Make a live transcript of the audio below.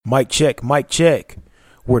Mic check, mic check.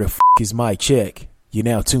 Where the f*** is my check? You're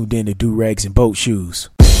now tuned in to Do Rags and Boat Shoes.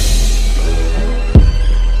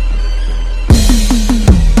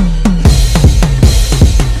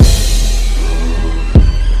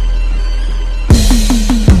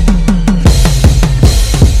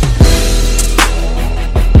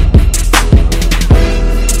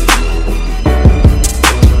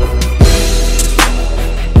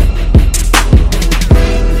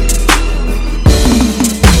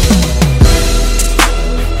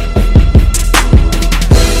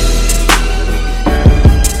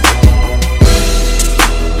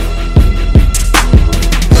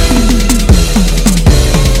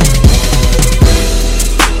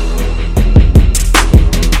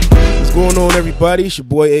 Everybody, it's your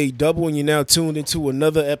boy A-Double, and you're now tuned into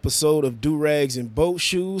another episode of Do Rags and Boat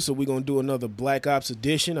Shoes. So we're going to do another Black Ops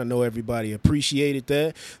edition. I know everybody appreciated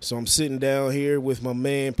that. So I'm sitting down here with my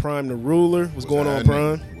man, Prime the Ruler. What's going on,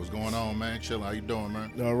 Prime? What's going on, man? Chilling. How you doing,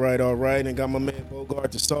 man? All right. And got my man,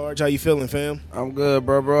 Bogart the Sarge. How you feeling, fam? I'm good,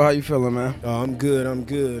 bro. How you feeling, man? Oh, I'm good.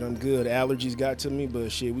 Allergies got to me,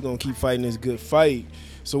 but shit, we're going to keep fighting this good fight.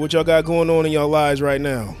 So what y'all got going on in y'all lives right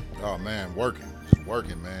now? Oh, man, just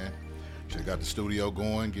working, man. Just got the studio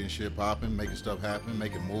going, getting shit popping, making stuff happen,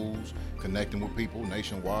 making moves, connecting with people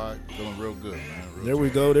nationwide. Feeling real good, man. There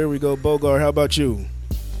we go. Bogart, how about you?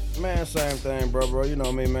 Man, same thing, bro. You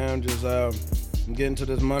know me, man. Just getting to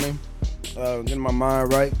this money, getting my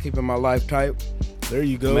mind right, keeping my life tight. There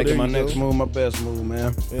you go. Making my next move my best move,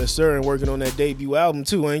 man. Yes, sir. And working on that debut album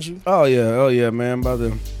too, ain't you? Oh yeah, man. About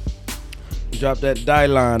to drop that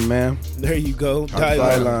Dylan, man. There you go.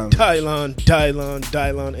 Dylan, and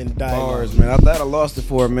Dylan. Bars, man. I thought I lost it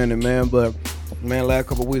for a minute, man, but man, last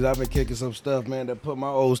couple of weeks I've been kicking some stuff, man, that put my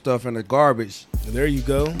old stuff in the garbage. There you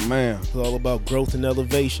go. Man. It's all about growth and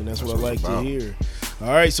elevation. That's what I like to hear. All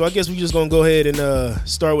right, so I guess we just going to go ahead and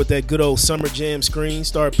start with that good old Summer Jam screen.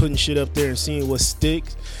 Start putting shit up there and seeing what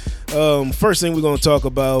sticks. First thing we're going to talk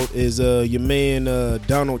about is your man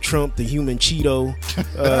Donald Trump, the human Cheeto.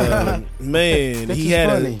 Man, he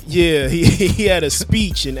had a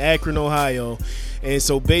speech in Akron, Ohio. And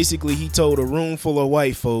so basically he told a room full of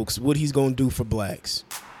white folks what he's going to do for blacks.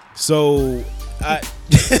 So hey,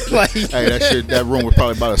 that room was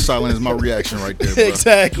probably about as silent as my reaction right there, bro.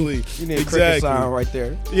 Exactly. You need a cricket sound right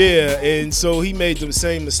there. Yeah, and so he made the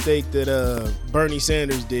same mistake that Bernie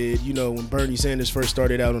Sanders did, you know, when Bernie Sanders first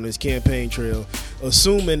started out on his campaign trail,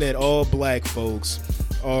 assuming that all black folks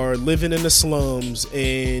are living in the slums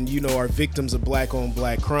and, you know, are victims of black on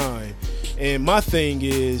black crime. And my thing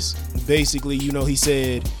is, basically, you know, he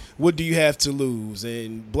said, what do you have to lose?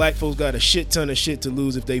 And black folks got a shit ton of shit to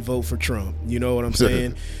lose if they vote for Trump. You know what I'm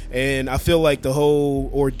saying? And I feel like the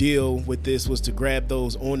whole ordeal with this was to grab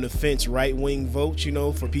those on the fence right-wing votes, you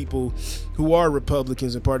know, for people who are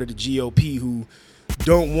Republicans and part of the GOP who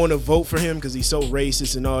don't want to vote for him because he's so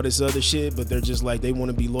racist and all this other shit, but they're just like, they want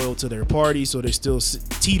to be loyal to their party, so they're still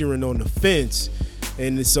teetering on the fence.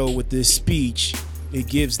 And so with this speech, it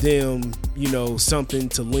gives them, you know, something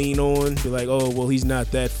to lean on. Be like, oh, well, he's not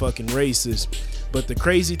that fucking racist. But the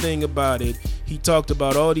crazy thing about it, he talked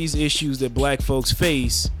about all these issues that black folks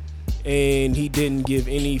face, and he didn't give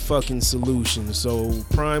any fucking solutions. So,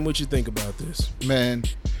 Prime, what you think about this? Man.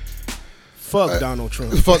 Fuck Donald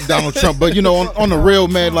Trump. Fuck Donald Trump. But, you know, on the real,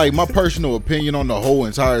 man, like, my personal opinion on the whole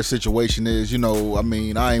entire situation is, you know, I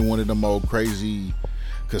mean, I ain't one of them old crazy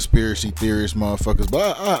conspiracy theorist motherfuckers,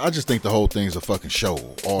 but I just think the whole thing's a fucking show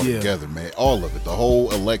altogether, man. All of it. The whole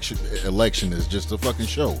election is just a fucking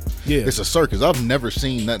show. Yeah. It's a circus. I've never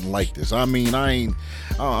seen nothing like this. I mean, I'm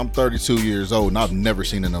 32 years old and I've never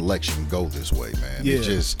seen an election go this way, man. Yeah.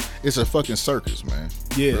 It's a fucking circus, man.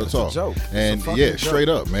 Yeah. Real talk. It's a joke. And straight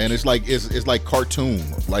up, man. It's like cartoon,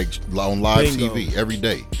 like on live TV every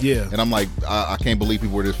day. Yeah. And I'm like, I can't believe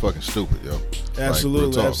people were this fucking stupid, yo.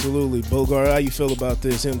 Absolutely. Bogart, how you feel about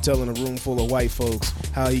this? Him telling a room full of white folks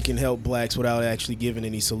how he can help blacks without actually giving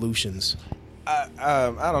any solutions.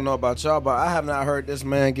 I don't know about y'all, but I have not heard this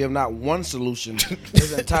man give not one solution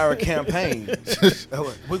his entire campaign.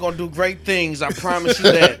 We're going to do great things. I promise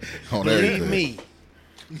you that.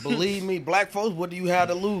 Believe me, black folks, what do you have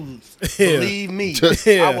to lose? Yeah. Believe me.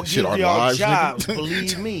 Yeah. I will give y'all jobs.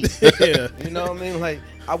 Believe me. Yeah. You know what I mean? Like,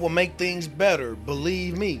 I will make things better.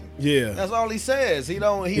 Believe me. Yeah. That's all he says. He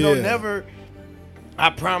don't never, I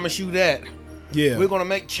promise you that. Yeah. We're gonna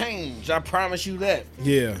make change. I promise you that.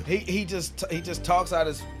 Yeah. He just talks out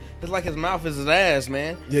his. It's like his mouth is his ass,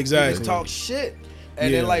 man. Exactly. He just talks shit.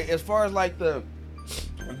 And then like as far as like the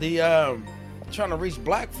trying to reach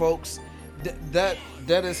black folks, that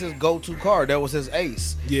is his go-to card. That was his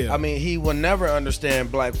ace. Yeah. I mean, he will never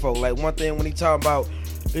understand black folk. Like one thing when he talk about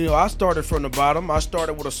You know, I started from the bottom. I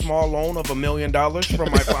started with a small loan of $1 million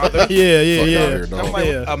from my father. Yeah. I'm like,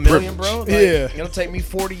 Yeah. $1 million, bro? Like, Yeah. It'll take me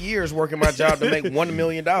 40 years working my job to make $1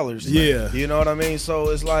 million. Yeah. You know what I mean? So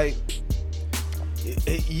it's like,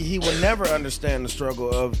 he will never understand the struggle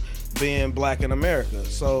of being black in America.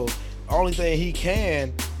 So only thing he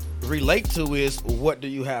can relate to is, what do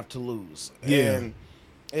you have to lose? Yeah. And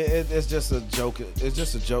it's just a joke. It's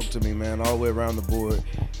just a joke to me, man, all the way around the board.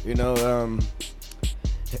 You know,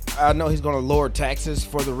 I know he's going to lower taxes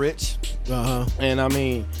for the rich. And I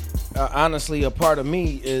mean, honestly, a part of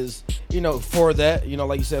me is, you know, for that, you know,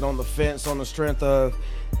 like you said, on the fence, on the strength of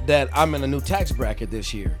that I'm in a new tax bracket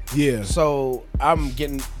this year. Yeah. So I'm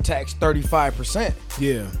getting taxed 35%.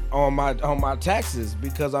 Yeah. On my taxes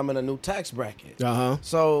because I'm in a new tax bracket.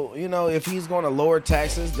 So, you know, if he's going to lower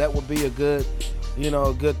taxes, that would be a good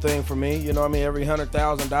thing for me. You know what I mean? Every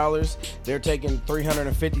 $100,000, they're taking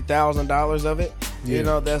 $350,000 of it. Yeah. You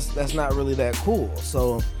know, that's not really that cool.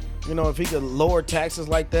 So, you know, if he could lower taxes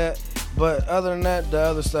like that, but other than that, the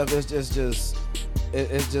other stuff is just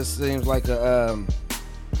it just seems like a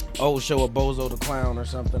old show of Bozo the Clown or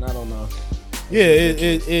something. I don't know. Yeah,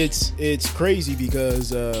 it's crazy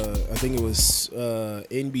because I think it was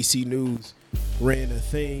NBC News ran a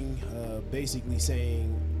thing basically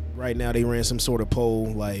saying right now they ran some sort of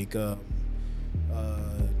poll like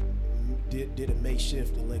did a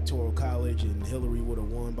makeshift electoral college and Hillary would have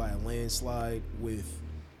won by a landslide with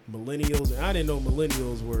millennials, and I didn't know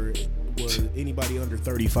millennials were anybody under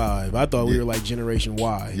 35. I thought we were like Generation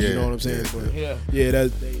Y. You know what I'm saying?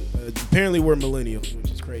 But apparently we're millennials,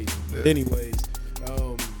 which is crazy. But anyways,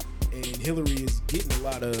 and Hillary is getting a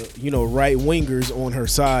lot of, you know, right wingers on her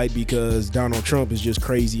side because Donald Trump is just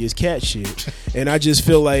crazy as cat shit. And I just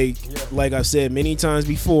feel like I've said many times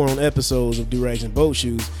before on episodes of Durags and Boat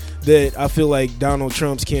Shoes, that I feel like Donald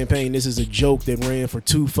Trump's campaign, this is a joke that ran for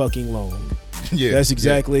too fucking long. Yeah, that's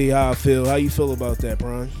exactly how I feel. How you feel about that,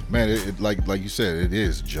 Brian? Man, it like you said, it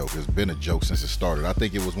is a joke. It's been a joke since it started. I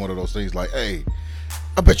think it was one of those things like, hey,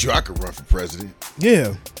 I bet you I could run for president.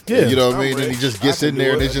 Yeah. You know what I mean? And he just gets in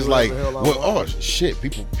there and it's just like, well, oh shit,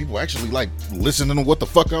 people actually like listening to what the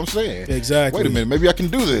fuck I'm saying. Exactly. Wait a minute, maybe I can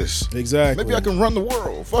do this. Exactly. Maybe I can run the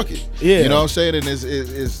world. Fuck it. Yeah. You know what I'm saying? And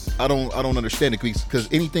is I don't understand it because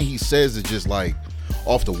anything he says is just like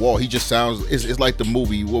off the wall. He just sounds, it's like the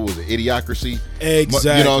movie, what was it, Idiocracy?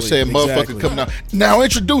 Exactly. You know what I'm saying? Motherfucker coming out, now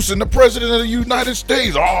introducing the president of the United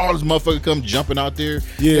States. Oh, this motherfucker come jumping out there.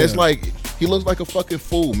 Yeah. It's like, he looks like a fucking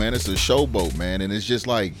fool, man. It's a showboat, man. And it's just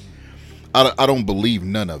like, I don't believe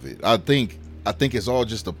none of it. I think it's all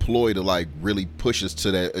just a ploy to like really push us to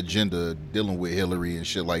that agenda dealing with Hillary and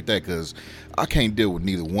shit like that, because I can't deal with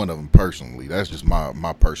neither one of them personally. That's just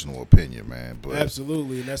my personal opinion, man. But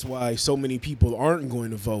absolutely, and that's why so many people aren't going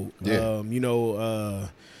to vote. Yeah. You know,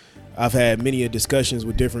 I've had many discussions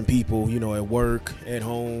with different people, you know, at work, at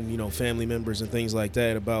home, you know, family members and things like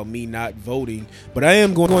that about me not voting. But I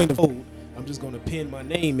am going to vote. I'm just going to pin my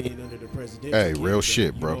name in under the presidential Hey, real candidate,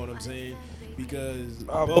 shit, bro. You know what I'm saying? Because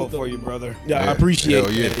I'll vote for you, brother. Yeah, I appreciate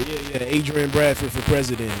Hell yeah. that. Yeah. Adrian Bradford for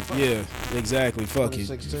president. Yeah, exactly. Fuck it.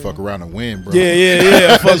 fuck around and win, bro.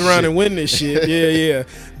 Yeah. Fuck around and win this shit. Yeah.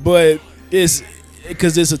 But it's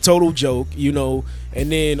because it's a total joke, you know.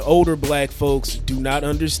 And then older black folks do not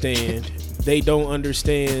understand. They don't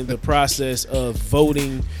understand the process of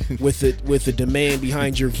voting with the demand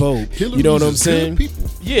behind your vote. You know what I'm saying?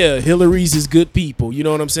 Yeah, Hillary's is good people. You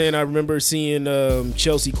know what I'm saying? I remember seeing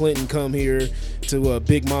Chelsea Clinton come here to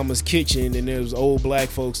Big Mama's Kitchen, and there was old black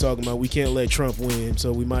folks talking about we can't let Trump win,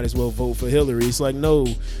 so we might as well vote for Hillary. It's like, no,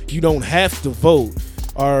 you don't have to vote.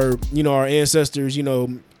 Our ancestors, you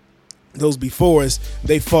know, those before us,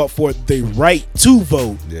 they fought for the right to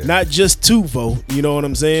vote, not just to vote. You know what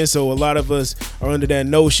I'm saying? So a lot of us are under that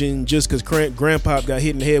notion just because grandpa got hit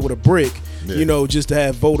in the head with a brick, you know, just to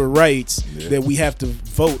have voter rights, that we have to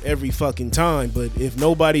vote every fucking time. But if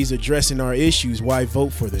nobody's addressing our issues, why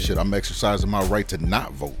vote for them? Shit, I'm exercising my right to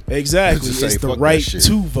not vote. Exactly. It's the right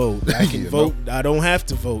to vote. I can vote. Know? I don't have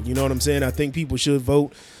to vote. You know what I'm saying? I think people should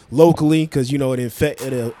vote locally because, you know, it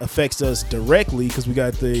affects us directly because we're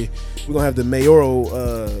gonna have the mayoral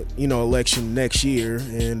election next year,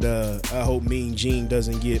 and I hope Mean Gene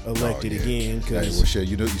doesn't get elected again. Hey, well, shit,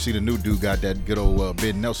 you see the new dude got that good old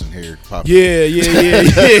Ben Nelson hair popping. Yeah.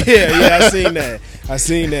 I seen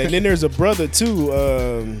that. And then there's a brother too.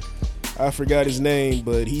 I forgot his name,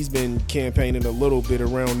 but he's been campaigning a little bit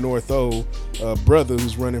around North O. Brother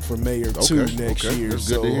who's running for mayor too next year.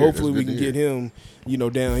 So hopefully we can get him, you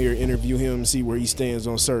know, down here, interview him, see where he stands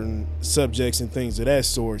on certain subjects and things of that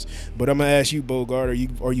sort. But I'm gonna ask you, Bogart, are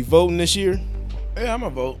you voting this year? Yeah, I'm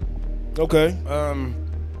gonna vote. Okay.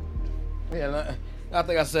 Yeah, I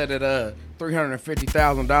think I said that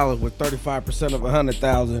 $350,000 with 35% of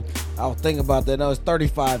 100,000. I was thinking about that. No, it's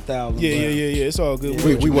 35,000. Yeah. It's all good.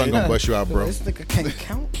 Yeah. We wasn't gonna bust you out, bro. This nigga can't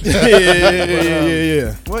count.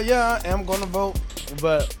 yeah. Well, yeah, I am gonna vote,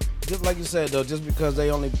 but just like you said though, just because they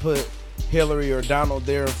only put Hillary or Donald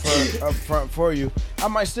there up front for you, I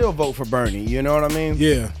might still vote for Bernie. You know what I mean?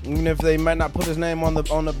 Yeah. Even if they might not put his name on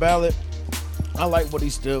the ballot, I like what he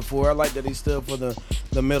stood for. I like that he stood for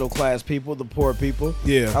the middle class people, the poor people.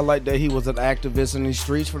 Yeah. I like that he was an activist in these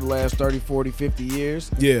streets for the last 30, 40, 50 years.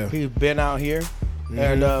 Yeah. He's been out here,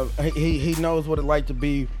 and he knows what it like to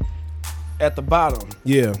be at the bottom.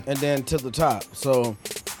 Yeah. And then to the top. So,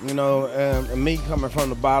 you know, and me coming from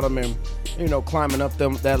the bottom and, you know, climbing up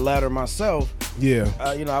that ladder myself.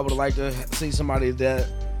 Yeah. You know, I would like to see somebody that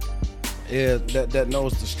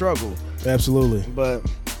knows the struggle. Absolutely. But,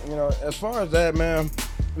 you know, as far as that, man,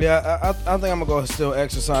 yeah, I think I'm gonna go still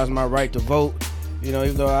exercise my right to vote. You know,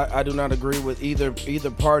 even though I do not agree with either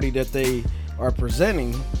party that they are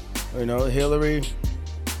presenting. You know, Hillary,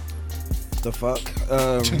 the fuck,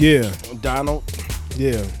 yeah, Donald,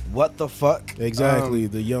 yeah, what the fuck, exactly,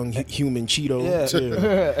 the young human Cheeto.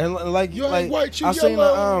 Yeah. And like you ain't white, you I seen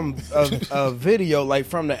yellow. a video like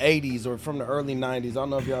from the 80s or from the early 90s. I don't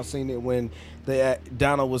know if y'all seen it when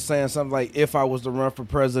Donald was saying something like, if I was to run for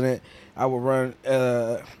president, I would run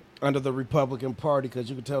under the Republican Party, because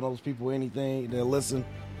you can tell those people anything, they'll listen.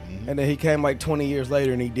 And then he came like 20 years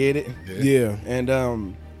later and he did it. Yeah.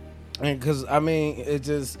 And because I mean, it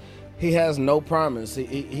just, he has no promise.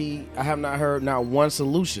 I have not heard not one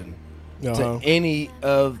solution to any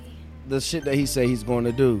of the shit that he say he's going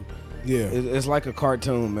to do. Yeah. It's like a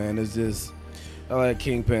cartoon, man. It's just, like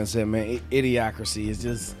Kingpin said, man, idiocracy is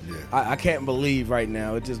just, I can't believe right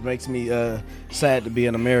now. It just makes me sad to be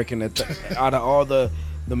an American that out of all the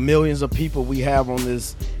millions of people we have in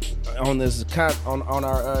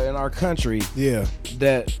our country,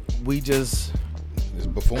 that we just, it's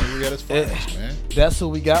buffoonery at its finest, man. That's who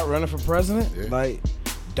we got running for president. Like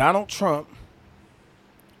Donald Trump,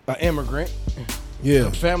 an immigrant.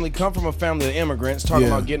 Yeah. Come from a family of immigrants, talking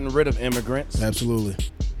about getting rid of immigrants. Absolutely.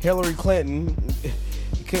 Hillary Clinton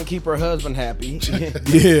couldn't keep her husband happy.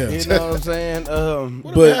 Yeah. You know what I'm saying?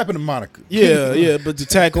 What happened to Monica? Yeah, but to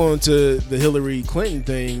tack on to the Hillary Clinton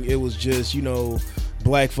thing, it was just, you know,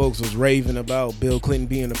 black folks was raving about Bill Clinton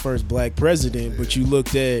being the first black president, but you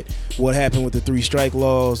looked at what happened with the 3 strike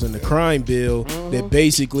laws and the crime bill, that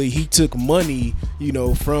basically he took money, you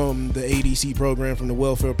know, from the ADC program, from the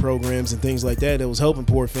welfare programs and things like that was helping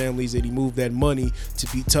poor families, that he moved that money to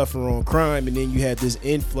be tougher on crime. And then you had this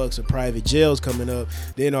influx of private jails coming up.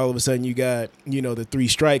 Then all of a sudden you got, you know, the 3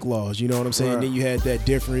 strike laws, you know what I'm saying? Right. Then you had that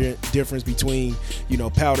difference between, you know,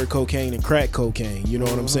 powder cocaine and crack cocaine, you know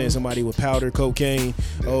what I'm saying? Somebody with powder cocaine,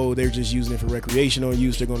 oh, they're just using it for recreational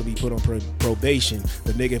use, they're going to be put on probation.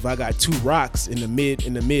 But nigga, if I got 2 rocks in the mid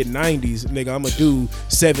 90s, nigga, I'm gonna do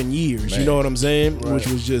 7 years. Man. You know what I'm saying? Right. Which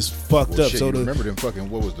was just fucked up. Shit, so remember them fucking,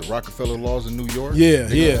 what was the Rockefeller laws in New York? Yeah,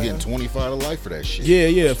 they was getting 25 to life for that shit.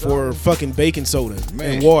 Yeah, for fucking baking soda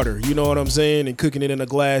and water. You know what I'm saying? And cooking it in a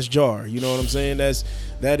glass jar. You know what I'm saying?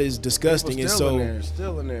 That is disgusting. And so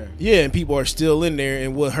still in there. Yeah, and people are still in there.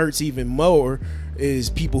 And what hurts even more is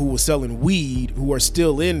people who were selling weed who are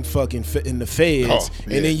still in the feds.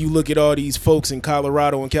 And then you look at all these folks in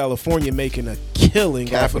Colorado and California making a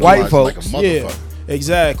killing off of white folks. Like a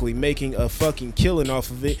exactly, making a fucking killing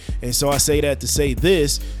off of it. And so I say that to say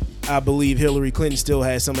this, I believe Hillary Clinton still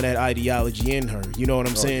has some of that ideology in her. You know what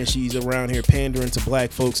I'm saying? She's around here pandering to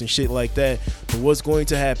black folks and shit like that. But what's going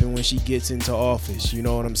to happen when she gets into office? You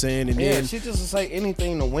know what I'm saying? And then she just say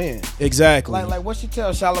anything to win. Exactly. Like what she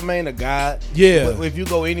tell Charlamagne the God. Yeah. If you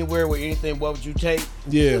go anywhere with anything, what would you take?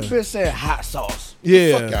 Yeah. This bitch said hot sauce.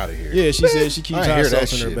 Yeah. Fuck out of here. Yeah, she said she keeps hot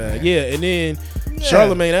sauce in her bag. Man. Yeah, and then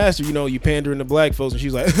Charlamagne asked her, you know, you pandering to black folks, and she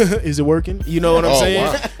was like, is it working? You know what I'm saying?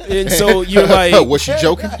 Wow. And so you're like, was she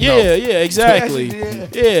joking? Yeah, exactly.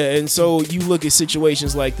 Yeah, and so you look at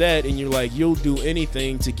situations like that, and you're like, you'll do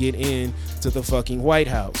anything to get in to the fucking White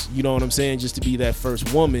House. You know what I'm saying? Just to be that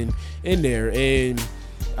first woman in there. And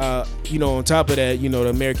you know, on top of that, you know, the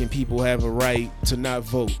American people have a right to not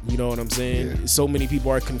vote. You know what I'm saying? Yeah. So many people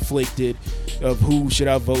are conflicted of who should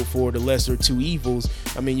I vote for, the lesser 2 evils.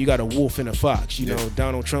 I mean, you got a wolf and a fox. You know,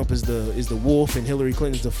 Donald Trump is the wolf and Hillary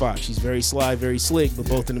Clinton's the fox. She's very sly, very slick, but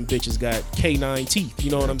both of them bitches got canine teeth. You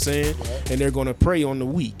know what I'm saying? And they're gonna prey on the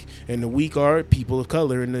weak, and the weak are people of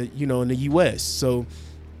color in the, you know, in the U.S. So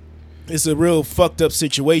it's a real fucked up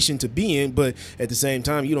situation to be in, but at the same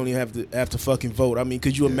time, you don't even have to fucking vote. I mean,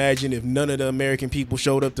 could you imagine if none of the American people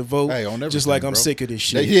showed up to vote? Hey, on just like I'm bro. sick of this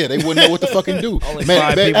shit. They wouldn't know what to fucking do. Only Man,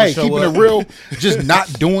 5 people hey, show keeping up. it real, just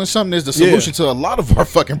not doing something is the solution to a lot of our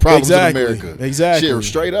fucking problems Exactly. in America. Exactly. Shit,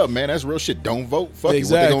 straight up, man. That's real shit. Don't vote. Fuck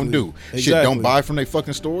Exactly. it. What they gonna do? Exactly. Shit, don't buy from their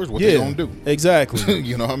fucking stores. What they gonna do? Exactly.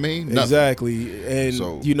 You know what I mean? Nothing. Exactly. And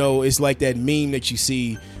So- you know, it's like that meme that you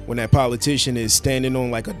see when that politician is standing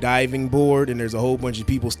on like a diving board and there's a whole bunch of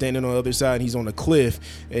people standing on the other side and he's on a cliff,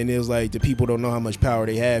 and it was like the people don't know how much power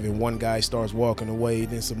they have, and one guy starts walking away,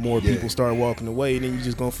 then some more people start walking away, and then you're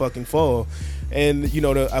just gonna fucking fall. And you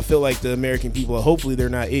know, I feel like the American people, hopefully they're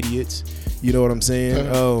not idiots, you know what I'm saying?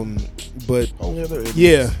 But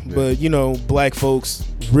Oh, but you know, black folks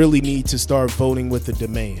really need to start voting with the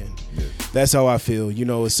demand. That's how I feel. You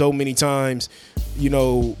know, so many times, you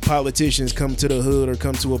know, politicians come to the hood or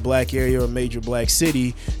come to a black area or a major black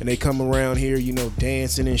city, and they come around here, you know,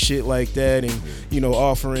 dancing and shit like that, and you know,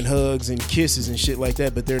 offering hugs and kisses and shit like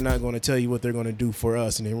that, but they're not going to tell you what they're going to do for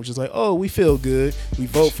us. And then we're just like, oh, we feel good, we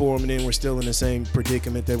vote for them, and then we're still in the same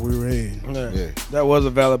predicament that we were in. Yeah. That was a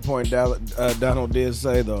valid point Donald did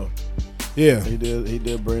say, though. Yeah, He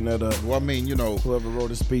did bring that up. Well, I mean, you know, Whoever wrote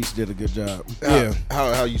the speech did a good job.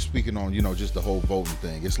 how you speaking on, you know, just the whole voting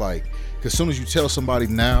thing. It's like, as soon as you tell somebody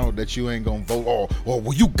now that you ain't gonna vote,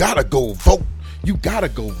 well, you gotta go vote. You gotta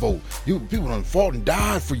go vote. People done fought and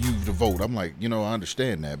died for you to vote. I'm like, you know, I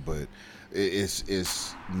understand that, but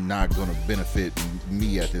it's not gonna benefit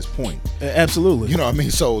me at this point. absolutely. You know what I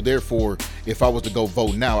mean? So therefore, if I was to go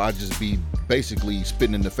vote now, I'd just be basically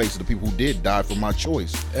spitting in the face of the people who did die for my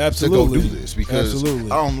choice Absolutely. to go do this, because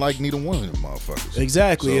Absolutely. I don't like neither one of them motherfuckers.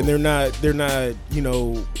 Exactly, So- and they're not, you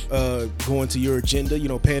know, going to your agenda, you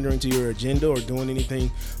know, pandering to your agenda or doing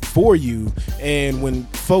anything for you. And when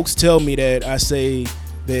folks tell me that, I say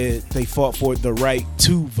that they fought for the right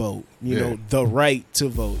to vote. You know, the right to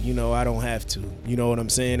vote. You know, I don't have to. You know what I'm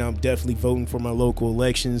saying? I'm definitely voting for my local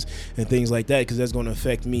elections and things like that, because that's going to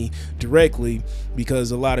affect me directly, because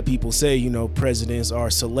a lot of people say, you know, presidents are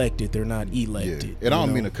selected, they're not elected. And I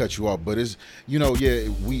don't mean to cut you off, but it's, you know,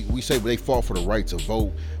 we say they fought for the right to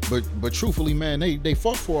vote, but truthfully, man, they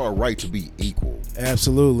fought for our right to be equal.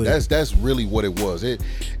 Absolutely. That's really what it was. It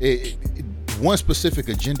one specific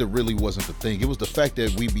agenda really wasn't the thing. It was the fact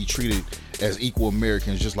that we be treated as equal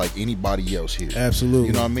Americans just like anybody else here. Absolutely.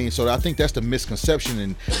 You know what I mean? So I think that's the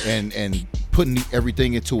misconception, and putting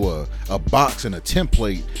everything into a box and a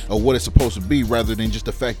template of what it's supposed to be, rather than just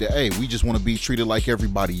the fact that, hey, we just want to be treated like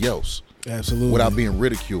everybody else. Absolutely. Without being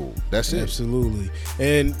ridiculed. That's it. Absolutely.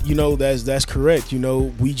 And you know, that's correct. You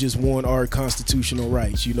know, we just want our constitutional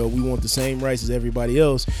rights. You know, we want the same rights as everybody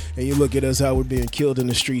else. And you look at us, how we're being killed in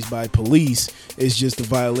the streets by police. It's just a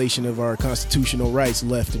violation of our constitutional rights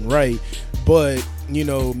left and right. But you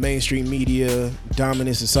know, mainstream media,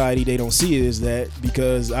 dominant society, they don't see it as that,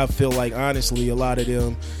 because I feel like, honestly, a lot of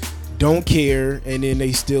them don't care, and then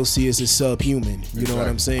they still see us as subhuman. You know what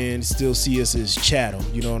I'm saying? Still see us as chattel.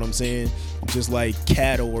 You know what I'm saying? Just like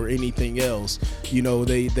cattle or anything else. You know,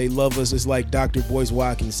 they love us. It's like Dr. Boyce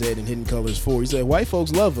Watkins said in Hidden Colors 4. He said, white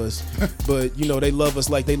folks love us, but, you know, they love us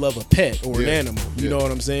like they love a pet or an animal. You know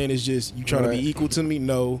what I'm saying? It's just, you trying to be equal to me?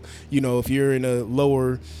 No. You know, if you're in a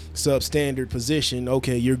lower substandard position,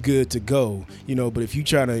 okay, you're good to go. You know, but if you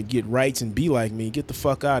trying to get rights and be like me, get the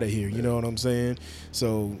fuck out of here. You know what I'm saying?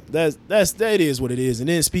 So that is what it is. And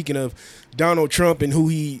then speaking of Donald Trump and who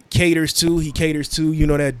he caters to, you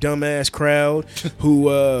know, that dumbass crowd who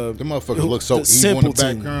the motherfuckers look so evil in the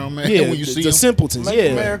background, man. Yeah, when you see the them. simpletons.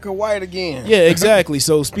 Make America white again. Yeah, exactly.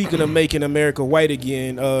 So speaking of making America white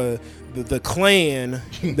again, the Klan,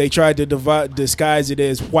 they tried to disguise it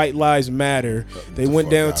as White Lives Matter. They went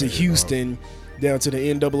down to Houston, down to the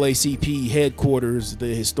NAACP headquarters, the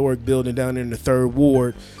historic building down there in the 3rd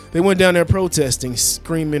Ward. They went down there protesting,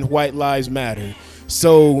 screaming White Lives Matter.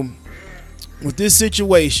 So with this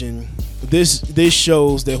situation, this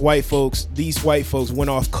shows that these white folks went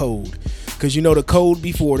off code. Because you know the code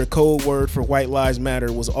before, the code word for White Lives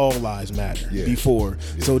Matter was All Lives Matter before.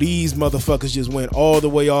 So these motherfuckers just went all the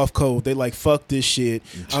way off code. They like, fuck this shit.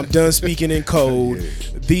 I'm done speaking in code.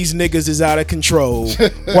 These niggas is out of control.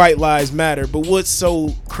 White Lives Matter. But what's so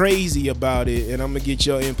crazy about it, and I'm going to get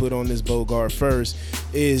your input on this, Bogart, first,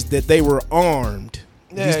 is that they were armed.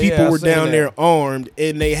 These people were down there armed,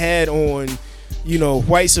 and they had on, you know,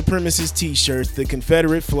 white supremacist t-shirts, the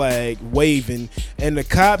Confederate flag waving, and the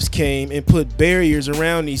cops came and put barriers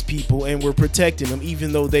around these people and were protecting them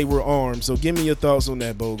even though they were armed. So give me your thoughts on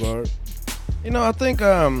that, Bogart. You know, I think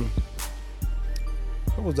what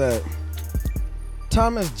was that?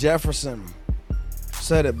 Thomas Jefferson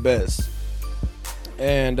said it best,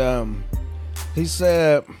 and he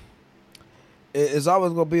said it's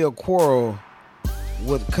always gonna be a quarrel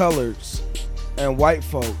with coloreds and white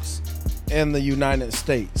folks in the United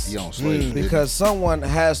States. Because someone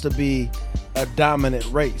has to be a dominant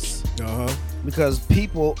race. Because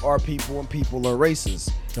people are people and people are races.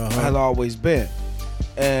 Has always been.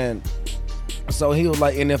 And so he was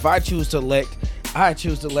like, and if I choose to elect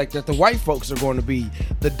that the white folks are going to be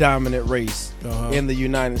the dominant race in the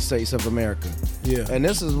United States of America. Yeah. And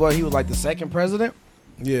this is what he was like, the second president.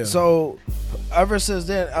 Yeah. So ever since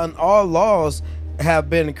then, all laws have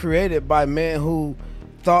been created by men who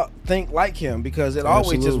think like him, because it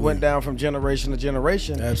always just went down from generation to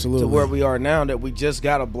generation to where we are now, that we just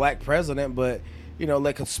got a black president. But you know,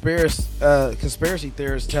 like conspiracy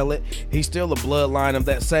theorists tell it, he's still a bloodline of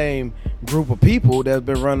that same group of people that's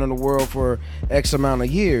been running the world for X amount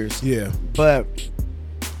of years. Yeah. But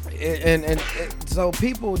so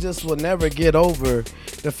people just will never get over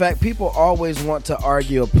the fact people always want to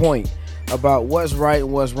argue a point about what's right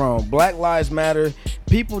and what's wrong. Black Lives Matter,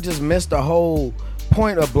 people just miss the whole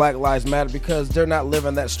point of Black Lives Matter because they're not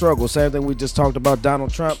living that struggle. Same thing we just talked about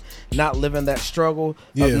Donald Trump not living that struggle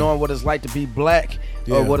of knowing what it's like to be black,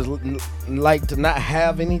 or what it's like to not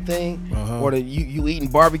have anything, or that you eating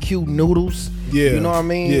barbecue noodles, you know what I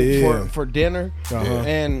mean, for dinner,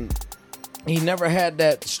 and he never had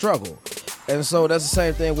that struggle. And so that's the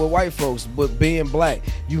same thing with white folks, but being black,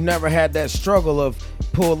 you never had that struggle of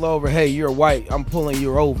pull over, hey, you're white, I'm pulling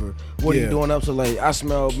you over. What are you doing up so late? I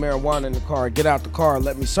smell marijuana in the car. Get out the car.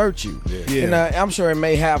 Let me search you. And I'm sure it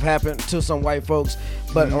may have happened to some white folks,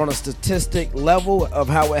 but on a statistic level of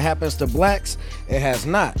how it happens to blacks, it has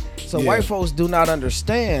not. So white folks do not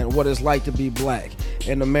understand what it's like to be black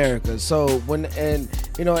in America. So when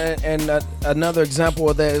another example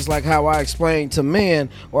of that is like how I explain to men,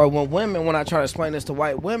 or when I try to explain this to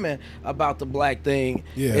white women about the black thing,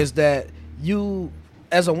 is that you,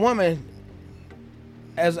 as a woman,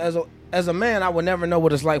 as a man, I would never know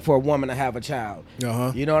what it's like for a woman to have a child.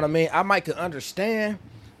 You know what I mean? I might could understand,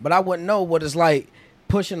 but I wouldn't know what it's like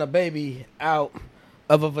pushing a baby out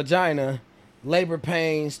of a vagina, labor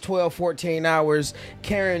pains, 12, 14 hours,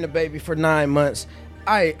 carrying the baby for 9 months.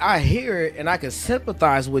 I hear it and I can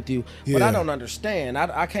sympathize with you, but I don't understand.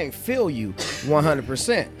 I can't feel you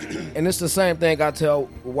 100%. And it's the same thing I tell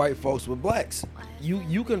white folks with blacks.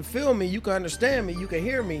 You can feel me, you can understand me, you can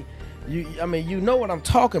hear me. You know what I'm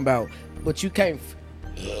talking about, but you can't.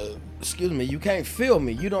 You can't feel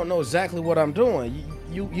me. You don't know exactly what I'm doing.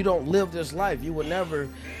 You don't live this life. You would never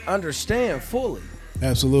understand fully.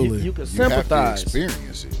 Absolutely. You can sympathize. You have to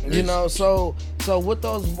experience it. You know, so with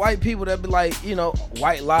those white people that be like, you know,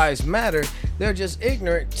 white lives matter, they're just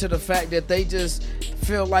ignorant to the fact that they just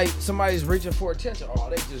feel like somebody's reaching for attention. Oh,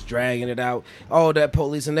 they just dragging it out. Oh, that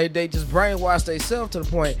police, and they just brainwash themselves to the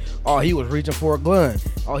point. Oh, he was reaching for a gun.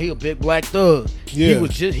 Oh, he a big black thug.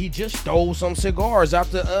 He just stole some cigars out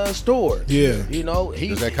the store. You know,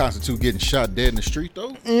 does that constitute getting shot dead in the street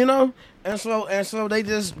though? You know. And so they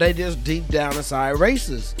just deep down inside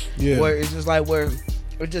racist. Where it's just like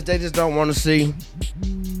they just don't want to see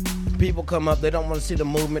people come up. They don't want to see the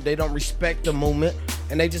movement. They don't respect the movement,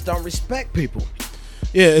 and they just don't respect people.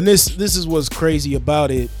 Yeah, and this is what's crazy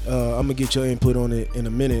about it. I'm gonna get your input on it in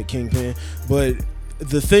a minute, Kingpin. But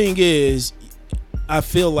the thing is, I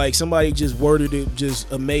feel like somebody just worded it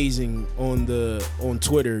just amazing on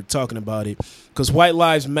Twitter talking about it. Because white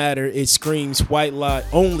lives matter, it screams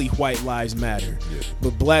only white lives matter.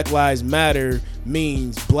 But Black Lives Matter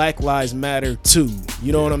means Black Lives Matter too.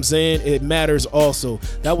 You know what I'm saying? It matters also.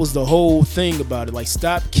 That was the whole thing about it. Like,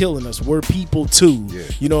 stop killing us. We're people too.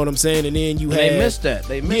 You know what I'm saying? And then they missed that.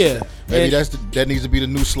 They missed it. Maybe that needs to be the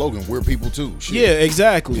new slogan. We're people too. Shit. Yeah,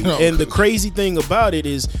 exactly. You know? And the crazy thing about it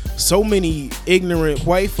is so many ignorant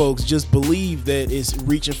white folks just believe that it's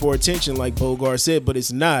reaching for attention, like Bogart said, but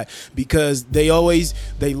it's not, because they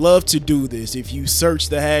love to do this. If you search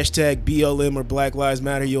the hashtag BLM or Black Lives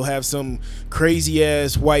Matter, you'll have some crazy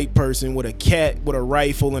ass white person with a cat with a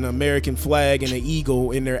rifle and an American flag and an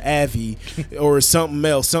eagle in their Avi or something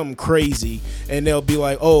else, something crazy, and they'll be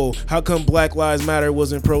like, oh, how come Black Lives Matter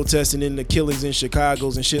wasn't protesting in the killings in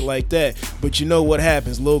Chicago's and shit like that? But you know what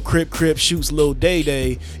happens? Lil Crip shoots Lil Day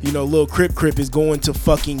Day. You know, Lil Crip is going to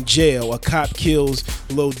fucking jail. A cop kills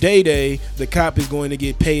Lil Day Day. The cop is going to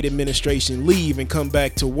get paid administration leave and come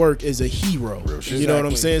back to work as a hero. You know what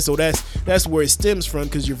I'm saying? So that's where it stems from,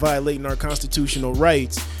 because you're violating our constitutional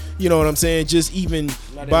rights You know what I'm saying? Just even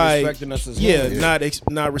Not by respecting us as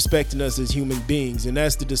not respecting us as human beings, and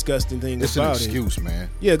that's the disgusting thing it's about an excuse, man.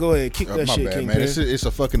 Yeah, go ahead, kick that My shit, bad, King man. Pen. It's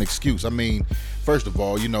a fucking excuse. I mean, first of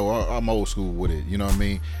all, you know, I'm old school with it. You know what I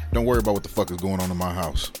mean? Don't worry about what the fuck is going on in my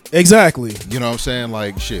house. Exactly. You know what I'm saying?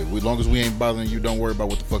 Like, shit, as long as we ain't bothering you, don't worry about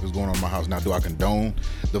what the fuck is going on in my house. Now, do I condone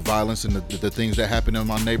the violence and the things that happen in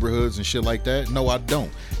my neighborhoods and shit like that? No, I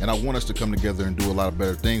don't. And I want us to come together and do a lot of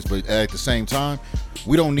better things. But at the same time,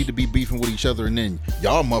 we don't need to be beefing with each other and then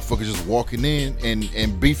y'all motherfuckers just walking in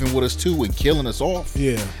and beefing with us too and killing us off.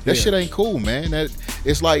 Yeah. That shit ain't cool, man. That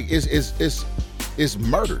it's like it's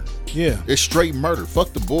murder. Yeah. It's straight murder.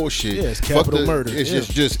 Fuck the bullshit. Yeah, it's capital murder. It's Yeah.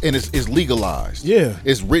 just and it's legalized. Yeah.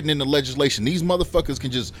 It's written in the legislation. These motherfuckers can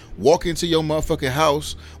just walk into your motherfucking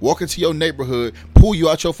house, walk into your neighborhood, pull you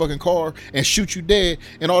out your fucking car and shoot you dead,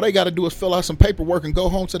 and all they got to do is fill out some paperwork and go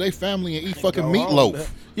home to their family and eat fucking meatloaf.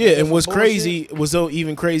 Yeah, and what's crazy was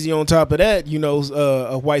even crazy on top of that, you know,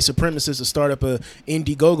 a white supremacist to start up a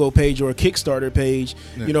Indiegogo page or a Kickstarter page,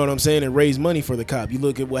 you know what I'm saying, and raise money for the cop. You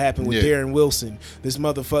look at what happened with Darren Wilson, this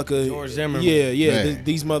motherfucker, George Zimmerman.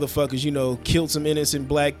 These motherfuckers, you know, killed some innocent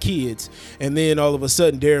black kids, and then all of a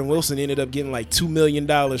sudden Darren Wilson ended up getting like $2 million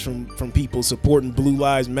from people supporting Blue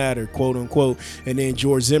Lives Matter, quote unquote, and then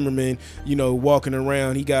George Zimmerman, you know, walking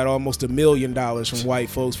around, he got almost $1 million from white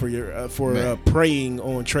folks for preying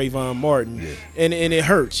on Trayvon Martin, and it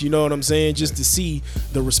hurts, you know what I'm saying, just to see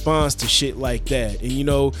the response to shit like that. And you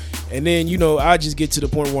know, and then, you know, I just get to the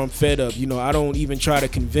point where I'm fed up. You know, I don't even try to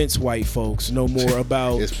convince white folks no more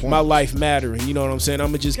about my life mattering, you know what I'm saying. I'm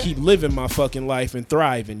gonna just keep living my fucking life and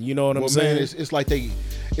thriving, you know what I'm saying. Man, it's like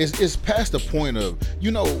it's past the point of,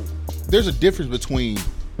 you know, there's a difference between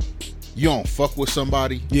you don't fuck with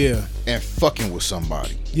somebody and fucking with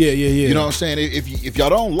somebody. You know what I'm saying? If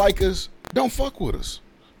y'all don't like us, don't fuck with us.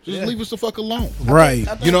 Just leave us the fuck alone. Right.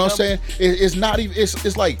 You know what I'm saying? It's not even,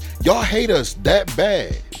 it's like y'all hate us that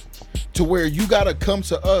bad to where you gotta come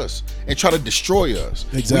to us and try to destroy us.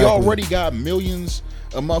 Exactly. We already got millions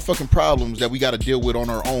of motherfucking problems that we gotta deal with on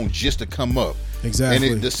our own just to come up.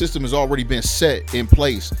 Exactly. And the system has already been set in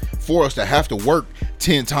place for us to have to work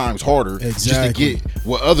 10 times harder just to get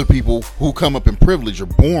what other people who come up in privilege are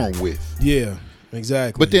born with. Yeah.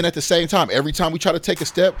 Exactly. But then at the same time, every time we try to take a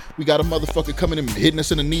step, we got a motherfucker coming and hitting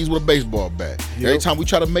us in the knees with a baseball bat. Every time we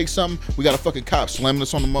try to make something, we got a fucking cop slamming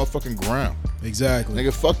us on the motherfucking ground. Exactly.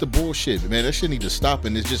 Nigga, fuck the bullshit, man. That shit need to stop,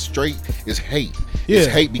 and it's just straight, it's hate. Yeah. It's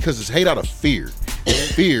hate because it's hate out of fear.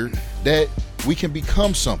 It's fear that we can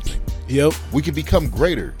become something. Yep. We can become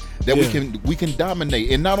greater. That we can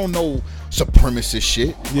dominate, and not on no supremacist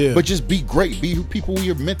shit. But just be great. Be who people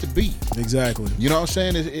we are meant to be. Exactly. You know what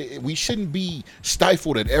I'm saying? We shouldn't be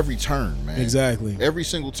stifled at every turn, man. Exactly. Every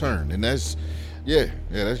single turn, and that's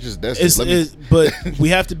but we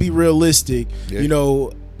have to be realistic. You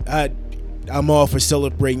know, I'm all for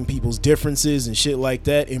celebrating people's differences and shit like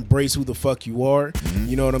that. Embrace who the fuck you are.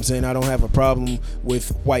 You know what I'm saying? I don't have a problem with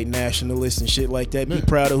white nationalists and shit like that. Be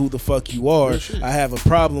proud of who the fuck you are. I have a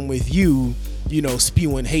problem with you, you know,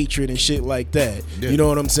 spewing hatred and shit like that. You know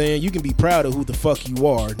what I'm saying? You can be proud of who the fuck you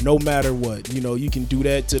are, no matter what. You know, you can do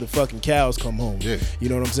that till the fucking cows come home. You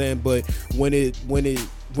know what I'm saying? But when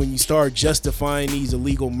you start justifying these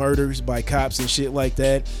illegal murders by cops and shit like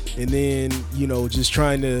that, and then, you know, just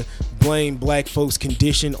trying to blame black folks'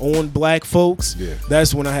 condition on black folks,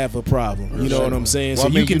 that's when I have a problem. You know what I'm saying? Well,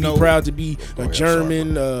 so you can be proud to be a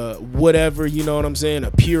German, whatever, you know what I'm saying,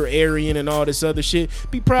 a pure Aryan and all this other shit.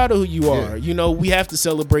 Be proud of who you are. You know, we have to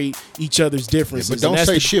celebrate each other's differences. But don't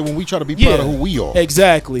say shit when we try to be proud of who we are.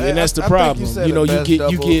 Exactly, and that's the problem. You know,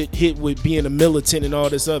 you get hit with being a militant and all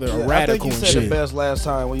this other radical and shit. I think you said the best last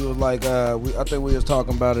time when you was like, I think we was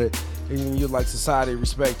talking about it, and you like society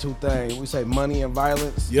respect two things. We say money and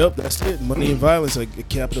violence. Yep, that's it. Money and violence, like a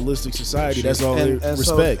capitalistic society. That's all it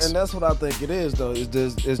respects. And that's what I think it is, though. Is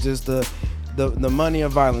just the money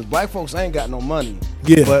and violence. Black folks ain't got no money.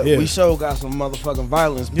 But we sure got some motherfucking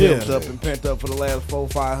violence built up and pent up for the last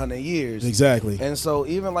 400-500 years. Exactly. And so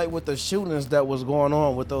even like with the shootings that was going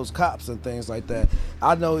on with those cops and things like that,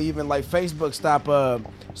 I know even like Facebook stop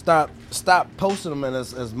posting them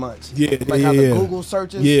as much. Like how the Google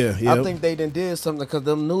searches. I think they did something because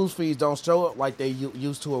them news feeds don't show it like they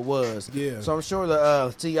used to it was. So I'm sure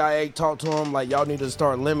the CIA talked to them like, y'all need to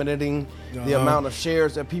start limiting the amount of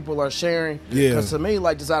shares that people are sharing. Because to me,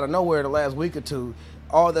 like just out of nowhere the last week or two,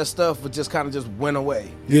 all that stuff would just kind of just went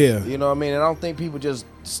away. You know what I mean? And I don't think people just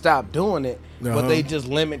stop doing it, but they just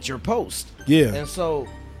limit your post. And so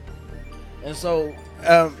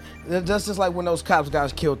that's just like when those cops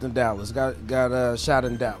got killed in Dallas, got shot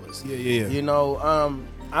in Dallas. You know,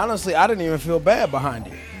 honestly, I didn't even feel bad behind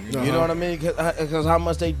it. You know what I mean? Because how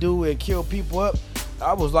much they do and kill people up.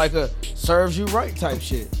 I was like a serves you right type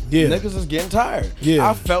shit. Yeah. Niggas is getting tired. Yeah.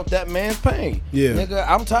 I felt that man's pain. Yeah. Nigga,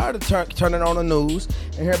 I'm tired of turning on the news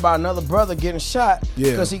and hear about another brother getting shot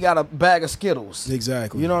because he got a bag of Skittles.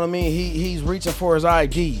 Exactly. You know what I mean? He's reaching for his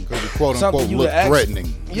ID. Because it quote unquote look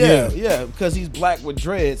threatening. Yeah, because he's black with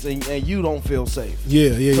dreads and you don't feel safe.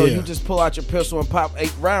 Yeah. So you just pull out your pistol and pop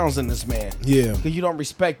 8 rounds in this man. Yeah. Because you don't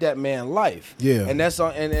respect that man's life. Yeah. And that's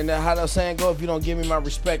on, and how that saying go, if you don't give me my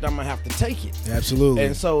respect, I'm gonna have to take it. Absolutely.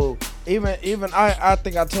 And so even I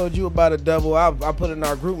think I told you about it, Double. I put in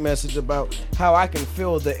our group message about how I can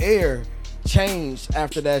feel the air changed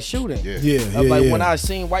after that shooting. When I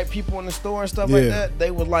seen white people in the store and stuff like that, they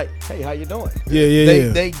were like, "Hey, how you doing?"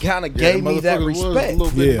 They kind of gave me that respect.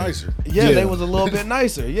 Was a little bit nicer. They was a little bit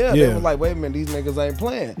nicer. They were like, "Wait a minute, these niggas ain't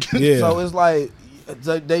playing." So it's like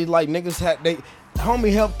they like niggas had they.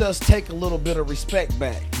 Homie helped us take a little bit of respect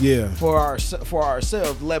back. For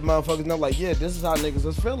ourselves. Let motherfuckers know, like, this is how niggas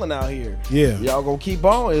is feeling out here. Y'all gonna keep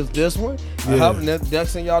on. Is this one?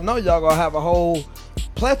 Next thing y'all know, y'all gonna have a whole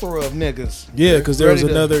plethora of niggas. Because there was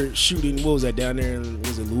another shooting. What was that down there?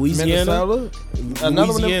 Was it Louisiana?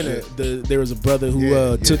 Louisiana. There was a brother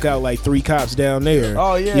who took out like 3 cops down there.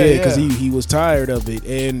 Because he was tired of it.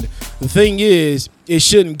 And the thing is, it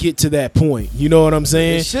shouldn't get to that point. You know what I'm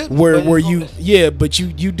saying? Where you but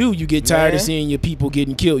you get tired of seeing your people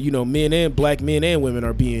getting killed. You know, black men and women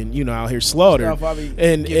are being out here slaughtered.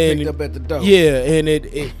 And picked up at the door. And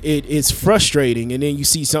it's frustrating. And then you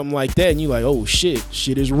see something like that, and you're like, oh shit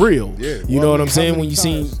is real. You know what I'm saying? When you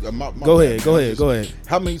see, go ahead.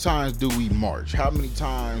 How many times do we march? How many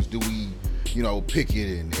times do we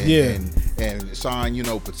picket and sign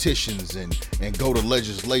petitions and go to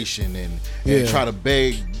legislation and try to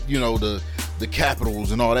beg the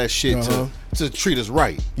capitals and all that shit to treat us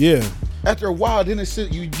right. After a while, then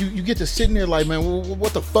you get to sitting there like, man,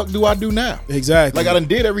 what the fuck do I do now? Exactly. Like I done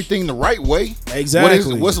did everything the right way.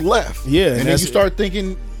 Exactly. What's left? And then you start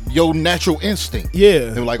thinking your natural instinct.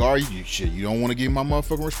 They're like, "Are you shit? You don't want to give my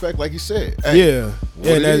motherfucking respect, like you said." Hey,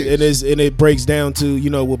 and it breaks down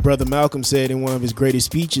to what Brother Malcolm said in one of his greatest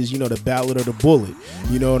speeches. The ballot or the bullet.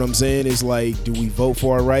 You know what I'm saying? It's like, do we vote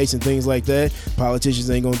for our rights and things like that? Politicians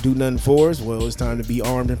ain't gonna do nothing for us. Well, it's time to be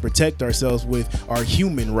armed and protect ourselves with our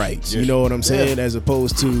human rights. You know what I'm saying? As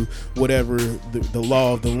opposed to whatever the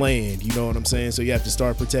law of the land. You know what I'm saying? So you have to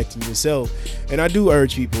start protecting yourself. And I do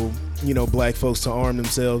urge people, black folks to arm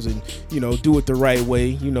themselves and, do it the right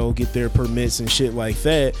way, get their permits and shit like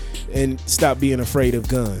that, and stop being afraid of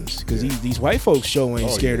guns. Because these white folks sure ain't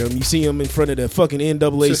scared of them. You see them in front of the fucking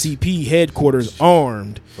NAACP headquarters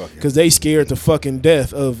armed because they scared to fucking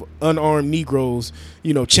death of unarmed Negroes,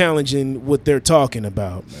 challenging what they're talking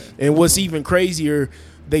about. And what's even crazier,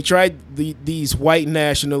 they tried these white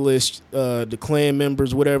nationalists, the Klan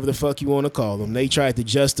members, whatever the fuck you want to call them, they tried to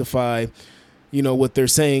justify what they're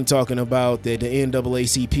saying, talking about that the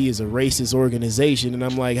NAACP is a racist organization. And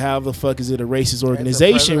I'm like, how the fuck is it a racist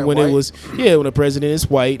organization when it was, when the president is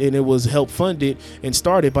white and it was help funded and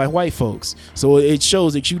started by white folks? So it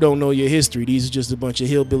shows that you don't know your history. These are just a bunch of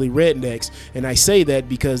hillbilly rednecks. And I say that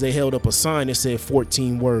because they held up a sign that said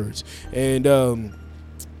 14 words. And,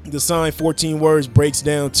 the sign 14 words breaks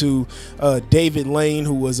down to David Lane,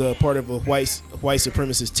 who was a part of a white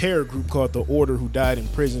supremacist terror group called The Order, who died in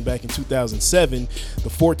prison back in 2007. The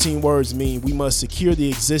 14 words mean we must secure the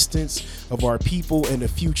existence of our people and the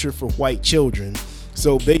future for white children.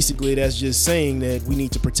 So basically that's just saying that we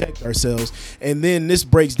need to protect ourselves. And then this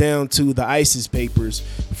breaks down to the ISIS papers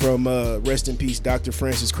from rest in peace Dr.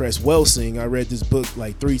 Frances Cress Welsing. I read this book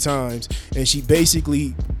like 3 times, and she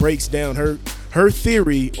basically breaks down her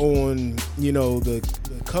theory on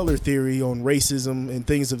the color theory on racism and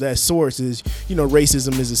things of that sort. Is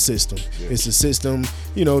racism is a system. It's a system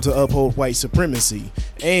to uphold white supremacy,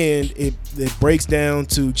 and it breaks down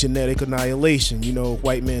to genetic annihilation.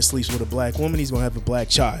 White man sleeps with a black woman, he's gonna have a black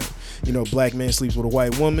child. Black man sleeps with a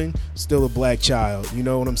white woman, still a black child. You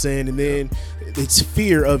know what I'm saying? And then it's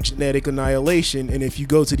fear of genetic annihilation. And if you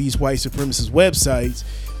go to these white supremacist websites,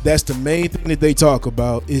 that's the main thing that they talk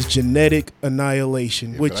about is genetic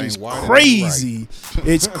annihilation, which is crazy.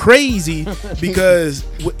 It's crazy because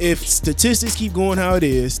if statistics keep going how it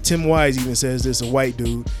is, Tim Wise even says this, a white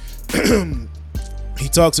dude, he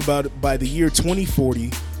talks about by the year 2040,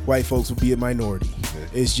 white folks will be a minority.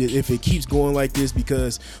 It's just, if it keeps going like this,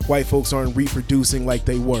 because white folks aren't reproducing like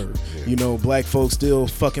they were. Black folks still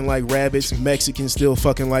fucking like rabbits, Mexicans still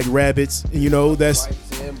fucking like rabbits. That's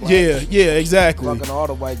and black. Yeah, exactly. Fucking all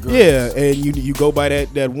the white girls. Yeah, and you go by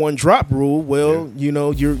that one drop rule. Well, you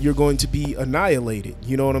know you're going to be annihilated.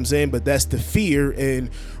 You know what I'm saying? But that's the fear. And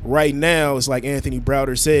right now, it's like Anthony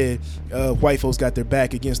Browder said, white folks got their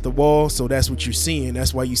back against the wall. So that's what you're seeing.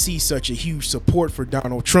 That's why you see such a huge support for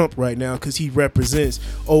Donald Trump right now, because he represents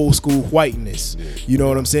old school whiteness. You know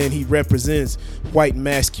what I'm saying? He represents white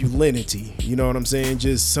masculinity. You know what I'm saying?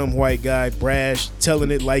 Just some white guy brash,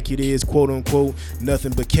 telling it like it is, quote unquote,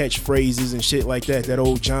 nothing but catchphrases and shit like that. That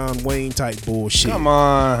old John Wayne type bullshit. Come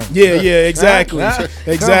on. Yeah, exactly.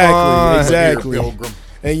 Exactly. Pilgrim.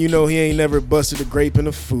 And you know he ain't never busted a grape in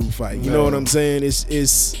a food fight. You know what I'm saying?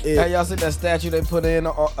 Hey, y'all see that statue they put him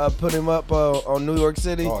up on New York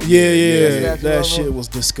City? Oh, yeah. That level? shit was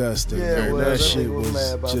disgusting. Yeah, man. well, That shit was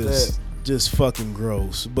mad about just fucking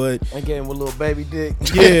gross. But I gave him a little baby dick.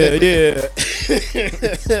 yeah.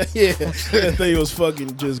 That thing was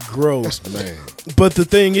fucking just gross, Man. But the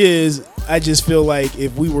thing is, I just feel like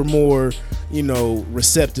if we were more, you know,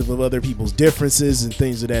 receptive of other people's differences and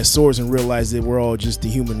things of that sort, and realize that we're all just the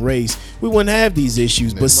human race, we wouldn't have these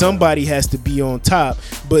issues. But somebody has to be on top.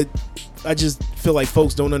 But I just feel like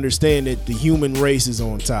folks don't understand that the human race is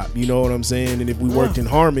on top. You know what I'm saying? And if we worked in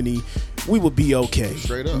harmony, we would be okay.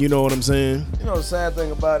 Straight up. You know what I'm saying? You know the sad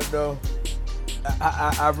thing about it though,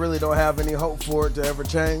 I really don't have any hope for it to ever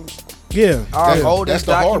change. Yeah. Our oldest that's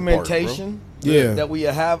the hard part, documentation that we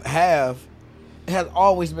have has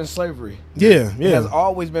always been slavery. Yeah. It has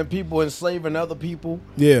always been people enslaving other people.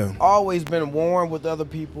 Yeah. Always been warring with other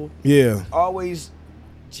people. Yeah. Always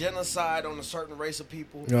genocide on a certain race of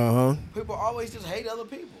people. People always just hate other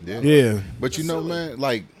people. Yeah. But you know, man,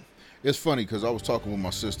 like, it's funny because I was talking with my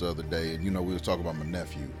sister the other day, and, you know, we was talking about my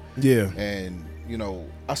nephew. Yeah. And, you know,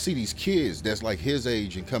 I see these kids that's like his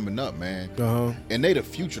age and coming up, man. And they the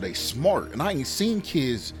future. They smart. And I ain't seen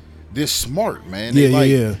kids this smart, man.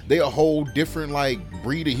 They a whole different, like,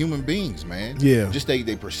 breed of human beings, man. Yeah. Just they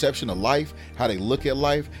perception of life, how they look at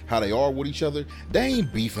life, how they are with each other. They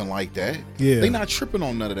ain't beefing like that. Yeah. They not tripping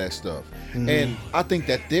on none of that stuff. And I think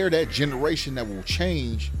that they're that generation that will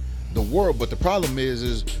change the world. But the problem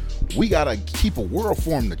is we gotta keep a world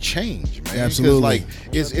for them to change, man. Absolutely.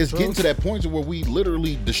 Because, like, it's getting to that point where we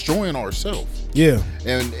literally destroying ourselves. Yeah.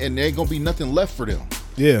 And there ain't gonna be nothing left for them.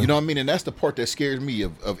 Yeah. You know what I mean? And that's the part that scares me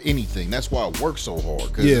of anything. That's why I work so hard.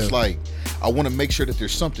 Because it's like, I want to make sure that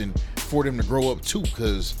there's something for them to grow up too.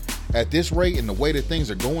 Because at this rate and the way that things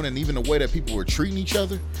are going, and even the way that people are treating each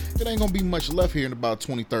other, it ain't going to be much left here in about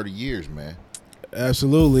 20, 30 years, man.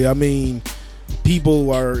 Absolutely. I mean,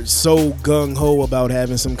 people are so gung-ho about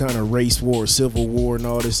having some kind of race war, civil war, and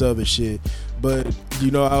all this other shit. But,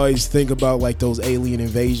 you know, I always think about, like, those alien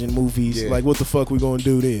invasion movies. Like, what the fuck we gonna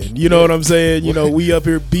do then? You know what I'm saying? You know, we up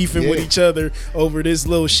here beefing with each other over this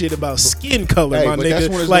little shit about skin color, my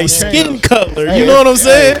nigga. Like, skin color. You know what I'm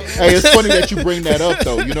saying? Hey, it's funny that you bring that up,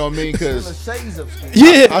 though. You know what I mean? Because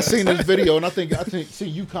I seen this video, and I think see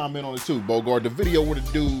you comment on it, too, Bogart. The video where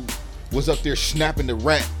the dude was up there snapping the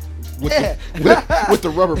rat with the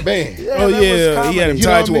rubber band. He had him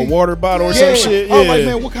tied to a water bottle or some shit. I'm like,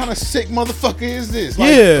 man, what kind of sick motherfucker is this? Like,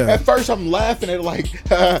 at first I'm laughing at, like,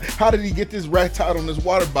 how did he get this rat tied on this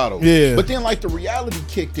water bottle? But then, like, the reality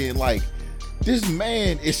kicked in. Like, this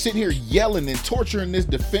man is sitting here yelling and torturing this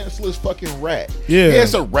defenseless fucking rat. Yeah,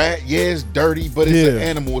 it's a rat. Yeah, it's dirty, but it's an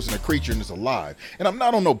animal. It's a creature and it's alive. And I'm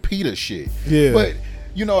not on no PETA shit. But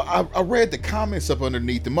you know, I read the comments up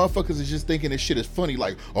underneath. The motherfuckers is just thinking this shit is funny.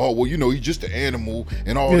 Like, oh, well, you know, he's just an animal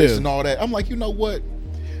and all this and all that. I'm like, you know what?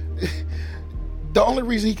 The only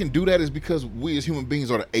reason he can do that is because we as human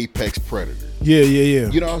beings are the apex predator. Yeah.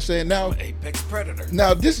 You know what I'm saying? Now, apex predator.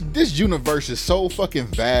 Now, this universe is so fucking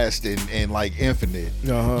vast and like infinite.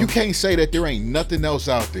 You can't say that there ain't nothing else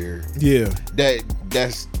out there.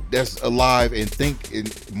 That's alive and think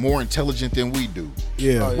and more intelligent than we do.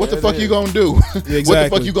 What the fuck you gonna do? What the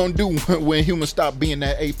fuck you gonna do when humans stop being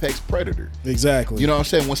that apex predator? Exactly. You know what I'm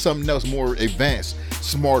saying? When something else more advanced,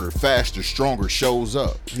 smarter, faster, stronger shows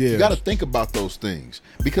up. You got to think about those things,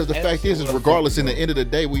 because the fact is regardless, in the end of the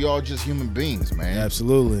day, we all just human beings, man.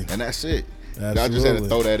 Absolutely. And that's it. Absolutely. I just had to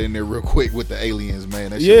throw that in there real quick with the aliens, man.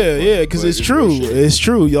 That because it's true. It's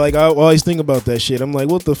true. Like, I always think about that shit. I'm like,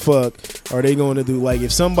 what the fuck are they going to do? Like,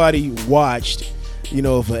 if somebody watched, you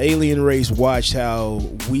know, if an alien race watched how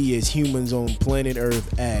we as humans on planet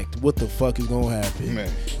Earth act, what the fuck is going to happen?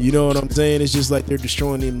 Man. You know what I'm saying? It's just like they're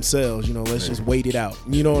destroying themselves. You know, let's just wait it out.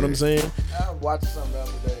 You know what I'm saying? I watched something the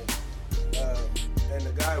other day. And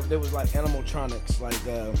the guy, there was like animatronics, like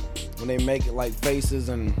when they make it like faces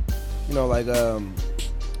and, you know, like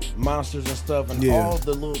monsters and stuff, and all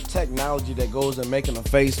the little technology that goes in making a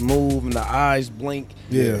face move and the eyes blink,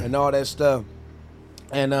 and all that stuff.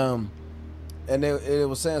 And it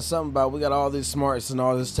was saying something about we got all these smarts and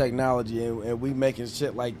all this technology, and we making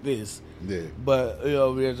shit like this. Yeah. But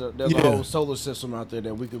there's a whole solar system out there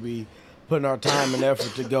that we could be putting our time and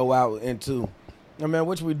effort to go out into. I mean,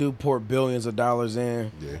 which we do pour billions of dollars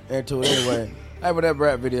into it anyway. Hey, but that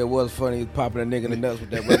rap video was funny. He was popping a nigga in the nuts with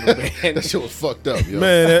that rubber band. That shit was fucked up, yo.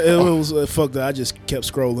 Man, it was fucked up. I just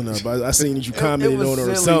kept scrolling up. I seen that you commented on it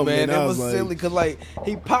or something. Man. And it was silly because, like,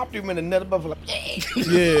 he popped him in the nuts, but like, yeah.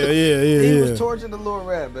 He was torturing the little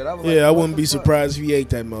rabbit. I was like, I wouldn't be surprised if he ate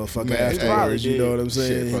that motherfucker afterwards. Hey, you know what I'm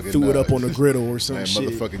saying? Shit, threw it up on the griddle or some shit.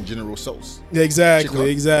 Motherfucking General Sauce. Exactly. A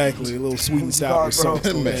little sweet and sour sauce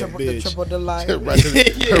on that bitch. Triple delight.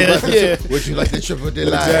 Would you like the triple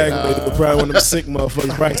delight? Exactly. Probably one of them sick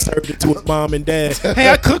motherfuckers. Probably served it to his mom and dad. Hey,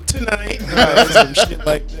 I cooked tonight. Some shit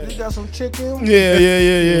like that. You got some chicken?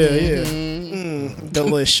 Yeah.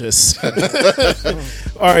 Delicious.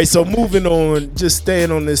 All right, so moving on, just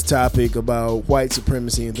staying on this topic about white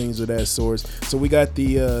supremacy and things of that sort. So we got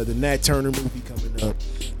the Nat Turner movie coming up,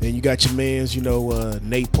 and you got your mans,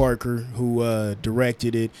 Nate Parker, who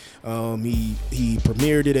directed it. He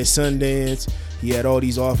premiered it at Sundance. He had all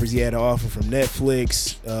these offers. He had an offer from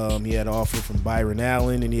Netflix. He had an offer from Byron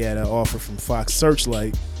Allen, and he had an offer from Fox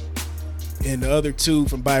Searchlight. And the other two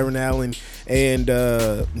from Byron Allen and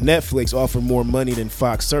Netflix offered more money than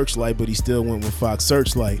Fox Searchlight, but he still went with Fox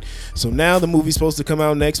Searchlight. So now the movie's supposed to come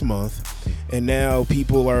out next month, and now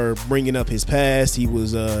people are bringing up his past. He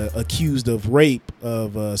was accused of rape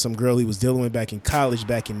of some girl he was dealing with back in college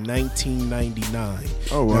back in 1999.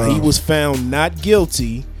 Oh, wow. Now, he was found not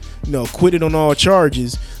guilty, acquitted on all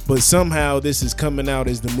charges, but somehow this is coming out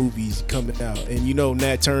as the movie's coming out. And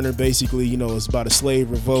Nat Turner basically, it's about a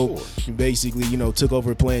slave revolt. He basically, took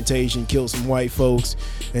over a plantation, killed some white folks,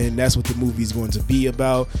 and that's what the movie's going to be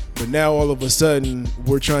about. But now all of a sudden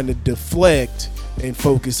we're trying to deflect and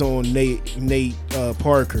focus on Nate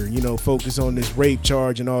Parker, focus on this rape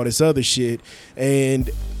charge and all this other shit.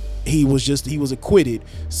 And he was acquitted.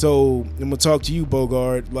 So I'm gonna talk to you,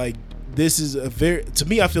 Bogart, like, this is to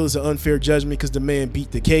me, I feel it's an unfair judgment because the man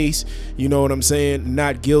beat the case. You know what I'm saying?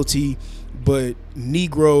 Not guilty, but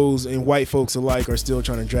Negroes and white folks alike are still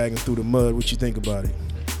trying to drag him through the mud. What you think about it?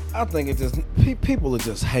 I think it's just people are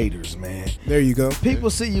just haters, man. There you go. People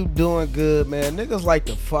see you doing good, man. Niggas like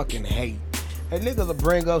to fucking hate. And niggas will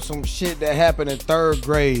bring up some shit that happened in 3rd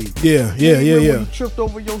grade. Yeah. When you tripped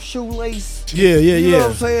over your shoelace. Yeah. You know what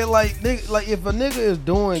I'm saying? Like if a nigga is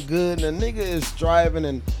doing good and a nigga is striving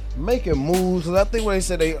and making moves, cause I think when they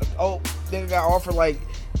said they got offered like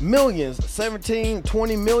millions, 17,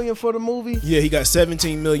 20 million for the movie. Yeah, he got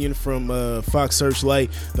 17 million from Fox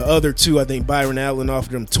Searchlight. The other two, I think Byron Allen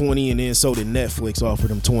offered him 20, and then so did Netflix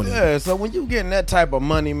offered him 20. Yeah, so when you getting that type of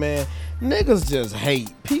money, man, niggas just hate.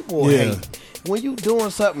 People hate. When you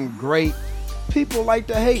doing something great, people like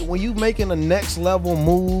to hate. When you making a next level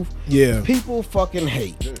move, people fucking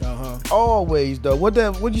hate. Always though. What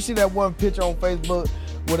you see that one picture on Facebook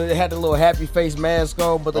where they had the little happy face mask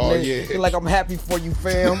on, but the nigga like, I'm happy for you,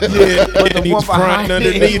 fam. But the one behind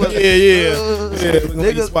underneath,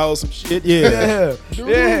 niggas swallow some shit. Yeah.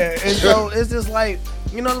 And so it's just like,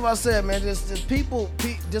 you know what I said, man. Just people,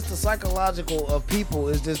 just the psychological of people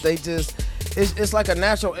is just it's like a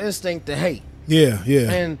natural instinct to hate. Yeah.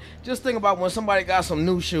 And just think about when somebody got some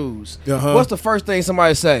new shoes. What's the first thing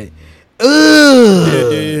somebody say?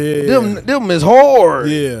 Ugh. Them is hard.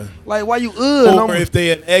 Yeah. Like, why you Or if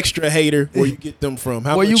they an extra hater, where you get them from?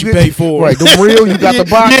 How much you pay for? Right, them real, you got the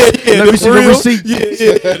box. Let me see the receipt.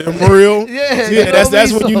 Yeah, them real.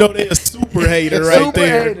 That's when you know they a super hater right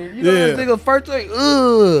there. Hater. You know the first thing,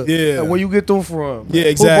 and where you get them from? Yeah,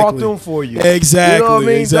 exactly. Who brought them for you? Exactly. You know what I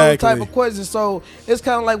mean? Exactly. Those type of questions. So it's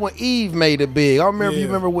kind of like when Eve made it big. I remember you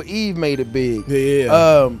remember when Eve made it big.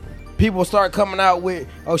 Yeah. People start coming out with,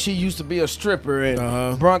 she used to be a stripper,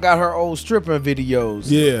 and Bron got her old stripping videos.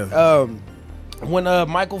 Yeah. When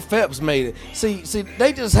Michael Phelps made it, see,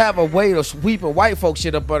 they just have a way of sweeping white folk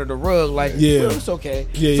shit up under the rug. Like, well, it's okay.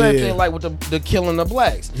 Same thing like with the killing the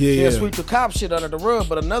blacks. They'll sweep the cop shit under the rug,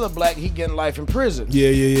 but another black, he getting life in prison.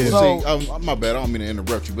 Yeah. So, see, my bad. I don't mean to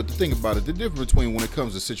interrupt you, but the thing about it, the difference between when it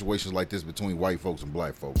comes to situations like this between white folks and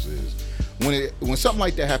black folks is when something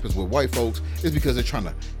like that happens with white folks, it's because they're trying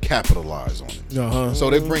to capitalize on it. Uh-huh. So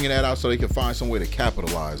they're bringing that out so they can find some way to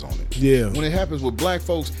capitalize on it. Yeah. When it happens with black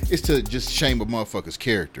folks, it's to just shame a motherfucker's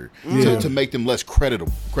character, Yeah. to make them less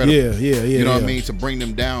credible. Yeah. You know what I yeah. mean? To bring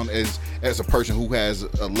them down as a person who has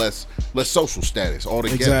a less social status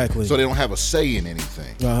altogether. Exactly. So they don't have a say in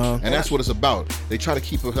anything. Uh-huh. And that's what it's about. They try to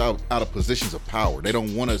keep us out of positions of power. They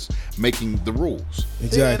don't want us making the rules.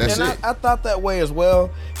 Exactly. That's it. I thought that way as well,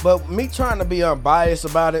 but me trying to be unbiased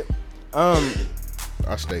about it.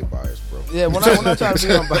 I stay biased, bro. Yeah, when I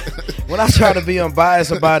try to be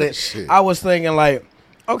unbiased about it, Shit. I was thinking like,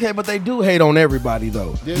 okay, but they do hate on everybody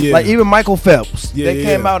though. Yeah. Like even Michael Phelps, Yeah, they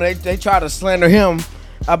came yeah. out, they tried to slander him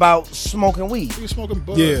about smoking weed. You smoking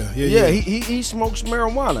bud. Yeah, he smokes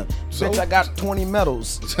marijuana. So? Bitch, I got 20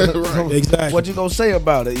 medals. Right. Exactly. What you gonna say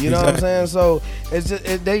about it? You know what I'm saying? So it's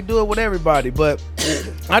just, they do it with everybody. But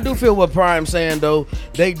I do feel what Prime's saying though.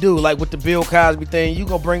 They do, like with the Bill Cosby thing. You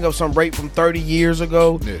gonna bring up some rape from 30 years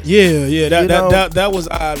ago? Yeah. know? That was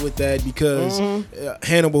odd with that because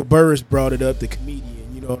Hannibal Buress brought it up, the comedian.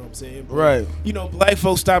 You know what I'm saying? But, Right. You know, black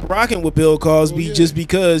folks stopped rocking with Bill Cosby just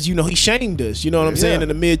because, you know, he shamed us. You know what I'm saying? Yeah. In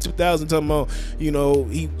the mid 2000s, talking about, you know,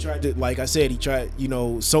 he tried to, like I said, you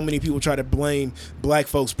know, so many people try to blame black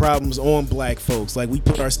folks' problems on black folks. Like we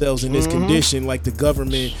put ourselves in this condition, like the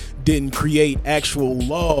government didn't create actual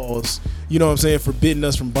laws, you know what I'm saying, forbidding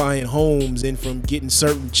us from buying homes and from getting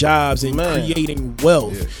certain jobs and creating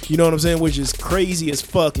wealth. Yeah. You know what I'm saying? Which is crazy as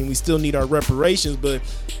fuck, and we still need our reparations, but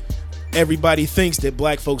everybody thinks that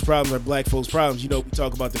black folks' problems are black folks' problems. You know, we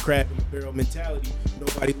talk about the crab in the barrel mentality.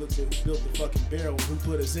 Nobody looks at who built the fucking barrel and who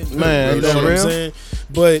put us in there. Man, you know is that what I'm real? saying?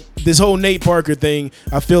 But this whole Nate Parker thing,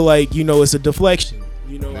 I feel like, you know, it's a deflection.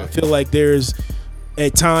 You know, I feel like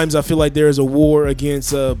at times I feel like there is a war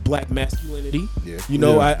against black masculinity. Yeah. You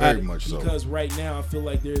know, Yeah, I very much so. because right now I feel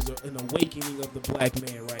like there's an awakening of the black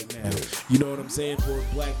man right now. You know what I'm saying? For a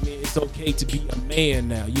black man, it's okay to be a man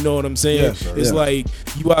now. You know what I'm saying? Yes, sir. It's Yeah. like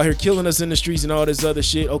you out here killing us in the streets and all this other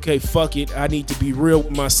shit. Okay, fuck it. I need to be real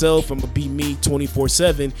with myself. I'm gonna be me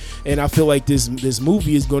 24/7. And I feel like this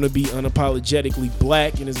movie is gonna be unapologetically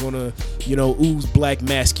black and it's gonna, you know, ooze black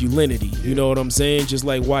masculinity. You know what I'm saying? Just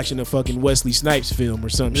like watching a fucking Wesley Snipes film or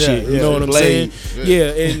some shit. You yeah, know what I'm Blade. saying?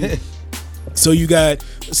 Yeah, and so you could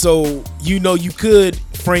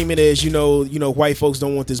frame it as, you know, white folks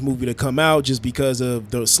don't want this movie to come out just because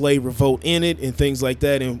of the slave revolt in it and things like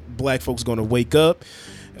that, and black folks going to wake up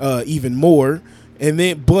even more. And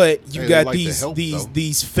then, but you got like the help,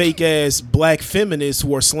 these fake ass black feminists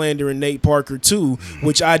who are slandering Nate Parker too,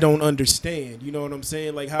 which I don't understand. You know what I'm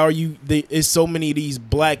saying? Like, how are you? It's so many of these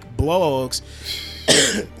black blogs.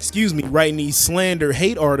 Excuse me, writing these slander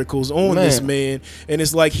hate articles on this man, and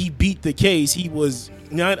it's like he beat the case. He was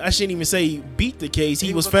not, I shouldn't even say he beat the case.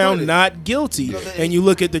 He was found acquitted. not guilty. And you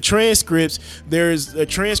look at the transcripts, there's a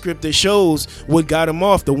transcript that shows what got him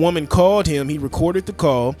off. The woman called him. He recorded the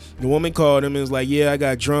call. The woman called him and was like, yeah, I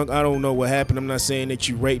got drunk. I don't know what happened. I'm not saying that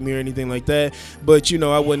you raped me or anything like that, but you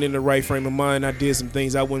know, I wasn't in the right frame of mind. I did some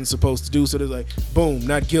things I wasn't supposed to do. So they're like, boom,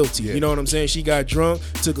 not guilty. You know what I'm saying? She got drunk,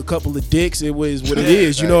 took a couple of dicks. It was what it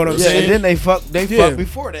is. You know what I'm saying? And then they fucked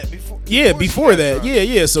before that. Before that.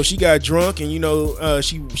 Yeah. So she got drunk, and you know,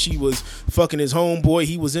 she was fucking his homeboy.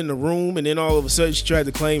 He was in the room, and then all of a sudden she tried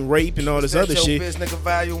to claim rape and all this other shit. Bitch, nigga,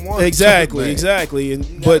 value one. Exactly. And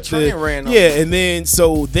and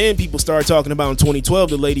then people started talking about in 2012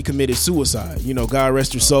 the lady committed suicide. You know, God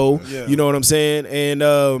rest her soul. You know what I'm saying?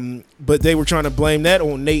 And but they were trying to blame that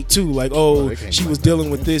on Nate too. Like, she was dealing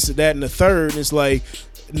with this, that, and the third. And it's like,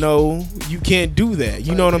 no, you can't do that.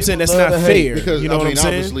 You know what I'm saying? That's not fair. Because you know what I'm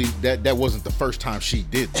saying? Obviously that wasn't the first time she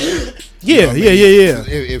did that. Yeah.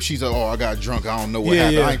 If she's like, I got drunk, I don't know what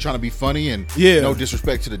happened. I ain't trying to be funny and no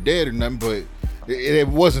disrespect to the dead or nothing, but it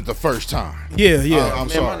wasn't the first time. I'm sorry. My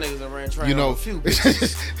niggas ran train You know, on a few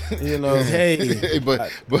bitches. You know, Hey, but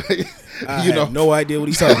I you know, have no idea what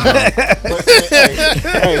he's talking about.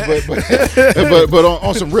 but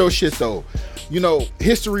on some real shit though, you know,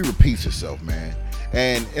 history repeats itself, man.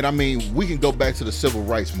 And I mean, we can go back to the civil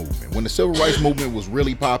rights movement. When the civil rights movement was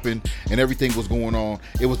really popping and everything was going on,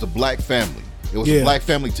 it was the black family. It was the black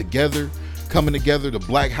family together, coming together. The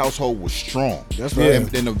black household was strong. That's right. And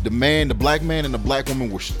the black man and the black woman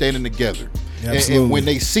were standing together. Absolutely. And when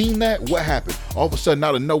they seen that, what happened? All of a sudden,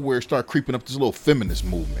 out of nowhere, it started creeping up this little feminist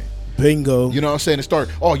movement. Bingo. You know what I'm saying? It start,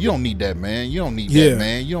 oh, you don't need that, man. You don't need that,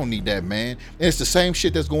 man. You don't need that, man. And it's the same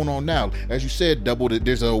shit that's going on now. As you said, Double,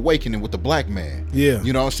 there's an awakening with the black man. Yeah.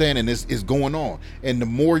 You know what I'm saying? And it's going on. And the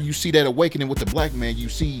more you see that awakening with the black man, you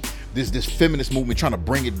see this feminist movement trying to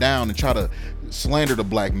bring it down and try to slander the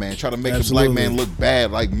black man, try to make the black man look bad,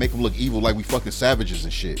 like make him look evil, like we fucking savages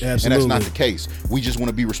and shit. Absolutely. And that's not the case. We just want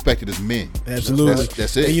to be respected as men. Absolutely.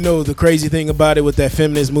 That's it. And you know, the crazy thing about it with that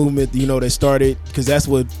feminist movement, you know, that started, because that's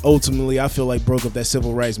what ultimately I feel like broke up that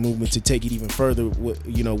civil rights movement to take it even further,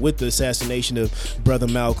 you know, with the assassination of Brother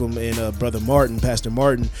Malcolm and Brother Martin, Pastor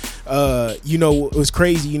Martin. You know, it was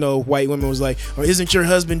crazy, you know, white women was like, oh, isn't your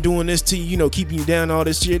husband doing this to you, you know, keeping you down, all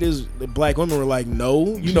this shit? The black women were like,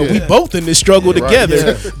 no, you know, we both in this struggle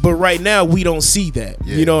together. Right. But right now we don't see that.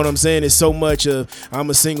 You know what I'm saying? It's so much of,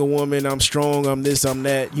 I'm a single woman, I'm strong, I'm this, I'm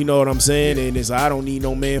that, you know what I'm saying? And it's, I don't need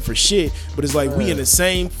no man for shit. But it's like, we in the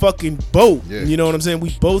same fucking boat. You know what I'm saying?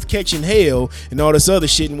 We both catching hell and all this other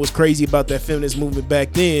shit. And what's crazy about that feminist movement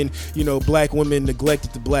back then, you know, black women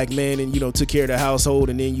neglected the black man and, you know, took care of the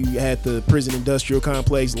household. And then you had the prison industrial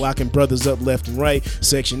complex locking brothers up left and right.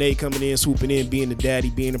 Section 8 coming in, swooping in, being the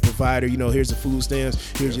daddy, being the provider. You know, here's the food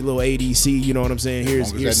stamps, here's your little ADC, you know what I'm saying?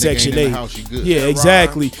 Here's Section 8. Yeah,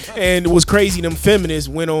 exactly. And it was crazy, them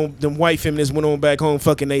white feminists went on back home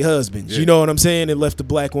fucking their husbands. You know what I'm saying? And left the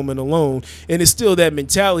black woman alone. And it's still that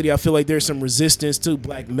mentality. I feel like there's some resistance to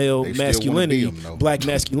black male masculinity, black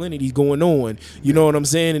masculinity going on. You know what I'm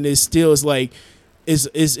saying? And it's like,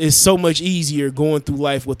 it's so much easier going through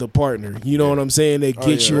life with a partner. You know what I'm saying? That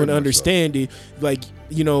gets you and understand it. Like,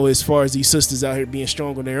 you know, as far as these sisters out here being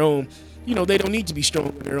strong on their own, you know, they don't need to be strong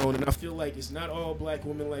on their own. And I feel like it's not all black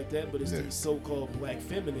women like that, but it's these so-called black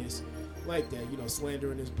feminists like that, you know,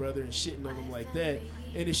 slandering his brother and shitting on him like that.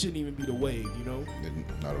 And it shouldn't even be the wave, you know?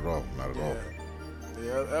 Not at all. Not at all.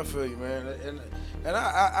 Yeah, I feel you, man. And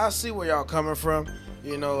I see where y'all coming from,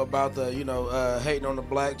 you know, about the, you know, hating on the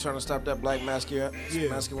black, trying to stop that black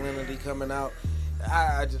masculinity coming out.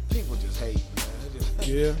 People just hate,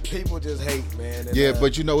 man. People just hate, man. And,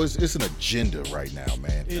 but you know, it's an agenda right now,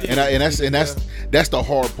 man. That's the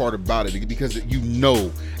hard part about it, because you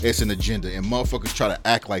know it's an agenda, and motherfuckers try to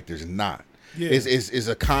act like there's not. It's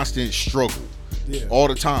a constant struggle. All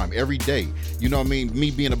the time, every day. You know what I mean?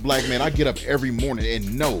 Me being a black man, I get up every morning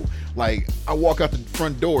and know, like, I walk out the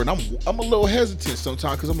front door and I'm a little hesitant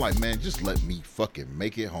sometimes, because I'm like, man, just let me fucking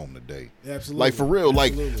make it home today. Absolutely. Like, for real,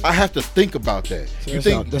 like, I have to think about that.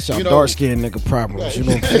 So that's your dark-skinned nigga problems. You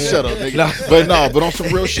know what I'm saying? Shut up, nigga. But on some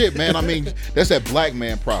real shit, man, I mean, that's that black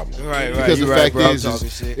man problem. Right. Because the fact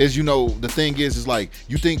is, you know, the thing is like,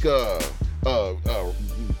 you think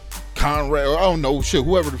Conrad, or I don't know, shit,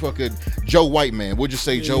 whoever the fuck, Joe White man. We'll just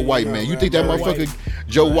say Joe White man. You think that motherfucker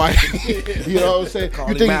Joe White? You know what I'm saying? Call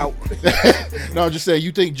him out. No, I'm just saying.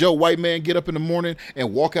 You think Joe White man get up in the morning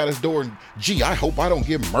and walk out his door and, gee, I hope I don't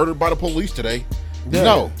get murdered by the police today?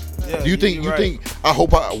 No. Do you think I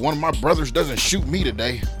hope one of my brothers doesn't shoot me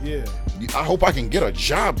today? I hope I can get a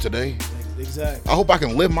job today. Exactly. I hope I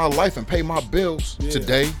can live my life and pay my bills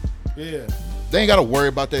today. They ain't gotta worry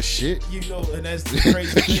about that shit. You know, and that's the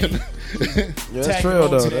crazy thing. That's true,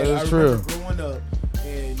 though. That is true. Growing up,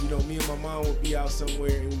 and you know, me and my mom would be out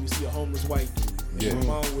somewhere, and we would see a homeless white dude. And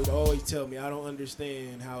my mom would always tell me, I don't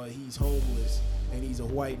understand how he's homeless and he's a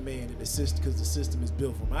white man in the system, because the system is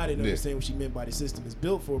built for him. I didn't understand what she meant by the system is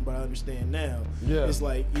built for him, but I understand now. It's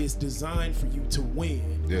like, it's designed for you to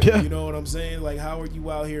win. You know what I'm saying? Like, how are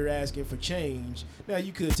you out here asking for change? Now,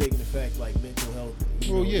 you could take into fact like mental health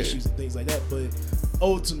issues and things like that, but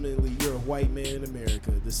ultimately, you're a white man in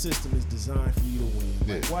America. The system is designed for you to win.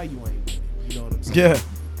 Like, why you ain't winning? You know what I'm saying?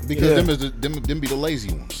 Because them be the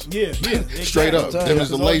lazy ones. Exactly. Straight up, them is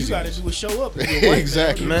the lazy ones. All you gotta do is show up.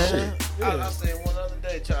 Exactly, man. I said one other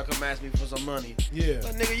day, y'all come ask me for some money.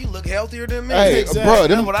 Like, nigga, you look healthier than me. Hey, bro,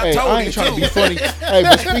 I ain't trying to be funny. Hey,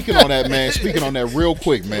 but speaking on that real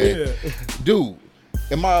quick, man, dude.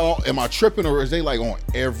 Am I tripping, or is they like on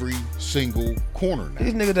every single corner now?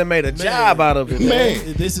 These niggas that made a job out of it,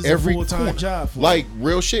 man. This is every a full-time job for like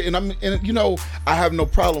real shit. And you know, I have no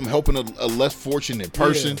problem helping a less fortunate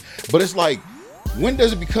person, but it's like, when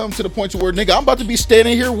does it become to the point to where, nigga, I'm about to be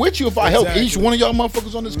standing here with you if I help each one of y'all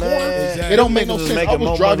motherfuckers on this corner? It don't make no sense. I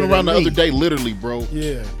was driving around the other day, literally, bro.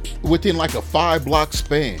 Within like a 5-block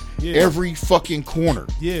span, Every fucking corner.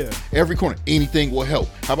 Yeah. Every corner. Anything will help.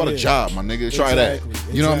 How about a job, my nigga? Try that.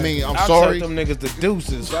 You know what I mean? I'm I sorry. them niggas the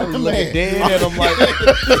deuces. I be looking dead at them like,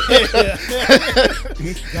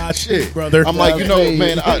 God, shit, brother. I'm like, you know,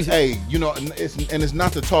 man, hey, you know, it's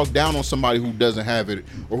not to talk down on somebody who doesn't have it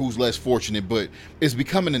or who's less fortunate, but it's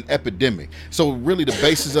becoming an epidemic. So really the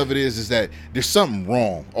basis of it is that there's something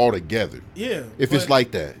wrong altogether. Yeah. If it's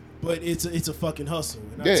like that. But it's a fucking hustle.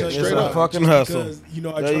 And Yeah, I tell you straight why, up. Fucking just hustle. Because, you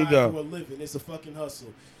know, I There you drive go. for a living. It's a fucking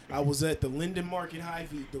hustle. I was at the Linden Market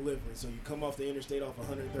Hy-Vee delivering. So you come off the interstate off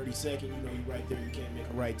 132nd. You know, you right there. You can't make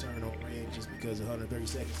a right turn on red just because 132nd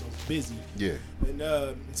so it's busy. Yeah. And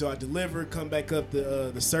so I deliver, come back up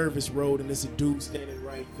the service road, and there's a dude standing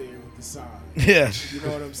right there with the sign. yeah. You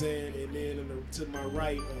know what I'm saying? And then to my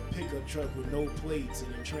right, a pickup truck with no plates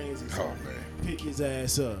and a transit. Oh, man. Pick his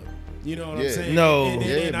ass up. You know what I'm Yeah. saying? No. And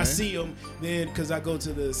Yeah, I man. see him then because I go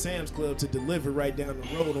to the Sam's Club to deliver right down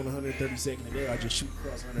the road on 132nd, and there I just shoot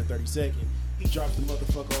across 132nd. He dropped the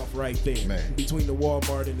motherfucker off right there Man. between the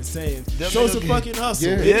Walmart and the Sam's. Them So it's a niggas- fucking hustle.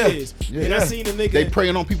 Yeah. Yeah. It is. Yeah. And I seen a nigga. They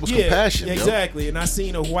preying on people's compassion. yo. Exactly. And I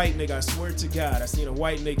seen a white nigga, I swear to God, I seen a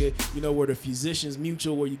white nigga, you know, where the Physicians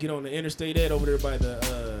Mutual, where you get on the interstate at over there by the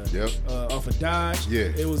off of Dodge. Yeah.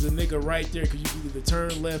 It was a nigga right there because you can either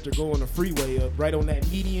turn left or go on the freeway up right on that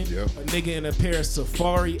median. Yep. A nigga in a pair of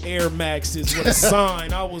Safari Air Maxes with a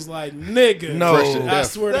sign. I was like, nigga. No. Fresh to I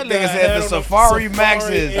death. swear That to nigga God. said had the on Safari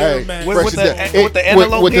Maxes. Air Hey, Max. With fresh the- to death. with the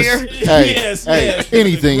antelope the- here? Hey, yes, hey, yes.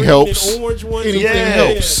 anything The green helps. and orange one. Anything Yeah.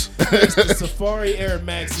 helps. It's the Safari Air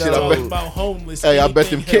Max. Shit, I Talking bet- about homeless. Hey, I bet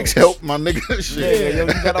them anything kicks helps. help, my nigga. Shit. Nigga, yo,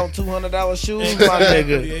 you got on $200 shoes, my Exactly,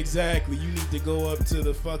 nigga. exactly. You need to go up to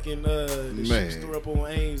the fucking the Man. shoe store up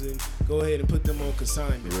on Ames and go ahead and put them on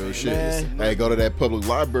consignment. Real man. shit. Man. Hey, go to that public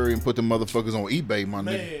library and put the motherfuckers on eBay, my nigga.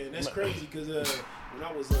 Man, that's crazy because when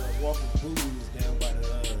I was walking booze down by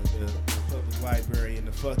the public library and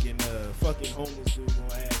the fucking homeless dude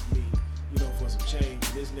gonna ask me, you know, for some change.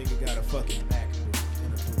 This nigga got a fucking MacBook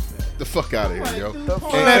and a book bag. The fuck out of here, yo.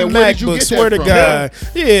 That And where did you MacBook, get swear that to from, God.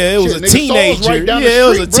 Yeah, it was Shit, a nigga, teenager. Saul's right down the Yeah, it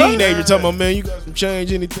was a street, bro. teenager talking about, man, you got some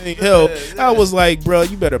change, anything help. I was like, bro,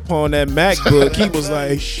 you better pawn that MacBook. He was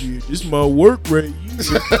like, shit, this my work rate.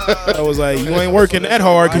 I was like, you ain't working that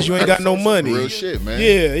hard because you ain't got no money. Real shit, man.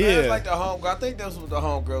 Yeah, Man, it's yeah. like the homegirl. I think that's what the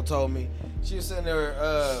homegirl told me. She was sitting there.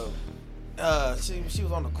 She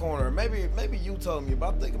was on the corner. Maybe you told me,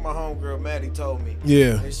 but I think my homegirl Maddie told me.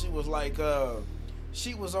 Yeah. And she was like,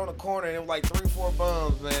 she was on the corner and it was like 3-4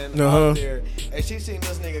 bums, man, Uh-huh. out there. And she seen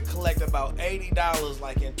this nigga collect about $80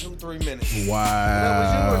 like in 2-3 minutes. That was you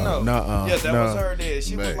Wow. or no? Nuh-uh. Yeah, that Nah. was her. There,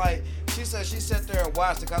 she was Man. like, she said she sat there and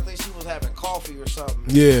watched it. I think she was having coffee or something.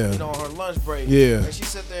 Yeah. You know, on her lunch break. Yeah. And she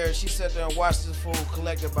sat there and watched this fool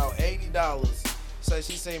collect about $80. So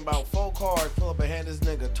she seen about 4 cards, pull up and hand this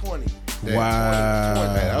nigga 20. Damn. Wow.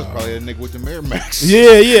 Man, that was probably that nigga with the Air Max.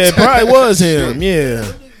 Yeah, yeah, it probably was him. Yeah.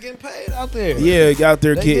 Niggas getting paid out there. Yeah, out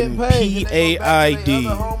there They getting paid. And they go back to their PAID.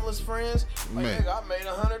 other homeless friends. Like, Man. nigga, I made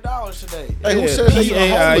 $100 today. Hey, who Yeah, said they even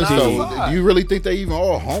homeless PAID. though? Do you really think they even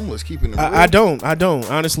all homeless? Keeping it real? I don't.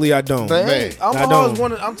 Honestly, I don't. Man, Man, I Omaha is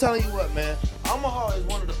don't. I'm telling you what, man. Omaha is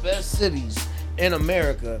one of the best cities in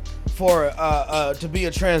America for to be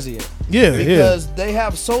a transient. Yeah, Because they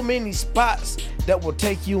have so many spots that will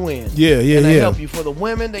take you in. Yeah, yeah, and they yeah. help you. For the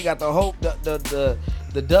women, they got the hope, the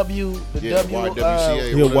W, the Yeah, W,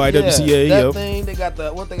 YWCA. Yeah, YWCA, that yep. thing. They got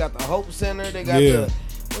the Hope Center. They got Yeah.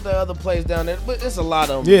 the other place down there, but it's a lot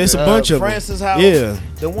of them. Yeah, it's a bunch of 'em. Francis House. Yeah.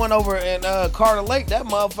 The one over in Carter Lake, that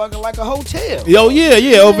motherfucker like a hotel. Yo,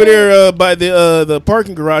 yeah, over there by the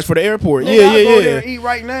parking garage for the airport. Nigga, Yeah, I go there yeah, and eat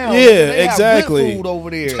right now. Yeah, They have exactly. good food over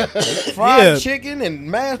there. Fried Yeah. chicken and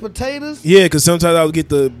mashed potatoes. yeah. Because sometimes I would get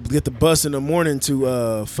the bus in the morning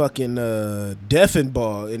to fucking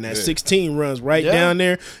Deffenbaugh, and that Yeah. 16 runs right Yeah. down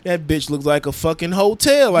there. That bitch looks like a fucking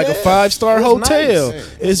hotel, like a Yeah. 5-star It's hotel. nice.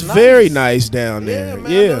 It's It's very nice. nice down Yeah, there. man. I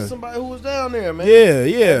Yeah, know somebody who was down there, man. yeah, And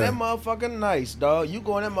yeah. that motherfucker nice, dog. You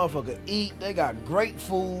go in that motherfucker eat. They got great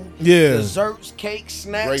food. Yeah. Desserts, cakes,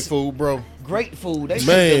 snacks. Great food, bro. Great food. They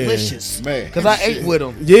Man. shit delicious. Man. Because I Shit. ate with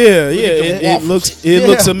them. Yeah, Look yeah. at them It waffles. looks Yeah.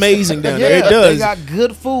 looks amazing down there. It They does. got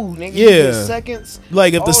good food, nigga. Yeah. You get seconds.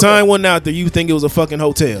 Like if the all sign that. wasn't out there, you would think it was a fucking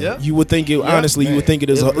hotel. Yep. You would think it. Yep. Honestly, you would Man. think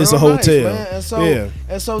it's a real hotel. nice, man. And so, yeah.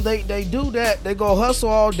 and so they do that. They go hustle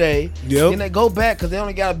all day. Yep. Then they go back because they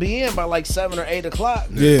only got to be in by like 7 or 8 o'clock.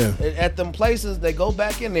 Yeah. At them places, they go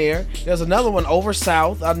back in there. There's another one over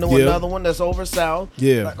south. I know Yep. another one that's over south.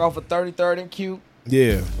 Yeah. Like off of 33rd and Q.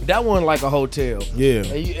 Yeah. That wasn't like a hotel. Yeah.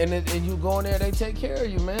 And you go in there, they take care of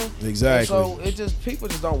you, man. Exactly. And so it just people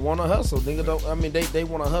just don't want to hustle. Nigga don't. I mean, they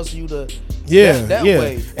want to hustle you to. Yeah, that yeah.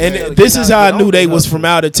 way. And this is how I knew they was from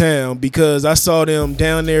out of town, because I saw them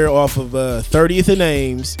down there off of 30th and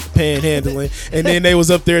Ames panhandling, and then they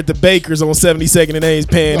was up there at the Bakers on 72nd and Ames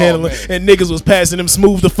panhandling, and niggas was passing them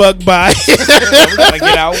smooth the fuck by. We gotta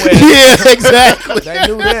get out west. Yeah, exactly. They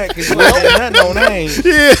knew that because you wasn't nothing on Ames.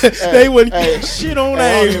 Yeah, they wouldn't get shit on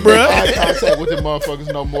Ames, I bro. don't eye contact with them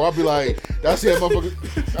motherfuckers no more. I'll be like, that's it,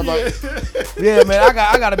 motherfucker. I'm like, Yeah, man,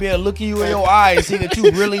 I gotta be able to look you in your eyes and see that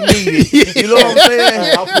you really need it. You know what I'm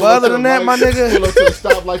saying? But other than that, my nigga, pull up to the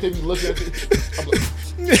stop like they be looking at it. I'm like,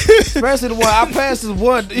 especially the one I passed this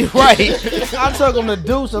one, right? I took him to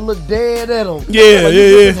Deuce and looked dead at him. Yeah, like, yeah, you get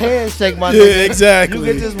yeah. This handshake, my Yeah, nigga. exactly. You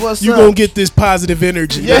get this what's you up. gonna get this positive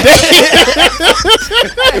energy. Yeah.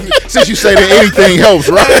 since you say that anything helps,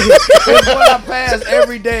 right? It's what I pass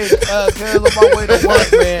every day, cause on my way to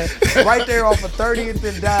work, man. Right there off of 30th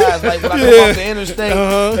and Dives, like when I come off the interstate,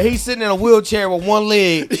 and he's sitting in a wheelchair with one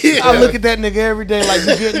leg. I look at that nigga every day, like,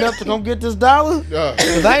 you getting up to go get this dollar?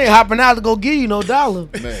 Cause I ain't hopping out to go give you no dollar.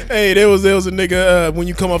 Man. Hey, there was a nigga when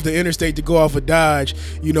you come off the interstate to go off of Dodge,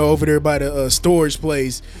 you know, over there by the storage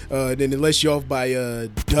place. Then it lets you off by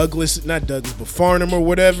Douglas, not Douglas, but Farnham or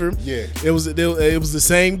whatever. Yeah. It was the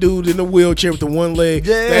same dude in the wheelchair with the one leg.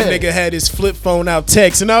 Yeah. That nigga had his flip phone out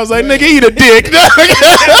text, and I was like, nigga, eat a dick.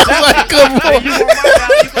 I was like, come Hey, on. you want my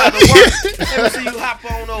job? You got to work. Let me see you hop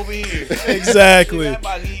on over here. Exactly. You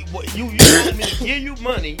want me to give you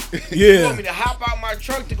money? You Yeah. want me to hop out my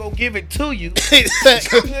truck to go give it to you?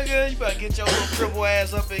 Nigga, you better get your little triple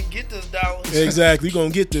ass up and get this dollar. Exactly. You gonna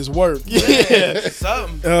get this work. Yeah,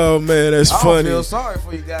 something. Oh man, that's I don't funny. feel sorry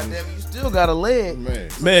for you, goddamn. You still got a leg.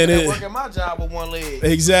 Man, I it, working my job with one leg.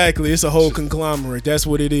 exactly. It's a whole conglomerate. That's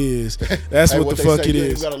what it is. That's Hey, what the they fuck say, it you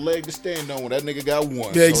is. got a leg to stand on. That nigga got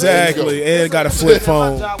one. Yeah, exactly. And got a flip My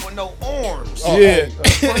phone. job with no arms. Oh, Yeah.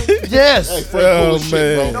 Yes. Hey, Frank cool as Oh, shit,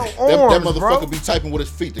 man. bro. No that arms, motherfucker bro. be typing with his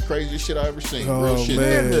feet. The craziest shit I ever seen. Real Oh shit.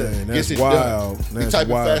 man, Nigga. that's Gets it wild. done. He That's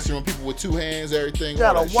typing wild. faster than people with two hands, everything.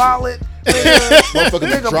 Got all a that wallet. Motherfucker be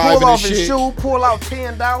Nigga driving pull off and his shit. shoe, pull out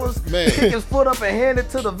 $10, Man. kick his foot up and hand it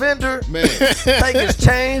to the vendor. Man. Take his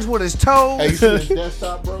change with his toe. Hey, you see his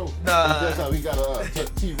desktop, bro? Nah. His desktop, he got a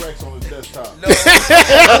T-Rex on his desktop. No.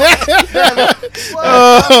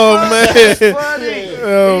 Oh man. Funny.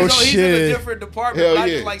 Oh He's in a shit. different department. Hell But I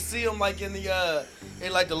yeah. just like see him like in the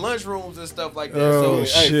like the lunchrooms and stuff like that. Oh,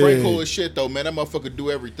 so Hey, shit. Frank cool as shit though, man. That motherfucker do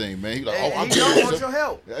everything, man. He like, and oh, I'm he don't doing want this. your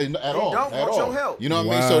help. At all. don't at want all. your help. You know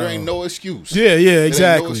what I mean? So there Wow. ain't no excuse. Yeah, yeah, no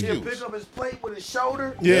exactly. excuse. He'll pick up his plate with his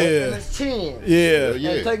shoulder Yeah. and his chin. Yeah. Yeah.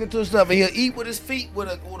 And take it to his stuff. And he'll eat with his feet with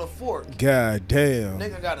a fork. God damn.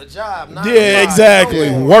 Nigga got a job. Yeah, exactly.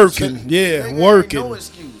 Yeah. Working. Yeah, Nigga ain't working. No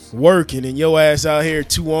excuse. Working, and your ass out here,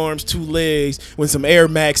 2 arms, 2 legs, when some Air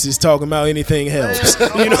Maxes talking about anything helps.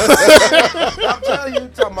 Man, I'm telling you,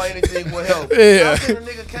 talking about anything will help. Yeah. I seen a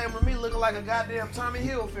nigga came to me looking like a goddamn Tommy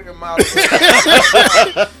Hilfiger model.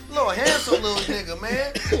 Little handsome little nigga,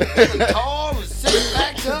 man. Nigga tall and sitting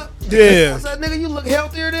backed up. Yeah. I said, nigga, you look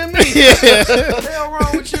healthier than me. Yeah. What the hell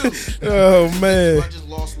wrong with you? Oh man. I just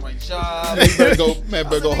lost my job. You better go, man. I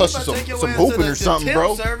Better said, go nigga, hustle you better take your some ass to hooping the or something, temp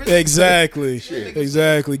bro. service. Exactly. Shit.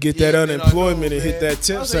 Exactly. Get that Yeah, man, I unemployment know, and hit man. that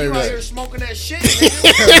temp I said, you out here service. smoking that shit,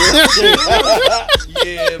 nigga.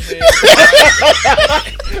 Yeah, man.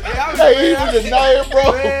 Hey, he was denying,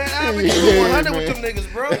 bro. Man, I be doing 100 with them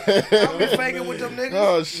niggas, bro. I be faking with them niggas.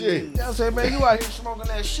 Oh shit. I say, man, you out here smoking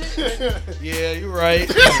that shit. Nigga. Yeah, you right.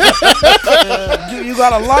 You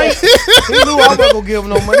got a light? He knew I wasn't gonna give him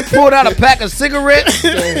no money. He pulled out a pack of cigarettes.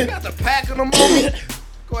 Got the pack of them on me.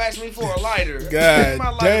 Go ask me for a lighter. Give me my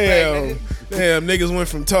God lighter damn. back, nigga. Damn, niggas went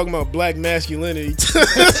from talking about black masculinity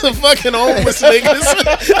to fucking homeless niggas.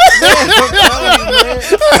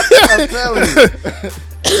 I'm telling you.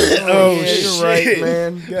 Oh, yeah, shit. you're right,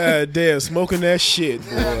 man. God damn, smoking that shit,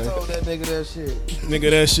 Yeah, I boy. told that nigga that shit. Nigga,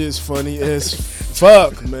 that shit's funny as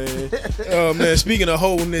fuck, man. Oh, man, speaking of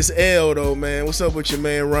holding this L, though, man, what's up with your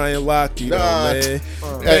man Ryan Lochte, though, Nah. man?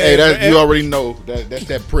 Hey, that, you already know that's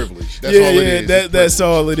that privilege. That's all it is. That's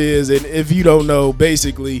all it is. And if you don't know,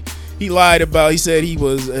 basically, he lied about. He said he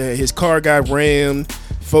was his car got rammed.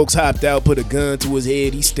 Folks hopped out, put a gun to his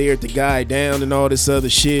head. He stared the guy down and all this other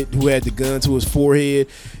shit. Who had the gun to his forehead?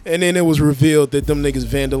 And then it was revealed that them niggas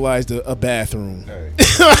vandalized a bathroom. Hey.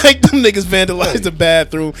 Like them niggas vandalized the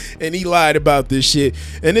bathroom, and he lied about this shit.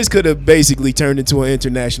 And this could have basically turned into an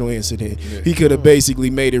international incident. Yeah. He could have basically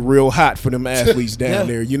made it real hot for them athletes down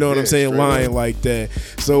there. You know what I'm saying? Lying like that.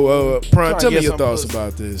 So, Prime, tell me your thoughts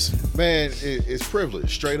about this. Man, it's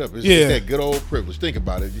privilege, straight up. It's that good old privilege. Think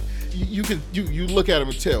about it. You look at him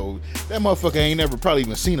and tell that motherfucker ain't never probably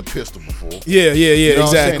even seen a pistol before. Yeah, you know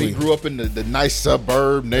exactly. He grew up in the nice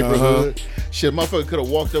suburb neighborhood. Shit, motherfucker could have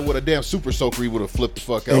walked up with a damn super soaker, he would have flipped the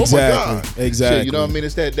fuck out. Exactly. Oh my God. Exactly. Shit, you know what I mean?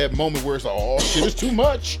 It's that moment where it's like, oh shit, it's too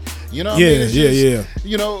much. You know what I mean? Yeah.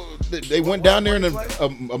 You know, they went down there in a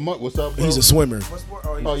month. What's up, bro? He's a swimmer.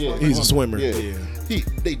 Oh yeah, he's a swimmer. Yeah.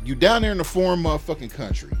 You down there in the foreign motherfucking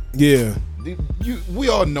country. Yeah. We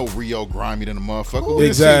all know Rio grimy than a motherfucker. We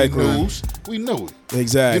exactly. The news. We knew it.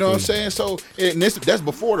 Exactly. You know what I'm saying? So, and that's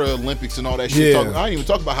before the Olympics and all that shit. Yeah. I ain't even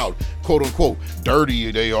talk about how quote unquote dirty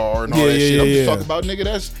they are and all that shit. I'm just talking about, nigga,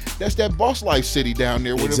 that's that boss life city down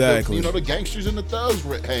there where the gangsters and the thugs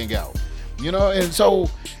hang out. You know, and so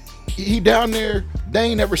he down there, they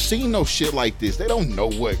ain't never seen no shit like this. They don't know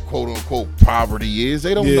what quote unquote poverty is.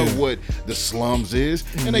 They don't know what the slums is,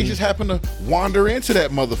 and they just happen to wander into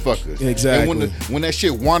that motherfucker. Exactly. And when that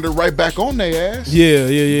shit wandered right back on their ass,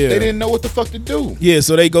 they didn't know what the fuck to do. Yeah,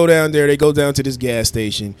 so they go down there. They go down to this gas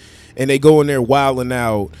station, and they go in there wilding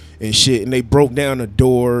out and shit, and they broke down the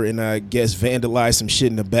door and I guess vandalized some shit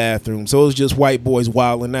in the bathroom. So it was just white boys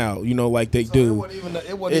wilding out, you know, like they do.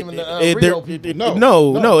 It wasn't even the Rio people.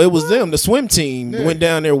 No, it was them. The swim team went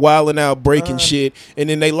down there wilding out, breaking shit, and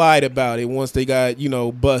then they lied about it once they got,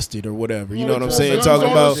 busted or whatever. You know what I'm saying?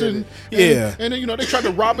 Talking about, and then they tried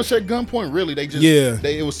to rob us at gunpoint. Really, they just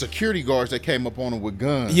it was security guards that came up on them with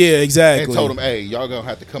guns. Yeah, exactly. And told them, hey, y'all gonna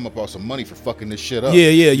have to come up on some money for fucking this shit up. Yeah,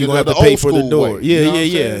 you're gonna have to pay for the door. Way,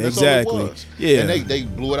 yeah. Exactly. Yeah, and they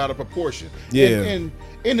blew it out of proportion. Yeah, and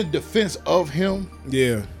in the defense of him,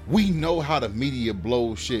 we know how the media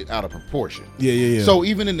blows shit out of proportion. Yeah. So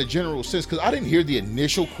even in the general sense, because I didn't hear the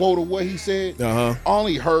initial quote of what he said, I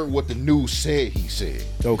only heard what the news said he said.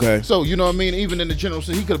 Okay. So you know what I mean? Even in the general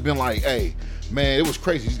sense, he could have been like, "Hey, man, it was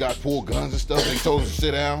crazy. These guys pulled guns and stuff. They told us to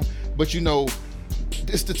sit down." But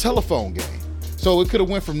it's the telephone game. So it could have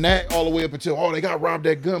went from that all the way up until, they got robbed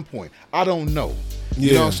at gunpoint. I don't know.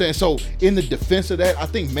 You know what I'm saying? So in the defense of that, I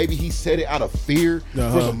think maybe he said it out of fear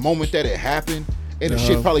for the moment that it happened. And the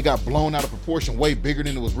shit probably got blown out of proportion way bigger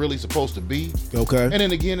than it was really supposed to be. Okay. And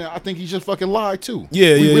then again, I think he just fucking lied too.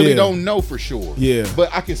 Yeah, we really don't know for sure. Yeah.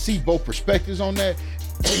 But I can see both perspectives on that.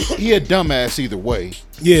 He a dumbass either way.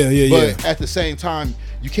 Yeah. But at the same time,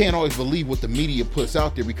 you can't always believe what the media puts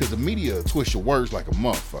out there because the media twists your words like a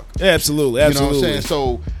motherfucker. Absolutely. You know what I'm saying?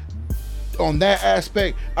 So on that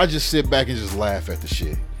aspect, I just sit back and just laugh at the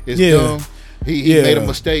shit. It's dumb. He made a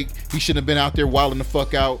mistake. He shouldn't have been out there wilding the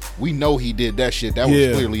fuck out. We know he did that shit. That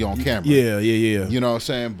was clearly on camera. Yeah. You know what I'm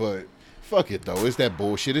saying? But fuck it though. It's that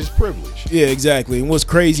bullshit. It's privilege. Yeah, exactly. And what's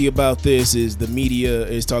crazy about this is the media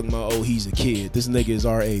is talking about, he's a kid. This nigga is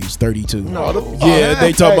our age, 32.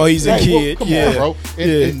 They talk about he's a kid. Come on, bro.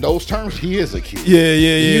 In those terms, he is a kid. Yeah.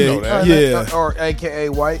 You know that. Or AKA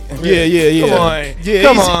white. Yeah. Come on. Yeah,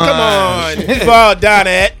 come on. Fall down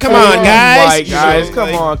at. Come on, guys. White guys.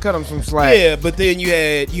 Come on. Cut him some slack. Yeah, but then you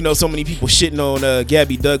had, so many people shitting on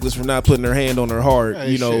Gabby Douglas for not putting her hand on her heart,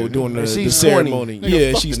 doing the ceremony.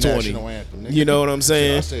 Yeah, she's 20. You know what I'm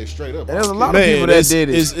saying? I say it straight up. There's a lot of people that did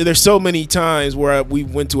it. There's so many times where we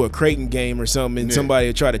went to a Creighton game or something, and somebody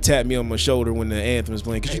would try to tap me on my shoulder when the anthem was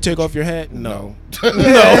playing. Could you take off your hat? No.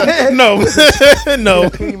 No.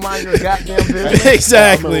 Can you mind your goddamn business?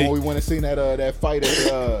 Exactly. I remember when we went and seen that fight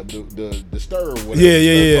at the Stir or whatever.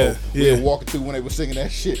 Yeah. We were walking through when they were singing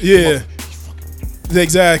that shit. Yeah.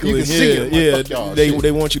 Exactly. You can see it.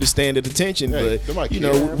 They want you to stand at attention, but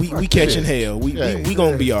we catching hell. We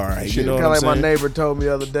gonna be all right. You know what I'm saying? Like my neighbor told me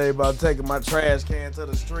the other day about taking my trash can to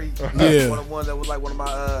the street. Yeah. One of the ones that was like one of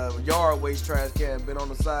my yard waste trash can been on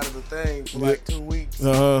the side of the thing for like 2 weeks.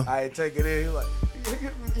 I had take it in. He was like,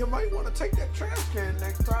 you might want to take that trash can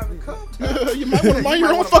next time you come. You might want to mind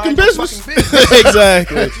your own fucking business.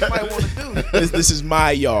 Exactly. You might want to do. This is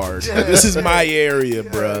my yard. This is my area,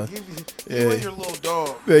 bruh. Give your little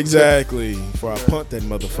dog. Exactly. Before I punt that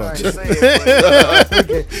motherfucker.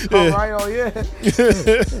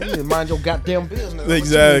 Mind your goddamn business.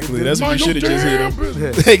 Exactly. That's what you should have just hit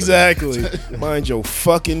him. Exactly. Mind your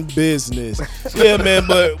fucking business. Yeah, man,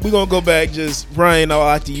 but we're going to go back. Just, Ryan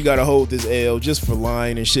Alati, you got to hold this L just for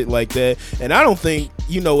lying and shit like that. And I don't think,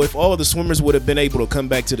 if all of the swimmers would have been able to come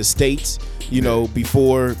back to the States you know,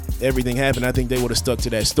 before everything happened, I think they would have stuck to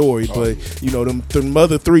that story. But you know, them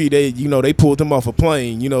other three, they pulled them off a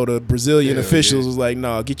plane. You know, the Brazilian officials was like,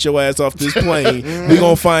 "Nah, get your ass off this plane. We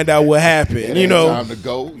gonna find out what happened." You know, time to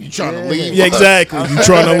go. You trying to leave? Yeah, exactly. You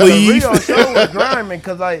trying to leave? The Rio show was grinding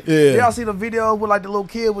because like y'all see the video with like the little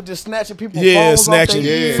kid was just snatching people's phones,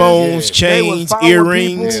 snatching phones, chains,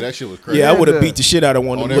 earrings. Yeah, that shit was crazy. Yeah, I would have beat the shit out of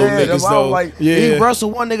one of them little niggas though. Like, he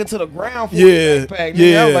wrestled one nigga to the ground for his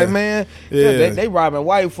backpack. I was like, man, they robbing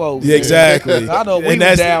white folks. Yeah, exactly. I know we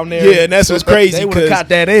was down there. Yeah, and that's what's crazy. They would have caught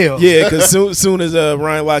that L. Yeah, because soon as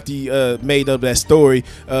Ryan Lochte made up that story,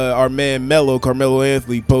 our man Carmelo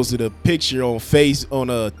Anthony posted a picture on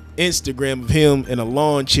Instagram of him in a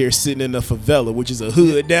lawn chair sitting in a favela, which is a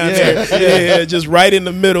hood down there. Yeah, just right in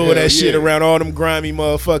the middle of that shit around all them grimy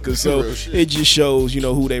motherfuckers. So it just shows, you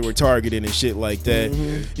know, who they were targeting and shit like that.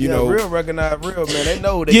 You know, real recognize real, man. They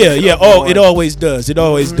know they it always does. It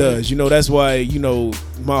always does. You know, that's why, you know,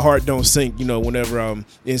 my heart don't sink, you know, whenever I'm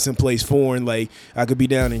in some place foreign. Like I could be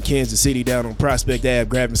down in Kansas City, down on Prospect Ave,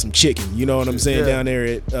 grabbing some chicken. You know what I'm saying? Down there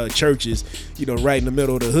at churches, you know, right in the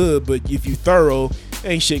middle of the hood. But if you thorough,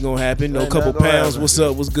 ain't shit gonna happen. No couple pounds. What's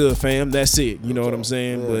up? What's good, fam? That's it. You know what I'm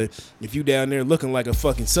saying? But if you down there looking like a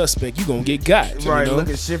fucking suspect, you gonna get got. Right, you know?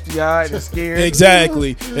 Looking shifty-eyed and scared.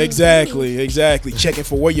 Exactly. Checking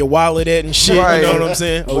for where your wallet at and shit. Right. You know what I'm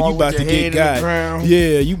saying? Oh, you about to get got.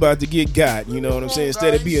 Yeah, you about to get got. You know what I'm saying?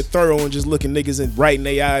 Instead of being thorough and just looking niggas and right in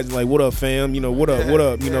their eyes like, what up, fam? You know, what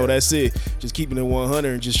up? You know, that's it. Just keeping it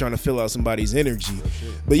 100 and just trying to fill out somebody's energy.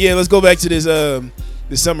 But yeah, let's go back to this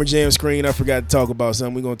the Summer Jam screen. I forgot to talk about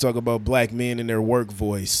something. We're gonna talk about black men and their work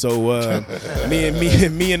voice. So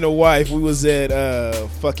me and the wife, we was at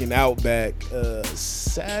fucking Outback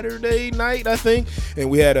Saturday night, I think, and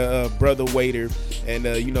we had a brother waiter, and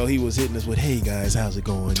you know, he was hitting us with, "Hey guys, how's it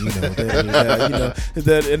going?" You know,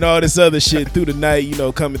 and all this other shit through the night. You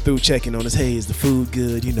know, coming through checking on us. "Hey, is the food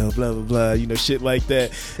good?" You know, blah blah blah. You know, shit like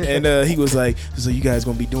that. And he was like, "So you guys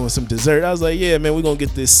gonna be doing some dessert?" I was like, "Yeah, man, we're gonna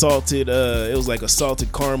get this salted." It was like a salted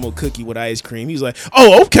caramel cookie with ice cream. He was like,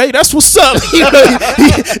 "Oh, okay, that's what's up."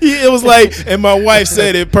 It was like, and my wife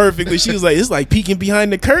said it perfectly. She was like, "It's like peeking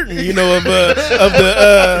behind the curtain, you know, of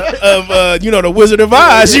you know, the Wizard of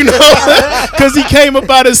Oz, you know," because he came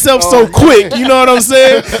about himself so quick. You know what I'm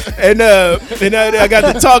saying? And I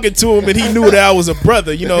got to talking to him, and he knew that I was a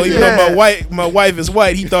brother. You know, even though my wife is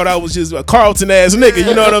white, he thought I was just a Carlton ass nigga.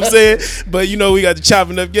 You know what I'm saying? But you know, we got to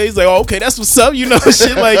chopping up. He's like, "Oh, okay, that's what's up," you know,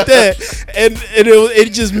 shit like that. And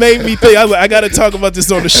it just made me think. I was like, I got to talk about this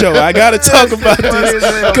on the show. I got to talk about this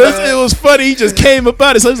because it was funny. He just came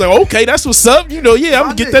about it. So I was like, "Okay, that's what's up." You know, yeah, I'm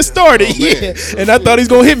gonna get that started. Yeah, and I thought he's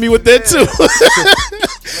gonna hit me with that too.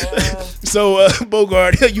 So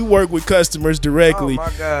Bogart, you work with customers directly. Oh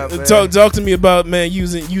my God, man. Talk to me about, man,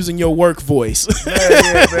 using your work voice. Man,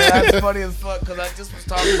 that's funny as fuck because I just was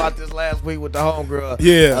talking about this last week with the homegirl,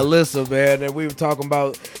 Alyssa, man, and we were talking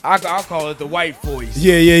about I'll call it the white voice.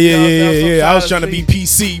 Yeah. I was trying to be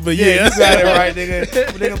PC, but yeah. You got it right,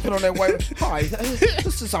 nigga. They gonna put on that white. Hi,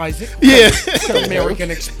 this is Isaac. Yeah,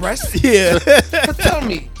 American Express. Yeah. Tell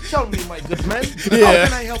me, my good man. How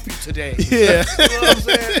can I help you today? Yeah. You know what I'm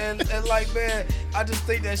saying? And like, man, I just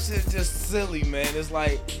think that shit's just silly, man. It's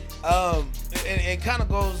like, it kind of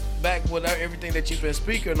goes back with everything that you've been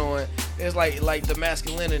speaking on. It's like the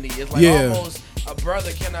masculinity. It's like almost a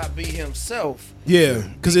brother cannot be himself. Yeah,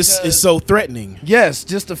 because it's so threatening. Yes,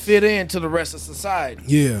 just to fit into the rest of society.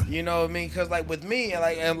 Yeah. You know what I mean? Because like with me,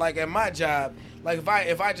 and like at my job, like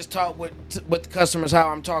if I just talk with the customers how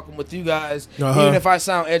I'm talking with you guys, even if I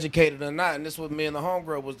sound educated or not, and this is what me and the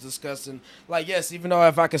homegirl was discussing. Like, yes, even though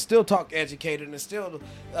if I can still talk educated and still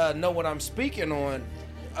know what I'm speaking on,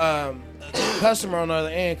 the customer on the other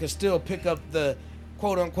end can still pick up the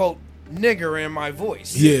quote unquote nigger in my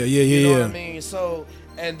voice. Yeah. You know what I mean? So,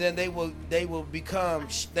 and then they will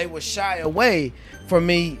shy away from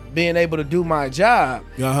me being able to do my job,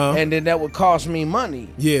 and then that would cost me money.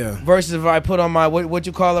 Yeah. Versus if I put on my what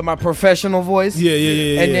you call it, my professional voice.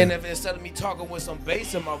 Yeah. And then if instead of me talking with some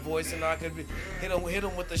bass in my voice, and I could hit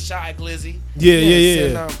them with the shy glizzy.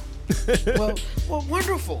 Yeah. Well,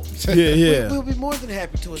 wonderful. Yeah. We'll be more than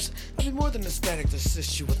happy to us. I'll be more than ecstatic to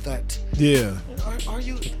assist you with that. Yeah. Are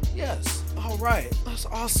you? Yes. All right. That's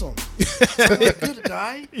awesome. Good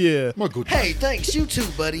guy. Yeah. Hey, thanks. You too,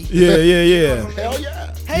 buddy. Yeah. Hell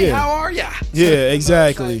yeah. Hey, how are ya? Yeah,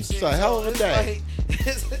 exactly. It's a hell of a day.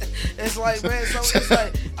 It's like, man. So it's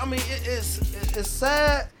like, I mean, it's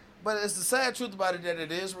sad. But it's the sad truth about it that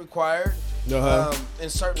it is required in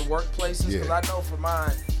certain workplaces. Because I know for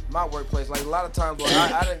my workplace, like a lot of times,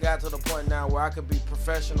 I done got to the point now where I could be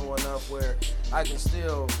professional enough where I can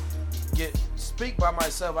still speak by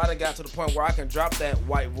myself, I done got to the point where I can drop that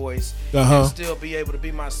white voice Uh-huh. and still be able to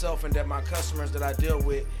be myself, and that my customers that I deal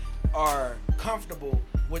with are comfortable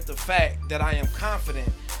with the fact that I am confident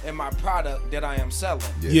in my product that I am selling.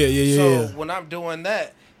 Yeah. So when I'm doing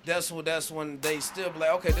that, that's when they still be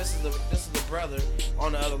like, okay, this is the brother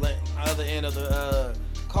on the other end of the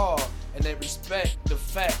call, and they respect the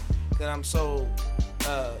fact that I'm so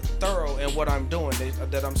thorough in what I'm doing,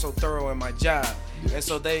 that I'm so thorough in my job, and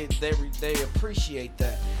so they appreciate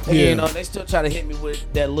that. And, Yeah. you know, they still try to hit me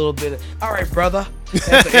with that little bit of, all right, brother,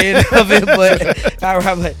 at the end of it, but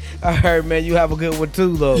I'm like, all right, man, you have a good one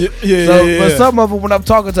too, though. Yeah. But some of them, when I'm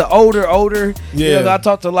talking to older, Yeah. you know, I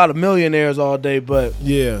talk to a lot of millionaires all day, but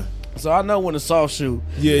Yeah. so I know when to soft shoe.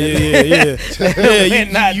 Yeah.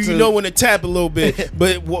 You know when to tap a little bit,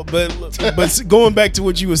 but going back to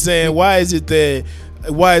what you were saying, why is it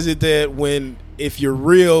that when if you're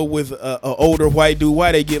real with a older white dude,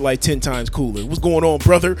 why they get like 10 times cooler? What's going on,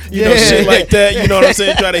 brother? You know, shit like that. You know what I'm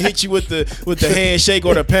saying? Try to hit you with the handshake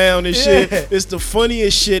or the pound and shit. It's the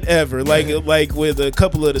funniest shit ever. Like with a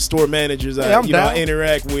couple of the store managers I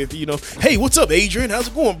interact with. You know, hey, what's up, Adrian? How's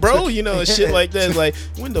it going, bro? You know, and shit like that. It's like,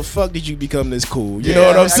 when the fuck did you become this cool? You know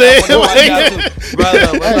what I'm saying?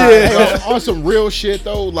 On some real shit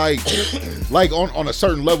though, like on a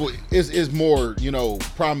certain level, is more, you know,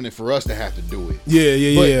 prominent for us to have to do it.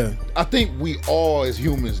 Yeah. I think we all as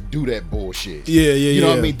humans do that bullshit. You know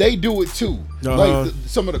what I mean? They do it too. Uh-huh. Like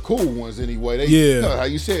some of the cool ones anyway. You know, how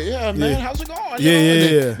you say, yeah, man, how's it going?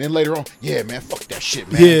 Then later on, yeah, man, fuck that shit,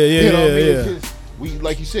 man. You know what I mean? We,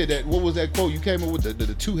 like you said, that what was that quote you came up with,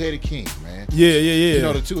 the two-headed king, man. Yeah. You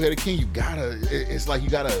know, the two-headed king, it's like you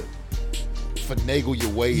gotta finagle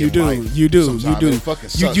your way. You do. You do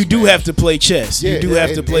have to play chess. You do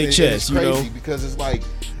have to play chess. It's crazy because it's like,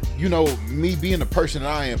 you know, me being the person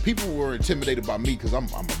that I am, people were intimidated by me because I'm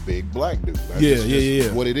a big black dude. That's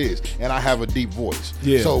just what it is. And I have a deep voice.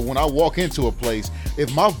 Yeah. So when I walk into a place,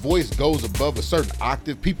 if my voice goes above a certain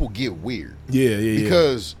octave, people get weird.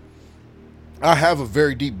 Because I have a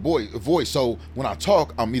very deep voice. So when I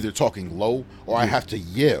talk, I'm either talking low or I have to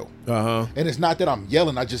yell. And it's not that I'm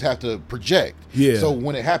yelling, I just have to project. So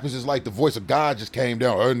when it happens, it's like the voice of God just came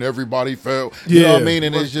down and everybody fell. You know what I mean?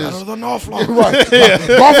 And it's just the North Lock. Right.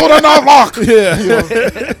 Go for the North Lock.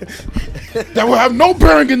 That will have no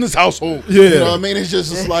bearing in this household. You know what I mean? It's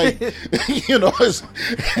just like, you know,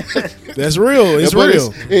 that's real. It's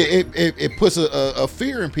real. It puts a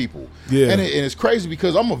fear in people. And it's crazy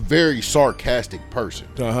because I'm a very sarcastic person.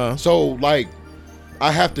 So like,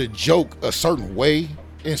 I have to joke a certain way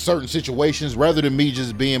in certain situations rather than me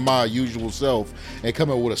just being my usual self and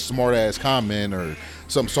come up with a smart ass comment or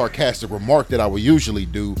some sarcastic remark that I would usually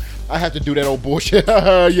do. I have to do that old bullshit.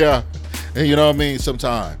 And you know what I mean?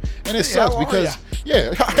 Sometime. And it sucks because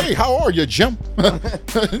hey, how are you, Jim?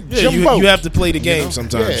 You have to play the game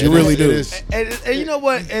sometimes. You really do. And you know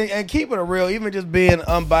what? And keeping it real, even just being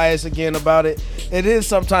unbiased again about it, it is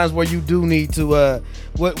sometimes where you do need to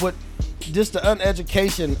what just the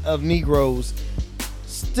uneducation of Negroes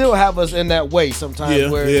still have us in that way sometimes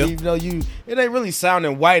where you know it ain't really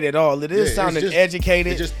sounding white at all. It is sounding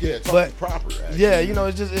educated. But proper. You know,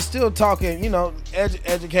 it's still talking, you know,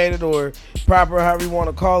 educated or proper, however you want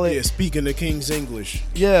to call it. Speaking the King's English.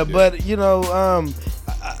 But you know,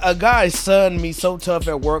 a guy sunned me so tough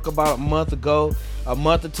at work about a month or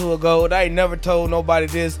two ago. And I ain't never told nobody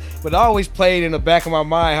this, but I always played in the back of my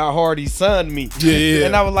mind how hard he sunned me.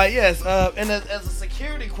 And I was like, yes. And as a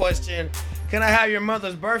security question, can I have your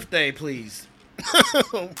mother's birthday, please?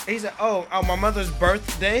 He said, oh, my mother's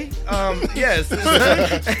birthday? Yes. A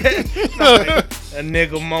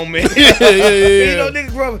nigga moment. You know,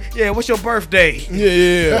 niggas grow up, what's your birthday?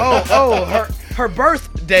 Her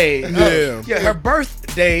birthday. Her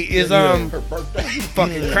birthday is her birthday.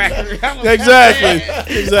 Fucking cracker. Exactly.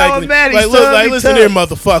 Like, listen here,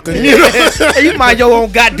 motherfucker. You know? You mind your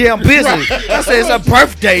own goddamn business. I said it's her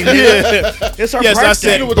birthday, nigga. It's her birthday. I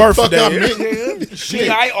said birthday.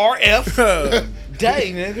 BIRF.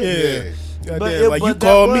 Day, nigga. But you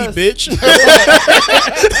call me, bitch.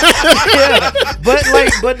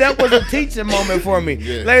 But that was a teaching moment for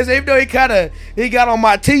me. Like, even though he got on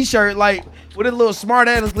my t-shirt like with a little smart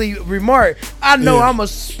alecky remark, I know I'm a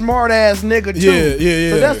smart ass nigga too.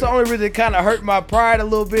 So that's the only reason it kind of hurt my pride a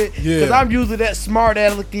little bit, because I'm usually that smart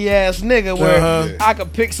alecky ass nigga where I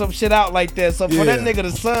could pick some shit out like that. So for that nigga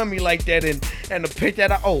to sun me like that and to pick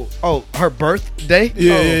that out, her birthday,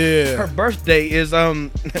 her birthday is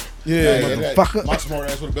Yeah, motherfucker. My smart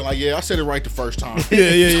ass would have been like, yeah, I said it right the first time.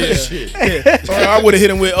 Yeah. Shit. Or I would have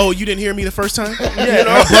hit him with, oh, you didn't hear me the first time? Yeah,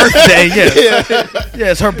 her birthday.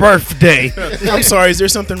 Yeah, it's her birthday. I'm sorry, is there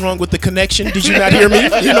something wrong with the connection? Did you not hear me?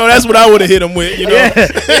 That's what I would have hit him with.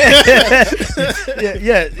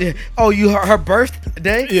 Yeah. Oh, you her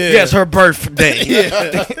birthday? Yeah. Yes, her birthday.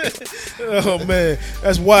 Yeah. Oh man,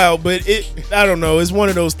 that's wild. But I don't know. It's one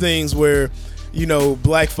of those things where,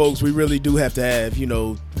 black folks, we really do have to have, we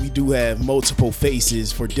do have multiple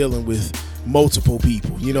faces for dealing with multiple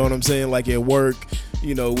people. You know what I'm saying? Like at work,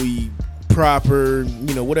 we proper,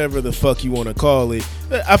 whatever the fuck you want to call it.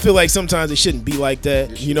 I feel like sometimes it shouldn't be like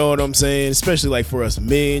that. You know what I'm saying? Especially like for us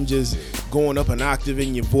men, just going up an octave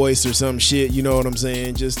in your voice or some shit. You know what I'm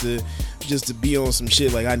saying? Just to be on some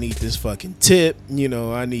shit like I need this fucking tip.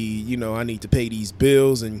 I need to pay these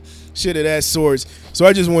bills and shit of that sort. So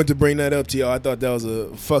I just wanted to bring that up to y'all. I thought that was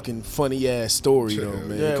a fucking funny ass story though,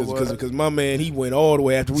 man. Because my man, he went all the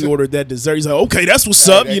way after we ordered that dessert. He's like, okay, that's what's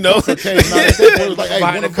up, Behind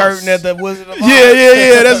the curtain at the Wizard of Oz.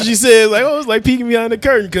 Yeah. That's what she said. Like, it's like peeking behind the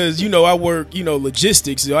curtain because I work,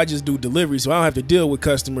 logistics. So I just do delivery, so I don't have to deal with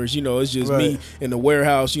customers. It's just me in the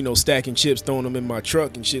warehouse, stacking chips, throwing them in my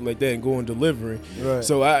truck and shit like that, and going delivering. Right.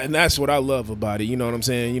 So and that's what I love about it. You know what I'm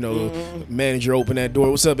saying? Manager open that door.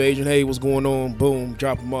 What's up, agent? Hey, what's going on? Boom,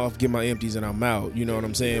 drop them off, get my empties, and I'm out. You know what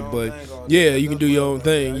I'm saying? But yeah, you can do your own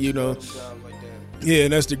thing. Yeah,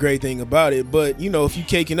 and that's the great thing about it. But, if you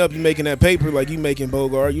caking up, you making that paper like you making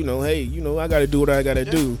Bogart, hey, I got to do what I got to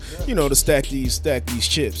do, to stack these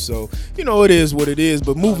chips. So, it is what it is.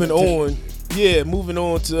 But moving on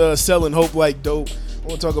to selling hope like dope. I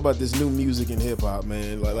want to talk about this new music in hip hop,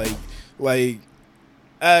 man.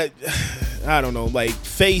 I don't know, like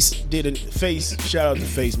Face, shout out to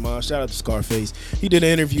Face, man, shout out to Scarface. He did an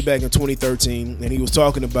interview back in 2013, and he was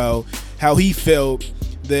talking about how he felt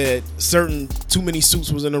that certain too many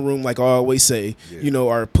suits was in the room, like I always say,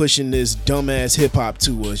 are pushing this dumbass hip hop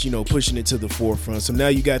to us, pushing it to the forefront. So now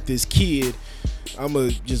you got this kid, I'm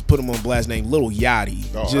gonna just put him on blast, name Lil Yachty.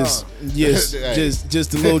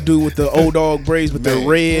 Just a little dude with the old dog braids with the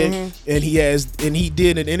red, and he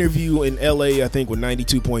did an interview in LA, I think with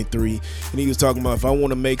 92.3, and he was talking about, if I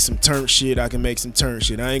want to make some turn shit, I can make some turn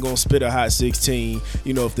shit. I ain't gonna spit a hot 16.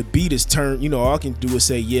 If the beat is turned, all I can do is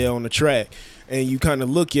say yeah on the track. And you kind of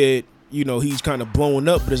look at, he's kind of blowing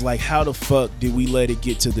up, but it's like, how the fuck did we let it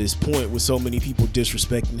get to this point with so many people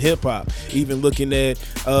disrespecting hip hop? Even looking at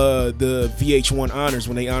the VH1 honors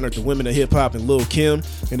when they honored the women of hip hop and Lil' Kim,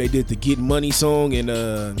 and they did the Get Money song, and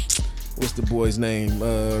what's the boy's name?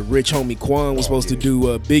 Rich Homie Quan was supposed to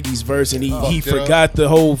do Biggie's verse, and he forgot the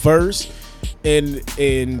whole verse. And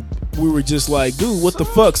we were just like, dude, what the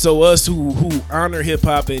fuck? So us who honor hip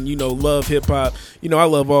hop and love hip hop, I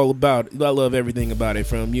love everything about it,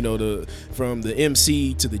 from the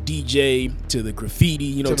MC to the DJ to the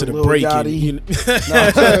graffiti, to the breaking.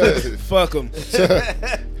 Fuck them.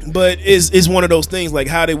 But it's one of those things, like,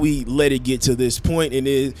 how did we let it get to this point? And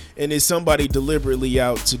is somebody deliberately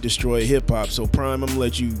out to destroy hip hop? So Prime, I'm gonna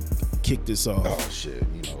let you kick this off. Oh shit,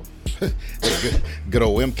 good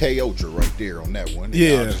old MK Ultra right there on that one.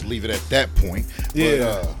 Yeah, I'll just leave it at that point.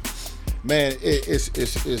 Yeah, but, man,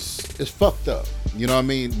 it's fucked up. You know what I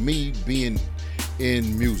mean? Me being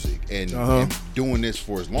in music and doing this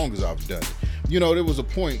for as long as I've done it. There was a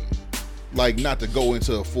point, like, not to go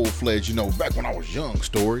into a full-fledged, back when I was young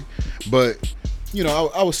story, but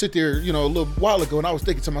I would sit there, a little while ago, and I was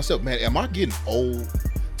thinking to myself, man, am I getting old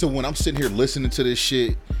to when I'm sitting here listening to this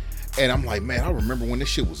shit? And I'm like, man, I remember when this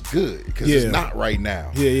shit was good, because it's not right now.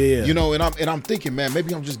 Yeah. And I'm thinking, man,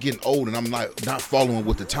 maybe I'm just getting old and I'm not following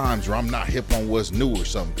with the times, or I'm not hip on what's new or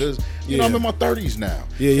something. Because I'm in my 30s now,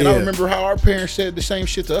 and I remember how our parents said the same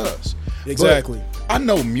shit to us. Exactly. But I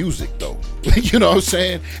know music though, you know what I'm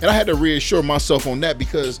saying, and I had to reassure myself on that,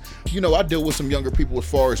 because I deal with some younger people as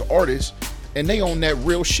far as artists, and they on that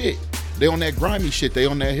real shit. They on that grimy shit. They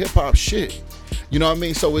on that hip hop shit. You know what I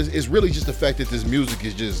mean? So it's really just the fact that this music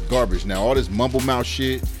is just garbage now. All this mumble mouth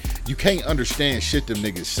shit, you can't understand shit them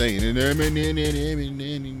niggas saying. And I'm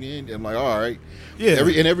like, all right. Yeah.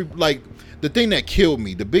 Every like, the thing that killed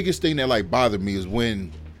me, the biggest thing that like bothered me is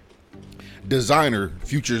when Designer,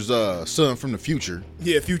 Future's son from the future.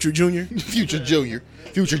 Yeah, Future Junior. Future Junior.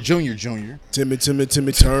 Timmy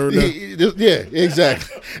Turner. Yeah,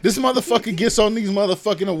 exactly. This motherfucker gets on these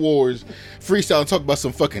motherfucking awards, freestyle, and talk about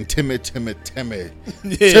some fucking Timmy Turner.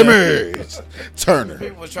 People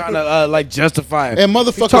trying to justify it. And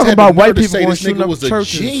motherfuckers talking had about the white nerve to people say this nigga was a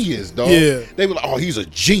churches. genius, dog. Yeah. They were like, oh, he's a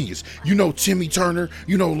genius. Timmy Turner,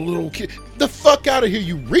 little kid. The fuck out of here,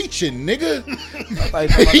 you reaching, nigga.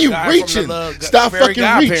 You reaching. Stop fucking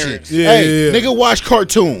reaching. Hey, nigga, watch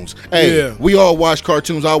cartoons. Hey, we all watch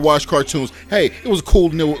cartoons. I watch cartoons. Hey, it was a cool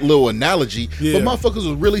little analogy, but motherfuckers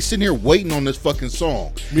was really sitting here waiting on this fucking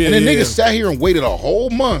song. And then niggas sat here and waited a whole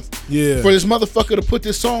month for this motherfucker to put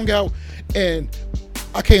this song out, and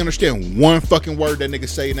I can't understand one fucking word that nigga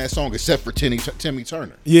say in that song except for Timmy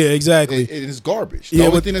Turner. Yeah, exactly. It's garbage. The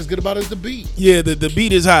only thing that's good about it is the beat. Yeah, the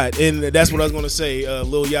beat is hot, and that's what I was gonna say.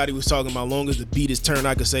 Lil Yachty was talking about, long as the beat is turned,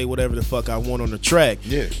 I can say whatever the fuck I want on the track.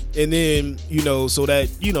 Yeah. And then, so that,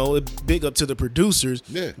 big up to the producers.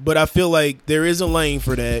 Yeah. But I feel like there is a lane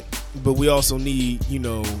for that, but we also need,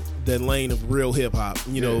 that lane of real hip hop,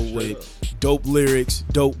 with dope lyrics,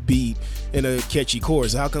 dope beat, and a catchy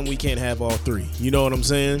chorus. How come we can't have all three? You know what I'm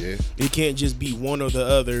saying? Yeah. It can't just be one or the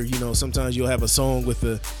other. Sometimes you'll have a song with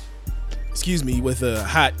a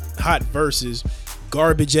hot verses,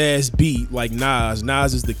 garbage ass beat like Nas.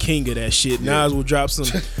 Nas is the king of that shit. Yeah. Nas will drop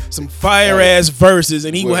some fire ass verses,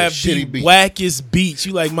 and he will have the wackest beats.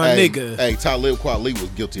 You like my nigga? Hey, Talib Kweli was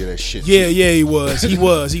guilty of that shit. Yeah, he was. He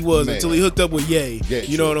was until he hooked up with Ye. Yeah,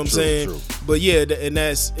 you know what I'm saying? True. But yeah, and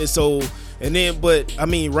it's so. And then, but I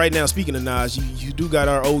mean, right now, speaking of Nas, you do got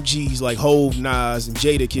our OGs like Hove, Nas, and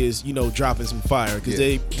Jadakiss, dropping some fire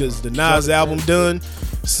because the Nas album done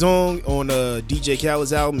song on DJ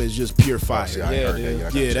Khaled's album is just pure fire.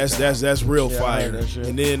 That's real fire.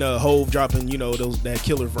 And then Hove dropping that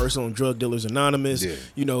killer verse on Drug Dealers Anonymous.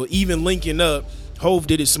 Yeah. Even linking up. Hove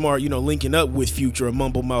did it smart, linking up with Future, a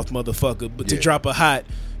mumble mouth motherfucker, but to drop a hot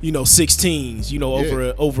 16s,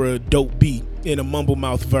 over a dope beat in a mumble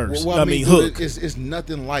mouth verse. Well, I mean hook. It's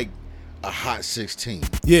nothing like a hot 16.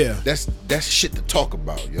 Yeah, that's shit to talk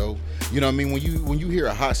about, yo. You know what I mean? When you hear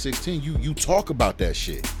a hot 16, you talk about that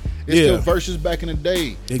shit. It's still verses back in the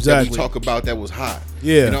day that we talk about that was hot.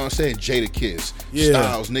 Yeah. You know what I'm saying? Jadakiss,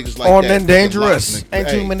 Styles, niggas like on that. On Dangerous. Ain't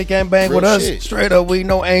too many can bang with us. Shit. Straight up, we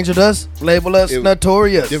know Angel Dust. Label us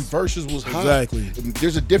notorious. Them verses was hot. Exactly.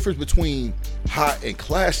 There's a difference between hot and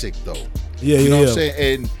classic, though. Yeah, you know what I'm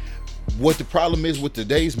saying? And what the problem is with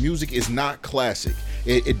today's music is not classic.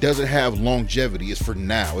 It doesn't have longevity. It's for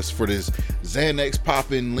now. It's for this Xanax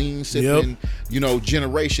popping, lean sipping,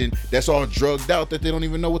 generation that's all drugged out that they don't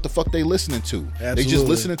even know what the fuck they listening to. Absolutely. They just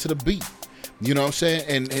listening to the beat. You know what I'm saying?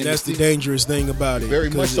 And that's the dangerous thing about it. Very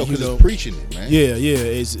much so, because it's preaching it, man. Yeah.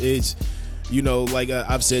 It's like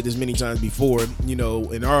I've said this many times before,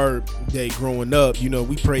 in our day growing up,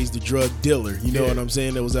 we praised the drug dealer, you know what I'm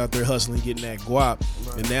saying, that was out there hustling, getting that guap.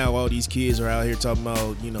 Right. And now all these kids are out here talking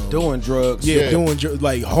about, doing drugs. Doing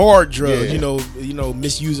like hard drugs,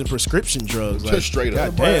 misusing prescription drugs. Like, straight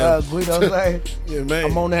up. Damn. Guido say, man.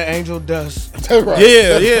 I'm on that Angel Dust. Right.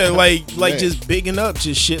 Yeah, like just bigging up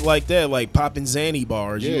just shit like that, like popping Xanny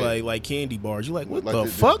bars, you like candy bars. You like, what the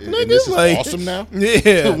fuck, nigga? This is like, awesome now?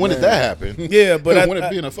 Yeah. When did that happen? Yeah, but when it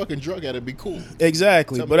being a fucking drug addict be cool.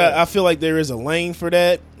 Exactly. But I feel like there is a lane for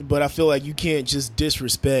that, but I feel like you can't just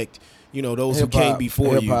disrespect those hip-hop, who came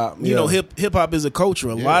before hip-hop, you. Hip hop is a culture.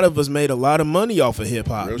 A lot of us made a lot of money off of hip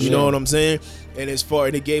hop. You know what I'm saying? And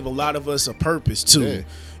it gave a lot of us a purpose too. Yeah.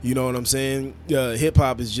 You know what I'm saying? Hip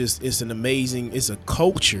hop is it's a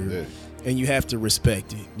culture. Yeah. And you have to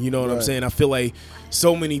respect it. You know what I'm saying? I feel like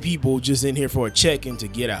so many people just in here for a check and to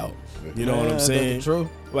get out. You know what I'm saying? True.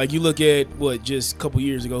 Like you look at just a couple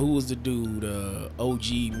years ago, who was the dude, OG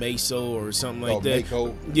Meso or something like that?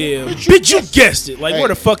 Mako. Yeah, bitch, you guessed it. Like where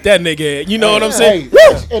the fuck that nigga at? You know what I'm saying?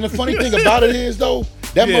 And the funny thing about it is though,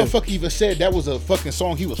 that motherfucker even said that was a fucking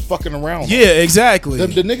song he was fucking around. Yeah, exactly.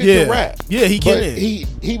 The nigga can rap. Yeah, he can.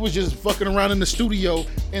 He was just fucking around in the studio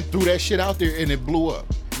and threw that shit out there and it blew up.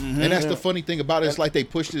 Mm-hmm. And that's the funny thing about it. It's like they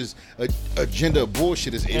pushed this agenda of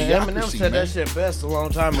bullshit, this idiocracy, Eminem said that shit best a long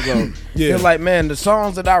time ago. They're like, man, the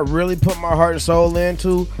songs that I really put my heart and soul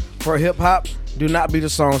into for hip hop do not be the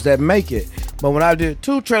songs that make it. But when I did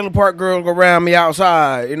 2 trailer park girls go around me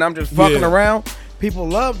outside and I'm just fucking around, people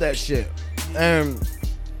love that shit. And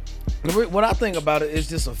what I think about it is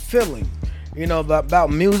just a feeling, about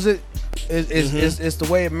music. It's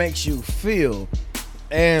the way it makes you feel.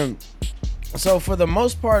 And so for the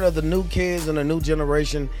most part of the new kids and the new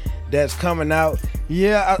generation that's coming out,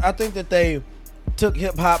 I think that they took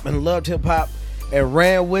hip hop and loved hip hop and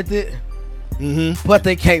ran with it. but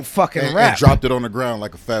they can't fucking rap. And dropped it on the ground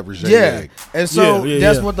like a Fabergé egg. And so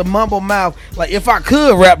that's what the mumble mouth. Like if I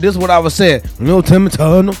could rap, this is what I would say. No, Timmy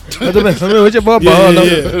Turner. With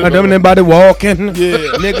your anybody walking.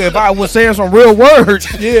 Nigga, if I was saying some real words,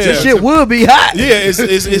 this shit would be hot.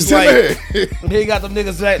 It's like he got them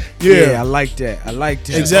niggas that. I like that. I like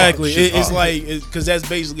that. Exactly. It's like because that's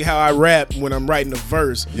basically how I rap when I'm writing a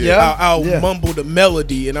verse. I'll mumble the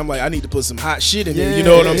melody, and I'm like, I need to put some hot shit in there. You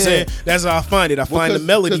know what I'm saying? That's how I find it. I find the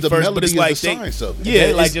melody first, but it's like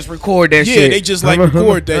they like just record that shit. Yeah, they just like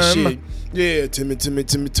record that shit. Yeah, Timmy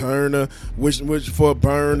Turner, wish for a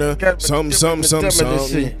burner, something.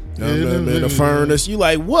 In the furnace. You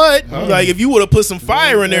like what? Like if you would have put some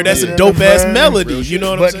fire in there, that's a dope ass melody. You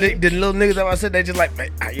know what I'm saying? But the little niggas that I said, they just like,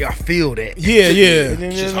 I feel that. Yeah.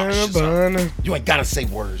 You ain't gotta say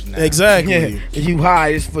words now. Exactly. You high,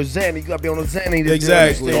 it's for Xanny. You gotta be on the Xanny.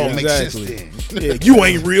 Exactly. You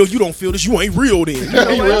ain't real. You don't feel this. You ain't real then. You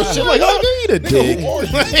ain't real shit. Like, oh, you need a dick.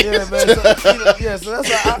 So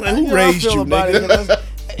that's how who raised you, nigga?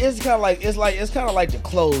 It's kind of like the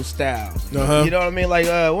clothes style. You know what I mean? Like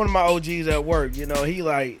one of my OGs at work, you know, he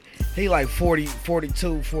like 40,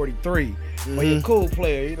 42, 43. But he a cool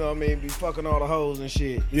player, you know what I mean? Be fucking all the hoes and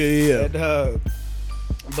shit. Yeah. And,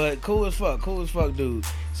 but cool as fuck, dude.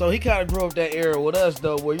 So he kind of grew up that era with us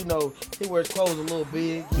though, where you know he wears clothes a little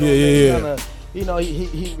big. You know, you know,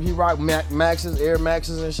 he rock Maxes, Air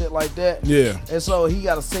Maxes and shit like that. Yeah. And so he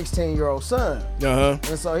got a 16-year-old son.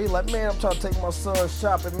 And so he like, man, I'm trying to take my son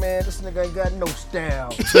shopping, man. This nigga ain't got no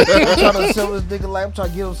style. I'm trying to sell this nigga like, I'm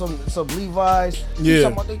trying to give him some Levi's. He's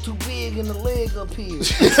talking about they too big in the leg up here. You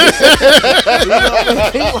know what I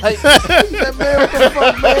mean? He said, man, what the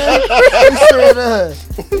fuck, man?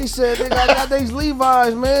 He said, nigga, I got these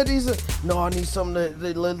Levi's, man. No, I need something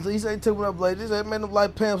that he said, took me up like this. He said, man, them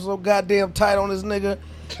like pants so goddamn tight on this nigga.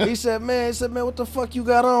 He said, man, what the fuck you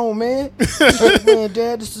got on, man? He said, man,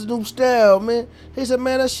 Dad, this is new style, man. He said,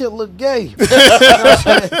 man, that shit look gay. You know what I'm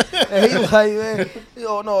saying? And he like, man,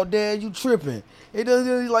 oh no, Dad, you tripping. He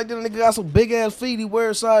doesn't like that nigga got some big ass feet. He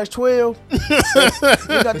wears size 12. He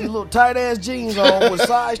got these little tight ass jeans on with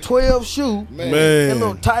size 12 shoe. Man. And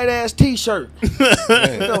little tight ass t-shirt. What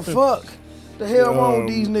the fuck? The hell wrong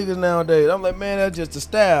with these niggas nowadays? I'm like, man, that's just the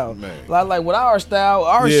style. Like with our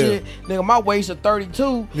style, shit, nigga, my waist is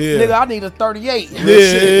 32. Nigga, I need a 38. When in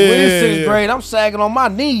 6th grade, I'm sagging on my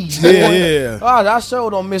knees. I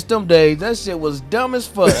sure don't miss them days. That shit was dumb as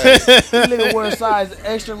fuck. Nigga wearing size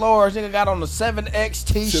extra large. Nigga got on the 7X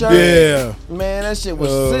t-shirt. Man, that shit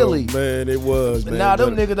was silly. Man, it was. Man, now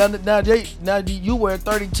them niggas, now you wear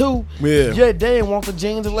 32. They ain't want the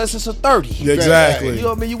jeans unless it's a 30. Exactly. You know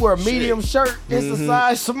what I mean? You wear a medium shirt. It's a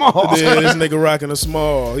size small. Yeah, this nigga rocking a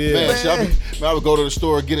small. Yeah. Man, I would go to the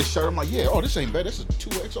store and get a shirt. I'm like, this ain't bad. That's a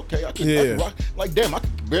 2X. Okay, I can rock. Like, damn, I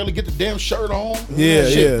could barely get the damn shirt on.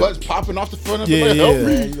 Butts popping off the front of it. Man,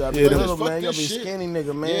 you gotta be little, man. You gotta be skinny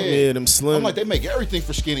nigga, man. Yeah, them slim. I'm like, they make everything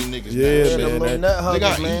for skinny niggas. Yeah, man. They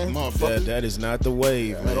got man. That is not the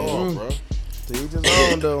wave, man. At all, bro. To each his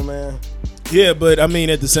own, though, man. Yeah, but I mean,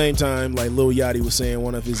 at the same time, like Lil Yachty was saying,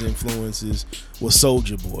 one of his influences was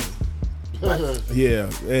Soulja Boy.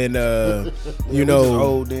 And you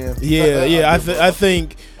know, I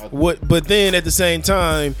think what, but then at the same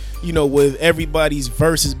time, you know, with everybody's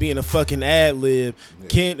verses being a fucking ad lib,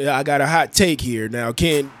 I got a hot take here. Now,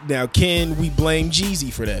 can we blame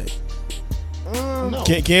Jeezy for that? No.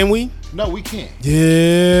 Can we? No, we can't.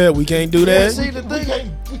 Yeah, we can't do that. See, the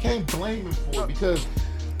thing, we can't blame him for it because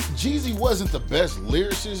Jeezy wasn't the best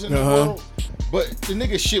lyricist in the world, but the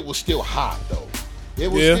nigga shit was still hot though. It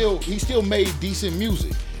was he still made decent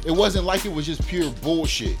music. It wasn't like it was just pure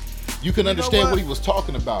bullshit. You can understand what he was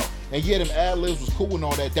talking about. And yeah, them ad libs was cool and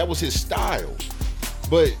all that. That was his style.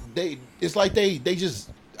 But it's like they just,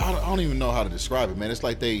 I don't even know how to describe it, man. It's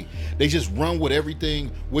like they just run with everything,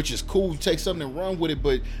 which is cool. You take something and run with it,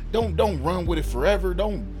 but don't run with it forever.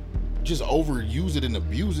 Don't just overuse it and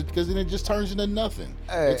abuse it, because then it just turns into nothing.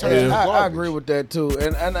 Hey, I agree with that too,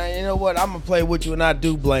 and you know what? I'm gonna play with you, and I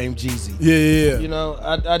do blame Jeezy. Yeah. You know,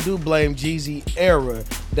 I do blame Jeezy era,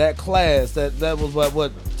 that class that was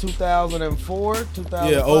what 2004,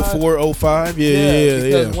 2005. Yeah, 04, 05. Yeah.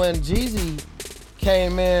 Because when Jeezy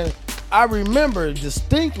came in, I remember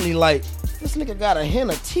distinctly like this nigga got a hint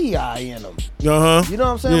of T.I. in him. You know what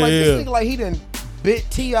I'm saying? This nigga like he didn't bit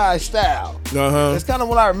T.I. style. It's kind of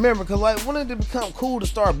what I remember, because like when did it become cool to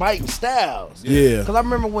start biting styles? Yeah. Because I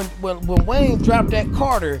remember when Wayne dropped that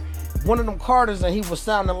Carter, one of them Carters, and he was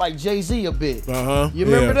sounding like Jay-Z a bit. You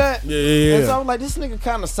remember that? Yeah. And so I was like, this nigga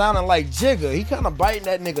kind of sounding like Jigga. He kind of biting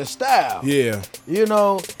that nigga style. Yeah. You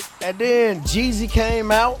know, and then Jeezy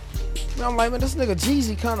came out. And I'm like, man, this nigga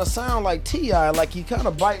Jeezy kind of sound like T.I., like he kind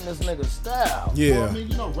of biting this nigga's style. Yeah. Well, I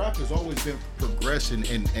mean, rap has always been progressing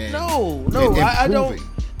and No, and I improving.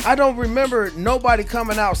 I don't remember nobody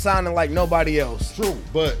coming out sounding like nobody else. True,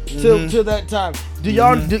 but Till that time,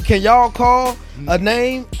 can y'all call a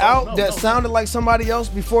name out that sounded like somebody else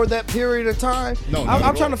before that period of time? No,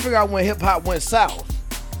 I'm trying to figure out when hip hop went south.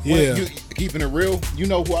 Yeah. Keeping it real, you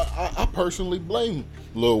know who I personally blame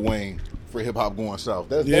Lil Wayne for hip hop going south.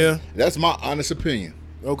 That's my honest opinion.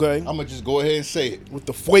 Okay. I'm gonna just go ahead and say it With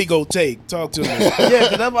the Fuego take. Talk to me. Yeah,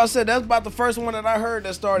 because that's what I said. That's about the first one that I heard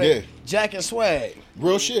that started Jack and Swag.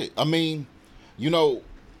 Real shit. I mean,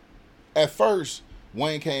 at first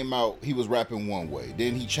Wayne came out, he was rapping one way.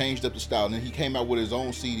 Then he changed up the style. Then he came out with his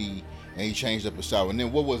own CD and he changed up his style. And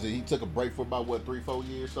then what was it? He took a break for about 3-4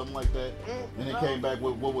 years, something like that. And then came back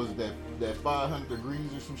with what was it, that 500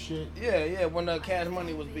 Degrees or some shit. Yeah, when the Cash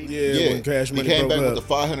Money was beating. Yeah, when Cash Money he came broke back up. with the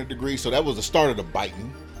 500 Degrees, so that was the start of the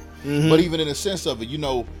biting. But even in the sense of it,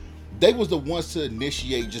 they was the ones to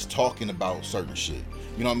initiate just talking about certain shit.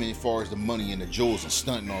 You know what I mean? As far as the money and the jewels and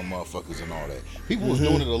stunting on motherfuckers and all that. People was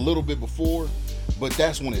doing it a little bit before, but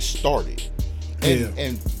that's when it started.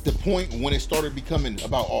 And the point when it started becoming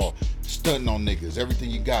about stunting on niggas, everything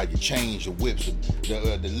you got, your chains, your whips,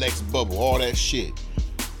 the Lex bubble, all that shit.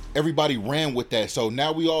 Everybody ran with that. So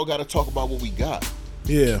now we all got to talk about what we got.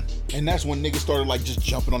 Yeah. And that's when niggas started like just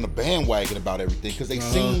jumping on the bandwagon about everything because they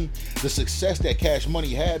seen the success that Cash Money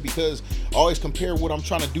had. Because I always compare what I'm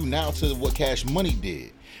trying to do now to what Cash Money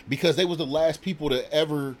did, because they was the last people to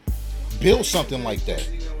ever build something like that.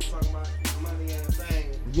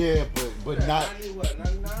 Yeah, but not.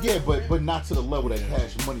 Yeah, but not to the level that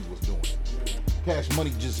Cash Money was doing. Cash Money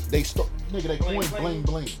they coined bling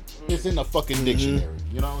bling. It's in the fucking dictionary.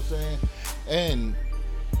 You know what I'm saying? And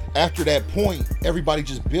after that point, everybody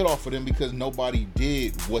just bit off of them because nobody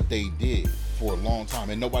did what they did for a long time,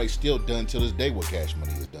 and nobody's still done till this day what Cash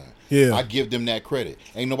Money has done. Yeah, I give them that credit.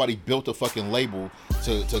 Ain't nobody built a fucking label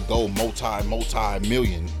to go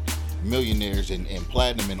millionaires and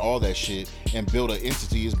platinum and all that shit and build an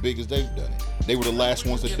entity as big as they've done it. They were the last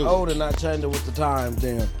ones to do it. Old and not changing with the times,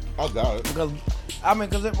 damn. I got it. Because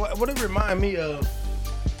what it remind me of,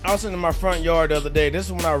 I was sitting in my front yard the other day. This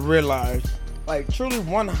is when I realized, like truly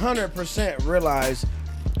 100% realized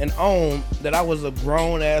and owned that I was a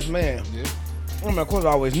grown ass man. Yeah. I mean, of course, I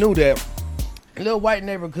always knew that. Little white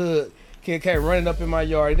neighborhood kid came running up in my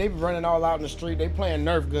yard. They be running all out in the street. They playing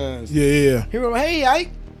Nerf guns. Yeah. He was like, "Hey,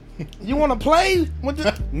 Ike, you want to play with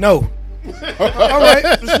this?" No. All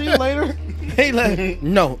right, see you later. He like,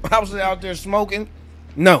 no. I was out there smoking.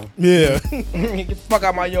 No. Yeah. Get the fuck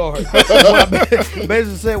out my yard. I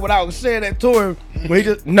basically said what I was saying that to him. But he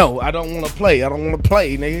just, no, I don't want to play. I don't want to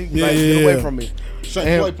play, nigga. Get away from me.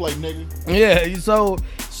 Play, nigga. Yeah, so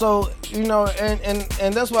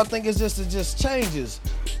and that's what I think is it just changes.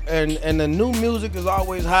 And the new music is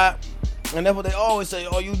always hot. And that's what they always say,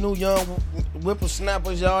 oh, you new young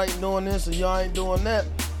whippersnappers, y'all ain't doing this and y'all ain't doing that.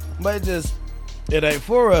 But it ain't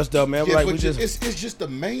for us though, man. Yeah, like, but it's just the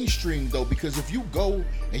mainstream though, because if you go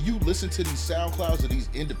and you listen to these SoundClouds of these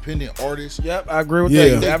independent artists, yep, I agree with that.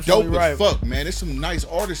 You're they absolutely dope right. as fuck, man. There's some nice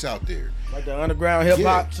artists out there. Like the underground hip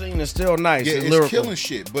hop scene is still nice. Yeah, it's it's lyrical. killing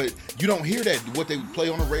shit, but you don't hear that what they play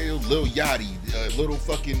on the radio. Lil Yachty, little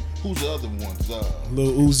fucking who's the other ones?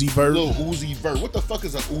 Lil Uzi Vert. Lil Uzi Vert. What the fuck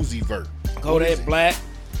is a Uzi Vert? Kodak Black.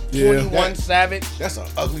 Yeah. 21 Savage. That's an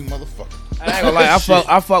ugly motherfucker. I ain't gonna lie,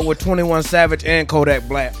 I fuck with 21 Savage and Kodak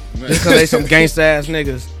Black. Just cause they some gangsta ass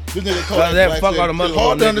niggas. This nigga Kodak that Black fuck said, all the mother it's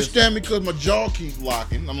hard to niggas. understand me because my jaw keeps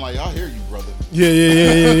locking. I'm like, I hear you, brother.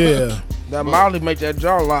 Yeah. That Molly make that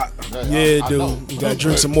jaw lock. Yeah, dude. You gotta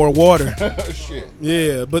drink some more water. Shit.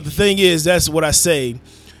 Yeah, but the thing is, that's what I say.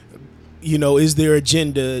 You know, is there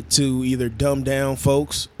agenda to either dumb down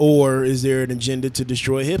folks, or is there an agenda to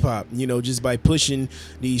destroy hip hop? You know, just by pushing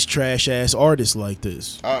these trash ass artists like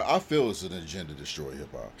this. I feel it's an agenda to destroy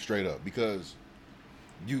hip hop, straight up, because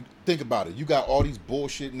you think about it. You got all these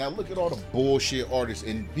bullshit. Now look at all the bullshit artists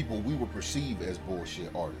and people we would perceive as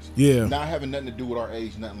bullshit artists. Yeah. Not having nothing to do with our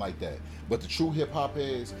age, nothing like that. But the true hip hop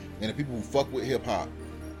heads and the people who fuck with hip hop,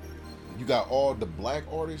 you got all the black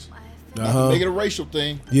artists. Not to make it a racial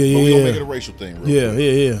thing. Yeah. But we gonna make it a racial thing. Real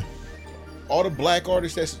quick. Yeah. All the black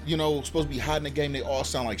artists that's supposed to be hot in the game, they all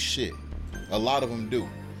sound like shit. A lot of them do.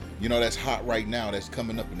 You know, that's hot right now. That's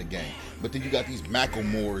coming up in the game. But then you got these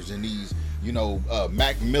Macklemores and these,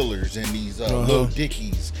 Mac Millers and these Lil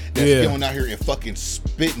Dickies that's going out here and fucking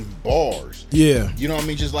spitting bars. Yeah. You know what I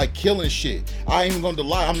mean? Just like killing shit. I ain't even gonna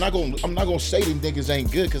lie. I'm not gonna say them niggas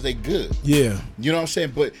ain't good because they good. Yeah. You know what I'm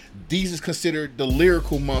saying? But these is considered the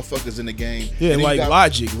lyrical motherfuckers in the game. Yeah, like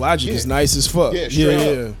Logic. Logic is nice as fuck. Yeah,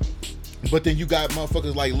 straight up. But then you got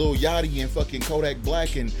motherfuckers like Lil Yachty and fucking Kodak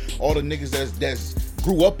Black and all the niggas that's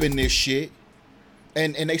grew up in this shit.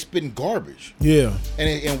 And they spitting garbage. Yeah.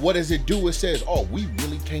 And what does it do? It says, oh, we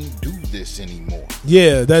really can't do this anymore.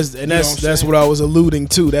 Yeah, that's what I was alluding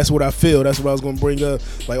to. That's what I feel. That's what I was gonna bring up.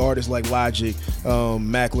 Like artists like Logic,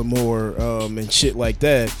 Macklemore, and shit like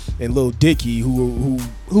that, and Lil Dicky who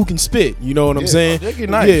can spit. You know what I'm saying? Dicky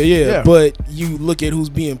nice. Yeah. But you look at who's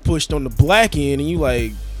being pushed on the black end, and you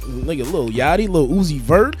like. Like a little Yachty, little Uzi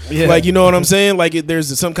Vert, like you know what I'm saying. Like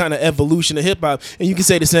there's some kind of evolution of hip hop, and you can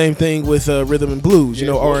say the same thing with rhythm and blues, you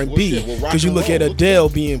know, R&B. Because you look at Adele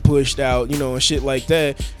being pushed out, you know, and shit like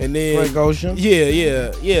that, and then Frank Ocean.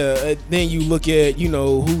 Yeah. Then you look at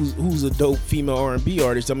who's a dope female R&B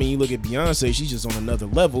artist. I mean, you look at Beyonce, she's just on another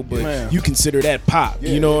level, but you consider that pop.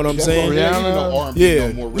 You know what I'm saying?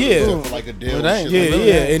 Like Adele.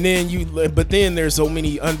 And then but then there's so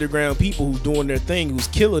many underground people who's doing their thing, who's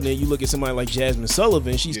killing it. You look at somebody like Jasmine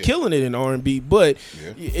Sullivan, she's killing it in R&B, but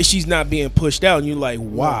she's not being pushed out, and you're like,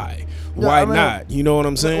 why? Why not? You know what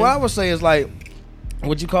I'm saying? What I would say is like,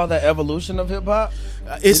 would you call that evolution of hip hop?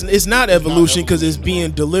 It's not evolution because it's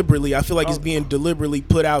being deliberately. I feel like it's being deliberately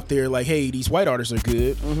put out there. Like, hey, these white artists are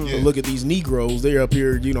good. But look at these Negroes. They're up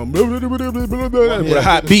here, you know, with a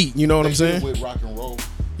hot beat. You know what I'm saying? With rock and roll.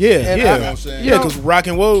 Because rock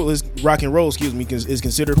and roll is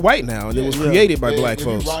considered white now, and it was created by black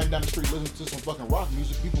folks. If you riding down the street listening to some fucking rock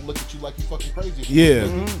music, people look at you like you fucking crazy. Yeah.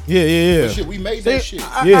 But shit, we made that shit.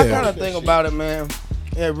 I kind of think about it, man.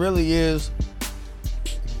 It really is.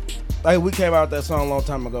 Like we came out with that song a long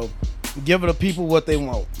time ago. Give the people what they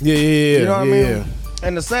want. You know what I mean?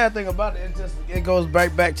 And the sad thing about it, it goes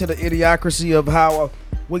back to the idiocracy of how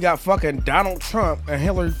we got fucking Donald Trump and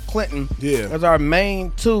Hillary Clinton as our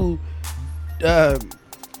main two, I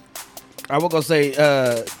was gonna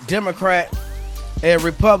say Democrat and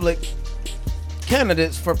Republic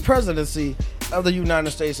candidates for presidency of the United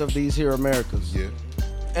States of these here Americas. Yeah.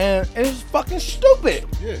 And it's fucking stupid.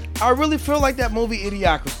 Yeah. I really feel like that movie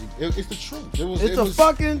Idiocracy. It's the truth. It's the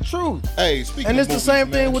fucking truth. Hey, speaking and of it's movies, the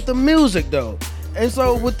same thing with the music though. And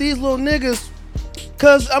so with these little niggas,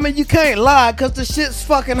 cause I mean you can't lie, cause the shit's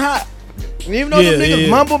fucking hot. And even though them niggas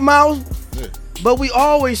mumble mouth, but we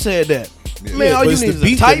always said that. Man, all you need is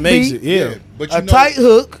a tight beat, but a tight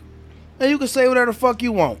hook, and you can say whatever the fuck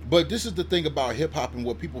you want. But this is the thing about hip hop and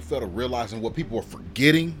what people fail to realize and what people are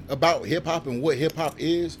forgetting about hip hop and what hip hop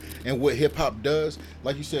is and what hip hop does.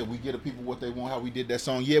 Like you said, we give the people what they want, how we did that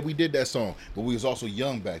song. Yeah, we did that song, but we was also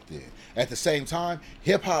young back then. At the same time,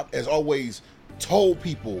 hip hop has always told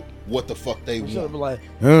people what the fuck they want. Should be like,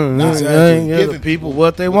 giving people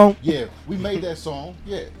what they want. Yeah, we made that song.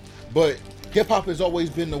 Yeah, but hip hop has always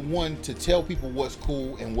been the one to tell people what's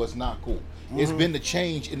cool and what's not cool. It's been the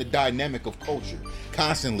change in the dynamic of culture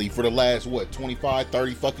constantly for the last, 25,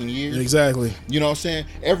 30 fucking years? Exactly. You know what I'm saying?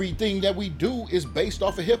 Everything that we do is based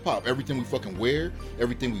off of hip-hop. Everything we fucking wear,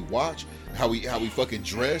 everything we watch, how we fucking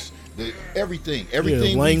dress, everything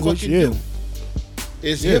language, we fucking do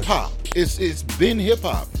is hip-hop. It's been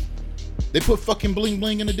hip-hop. They put fucking bling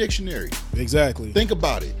bling in the dictionary. Exactly. Think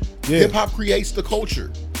about it. Hip-hop creates the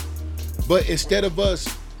culture. But instead of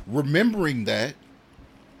us remembering that,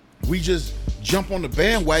 we just jump on the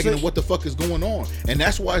bandwagon and what the fuck is going on. And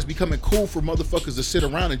that's why it's becoming cool for motherfuckers to sit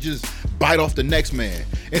around and just bite off the next man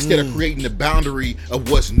instead of creating the boundary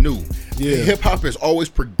of what's new. Hip-hop has always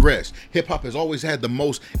progressed. Hip-hop has always had the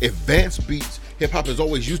most advanced beats. Hip-hop has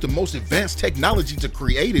always used the most advanced technology to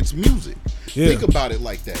create its music. Think about it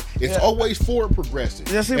like that. It's always forward progressive.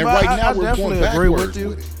 And right now we're going backwards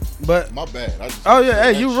with it. But my bad.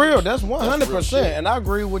 Hey, you real. That's 100%. And I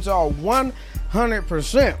agree with y'all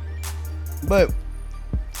 100%. But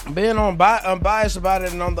being unbiased about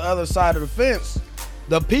it and on the other side of the fence,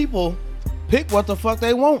 the people pick what the fuck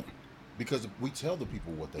they want. Because we tell the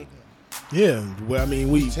people what they want. Yeah, well, I mean,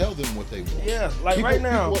 we tell them what they want. Yeah, like people, right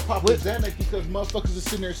now. People are popping Xanax because motherfuckers are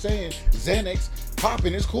sitting there saying Xanax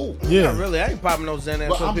popping is cool. Yeah, not really. I ain't popping no Xanax.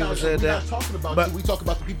 But Some people said that. I'm not talking about you. We talk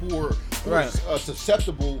about the people who are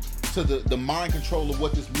susceptible to the mind control of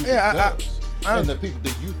what this music does. And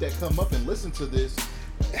the youth that come up and listen to this,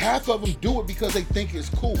 half of them do it because they think it's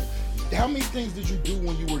cool. How many things did you do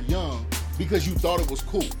when you were young because you thought it was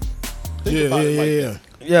cool? Think about it like that.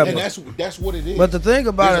 Yeah, and that's what it is. But the thing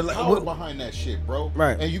about There's it, power behind that shit, bro.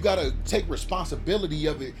 Right. And you gotta take responsibility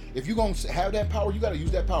of it. If you gonna have that power, you gotta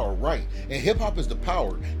use that power right. And hip hop is the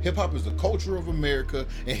power. Hip hop is the culture of America,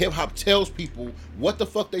 and hip hop tells people what the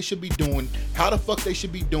fuck they should be doing, how the fuck they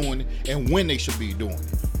should be doing, and when they should be doing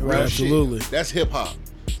it. Right, absolutely. Shit. That's hip hop.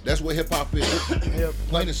 That's what hip hop is. Yep.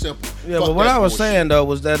 Plain and simple. Yeah, Fuck but what that I was bullshit. saying though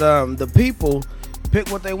was that the people pick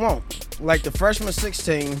what they want. Like the freshman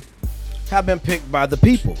 16 have been picked by the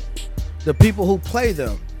people. The people who play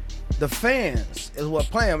them, the fans is what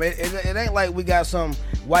play them. It ain't like we got some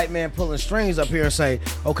white man pulling strings up here and say,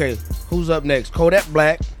 okay, who's up next? Kodak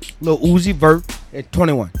Black, Lil Uzi Vert, and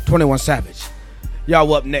 21 Savage.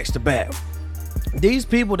 Y'all up next to bat. These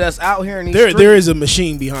people that's out here in these streets, there is a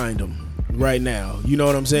machine behind them right now. You know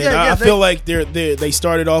what I'm saying? Yeah, I feel like they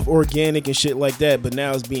started off organic and shit like that, but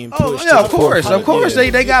now it's being pushed. oh yeah, to of the course, forefront.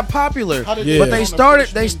 Yeah. they got popular, How did Yeah. but get they on the started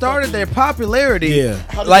freshman their fucking- popularity. Yeah.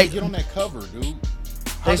 How did like they get on that cover, dude?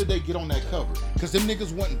 How did they get on that cover? Because them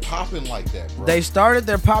niggas wasn't popping like that, bro. they started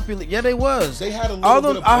their popular. Yeah, they was. They had a little All bit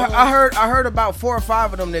them, of buzz. I heard about 4 or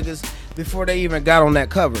 5 of them niggas before they even got on that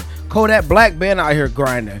cover. Kodak Black been out here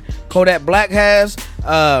grinding. Kodak Black has,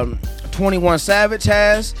 21 Savage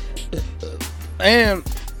has, and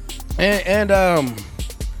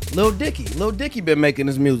Lil Dicky been making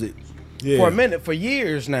his music for a minute, for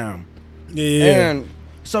years now. Yeah. And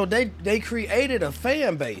so they created a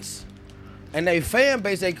fan base. And they fan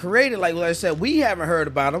base they created, like I said, we haven't heard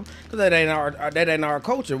about them because that ain't our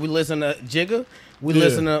culture. We listen to Jigga, we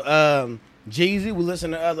listen to Jeezy, we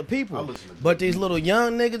listen to other people. But these little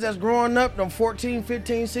young niggas that's growing up, them 14,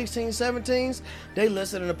 15, 16, 17s, they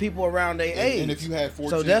listen to people around their age. And if you had 14,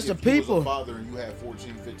 so that's the if you was people. a father and you had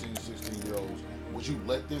 14, 15, 16-year-olds, would you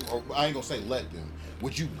let them, or I ain't gonna say let them,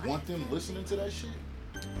 would you want them listening to that shit?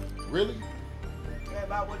 Really? Yeah,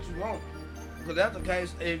 about what you want. Because that's the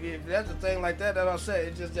case, if that's the thing like that I said,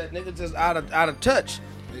 it's just that niggas just out of touch.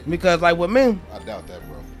 Because like with me, I doubt that,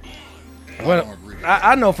 bro. I well, don't agree with that.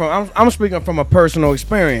 I know I'm speaking from a personal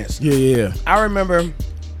experience. Yeah. I remember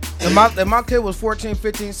if my kid was 14,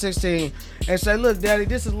 15, 16 and say, look, daddy,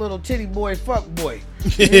 this is little titty boy, fuck boy.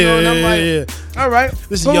 You know, and I'm like, all right.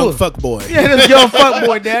 This cool. is young fuck boy. Yeah, this young fuck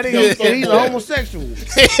boy, daddy. He's a homosexual.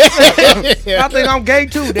 I think I'm gay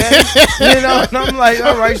too, daddy. You know, and I'm like,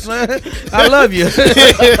 all right, son, I love you.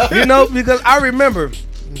 You know, because I remember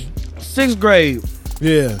 6th grade,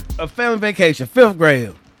 Yeah. a family vacation, 5th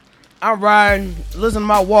grade. I'm riding, listen to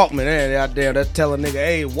my Walkman. Hey, out there, that's telling nigga,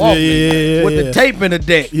 hey, Walkman with the tape in the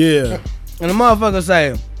deck. Yeah. And the motherfucker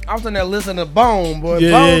say, I'm sitting there listening to Bone, boy. Yeah,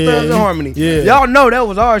 Bone Thugs and Harmony. Yeah. Y'all know that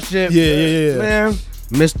was our shit. Yeah. Man,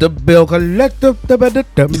 Mr. Bill Collector.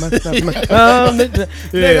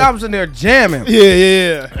 Nigga, I'm sitting there jamming.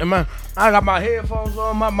 Yeah. And I got my headphones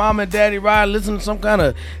on. My mom and daddy ride, listening to some kind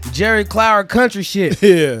of Jerry Clower country shit.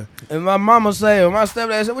 Yeah. And my mama say, or my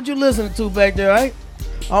stepdad said, what you listening to back there, right?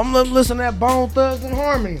 I'm listening to that Bone Thugs and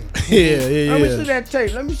Harmony. Yeah. Let me see that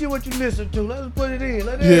tape. Let me see what you listen to. Let's put it in.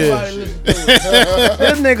 Let everybody listen to it.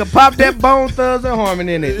 This nigga pop that Bone Thugs and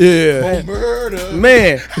Harmony in it. Yeah. Murder.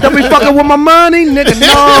 Man, don't be fucking with my money, nigga.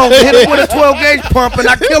 No, hit him with a 12 gauge pump and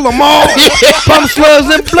I kill them all. Pump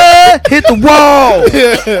slugs and blood, hit the wall.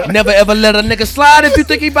 Never ever let a nigga slide if you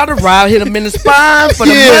think he about to ride. Hit him in the spine for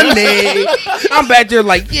the money. I'm back there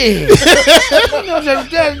like, yeah.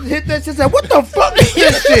 Hit that shit. Say, what the fuck is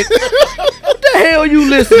this shit? What the hell you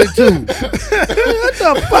listening to? What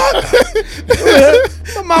the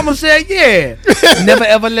fuck? My mama said, yeah. Never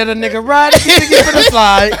ever let a nigga ride if you think he finna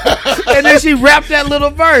slide. And then she rapped that little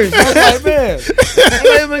verse. I was like, man,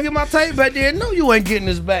 I ain't gonna get my tape back there. No, you ain't getting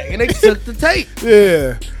this back. And they took the tape.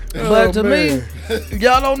 Yeah. But to me,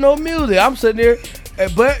 y'all don't know music. I'm sitting there,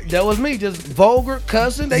 but that was me, just vulgar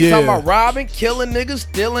cussing. They talking about robbing, killing niggas,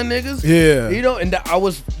 stealing niggas. Yeah. You know, and I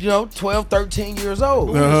was, 12, 13 years old.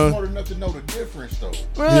 Who was smart enough to know the difference, though?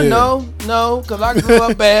 Well, Yeah. no, because I grew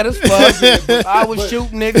up bad as fuck. I was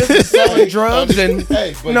shooting niggas and selling drugs and,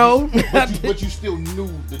 But you still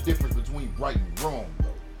knew the difference between right and wrong, though.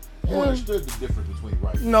 You understood the difference between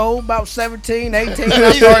right and wrong. No, about 17, 18,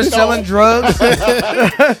 I started selling drugs.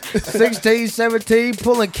 16, 17,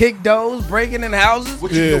 pulling kick doors, breaking in houses.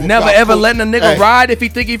 What you know Never about ever letting a nigga ride. If he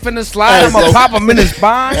think he finna slide, I'ma bro. pop him in his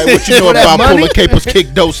spine. Hey, what you know For that about money. pulling capers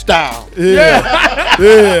kick dough style?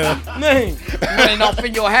 Yeah. Man, running off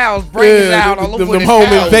in your house, brains out all over them his home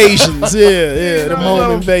house. invasions. Yeah. Them know,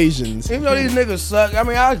 home invasions. Even though these niggas suck, I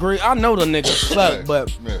mean, I agree. I know the niggas suck, but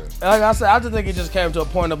Man. like I said, I just think it just came to a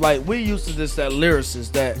point of like we used to that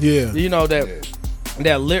lyricist that Yeah.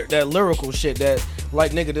 that lyrical shit that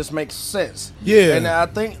like, nigga, this makes sense. Yeah. And I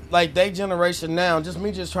think, like, they generation now,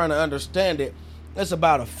 just trying to understand it, it's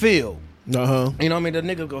about a feel. Uh-huh. You know what I mean? The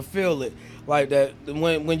nigga could feel it. Like that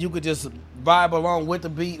when you could just vibe along with the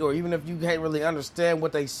beat, or even if you can't really understand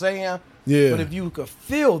what they saying. Yeah. But if you could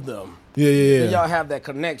feel them. Yeah. Then y'all have that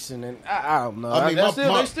connection. And I don't know. I mean,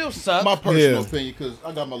 they still suck. My personal opinion, because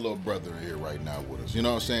I got my little brother in here right now with us. You know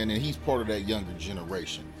what I'm saying? And he's part of that younger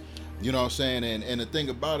generation. You know what I'm saying? And the thing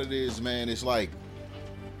about it is, man, it's like,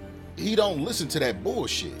 he don't listen to that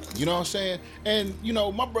bullshit. You know what I'm saying? And, you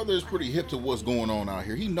know, my brother is pretty hip to what's going on out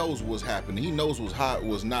here. He knows what's happening. He knows what's hot,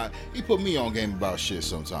 what's not. He put me on game about shit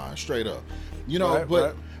sometimes, straight up. You know,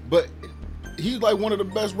 but he's like one of the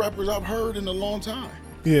best rappers I've heard in a long time.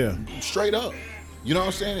 Yeah. Straight up. You know what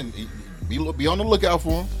I'm saying? And be on the lookout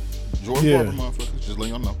for him. Jordan Barber, motherfuckers. Just let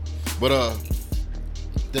y'all know. But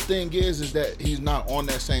the thing is that he's not on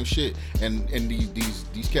that same shit. And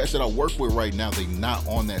these cats that I work with right now, they not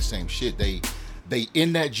on that same shit. They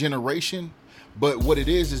in that generation. But what it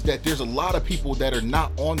is that there's a lot of people that are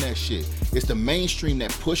not on that shit. It's the mainstream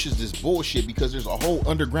that pushes this bullshit, because there's a whole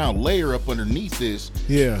underground layer up underneath this.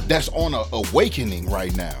 Yeah. That's on a awakening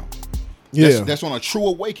right now. That's on a true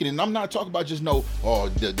awakening. I'm not talking about just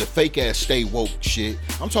the fake ass stay woke shit.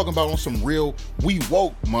 I'm talking about on some real, we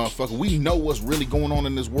woke, motherfucker. We know what's really going on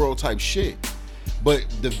in this world type shit. But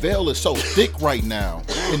the veil is so thick right now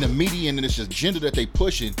in the media and this agenda that they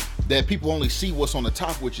pushing, that people only see what's on the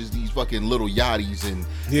top, which is these fucking little yachties and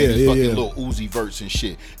these fucking little Uzi Verts and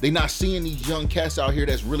shit. They not seeing these young cats out here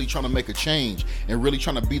that's really trying to make a change and really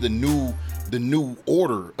trying to be the new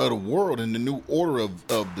order of the world and the new order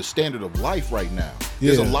of the standard of life right now.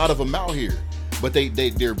 There's a lot of them out here, but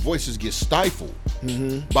their voices get stifled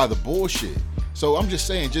by the bullshit. So I'm just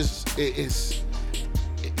saying, it's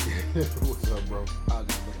what's up, bro?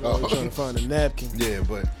 I'm trying to find a napkin. Yeah,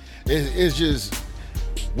 but it's just,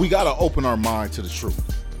 we gotta open our mind to the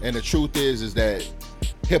truth, and the truth is that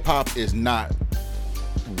hip hop is not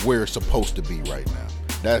where it's supposed to be right now.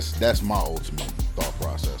 That's my ultimate thought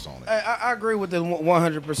process on it. I agree with it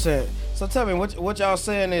 100%. So tell me, what y'all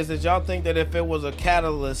saying is that y'all think that if it was a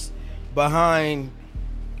catalyst behind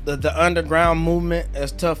the underground movement,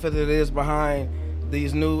 as tough as it is behind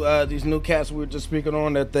these new cats we were just speaking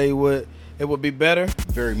on, that it would be better?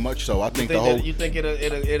 Very much so. I think you think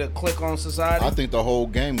it'll click on society? I think the whole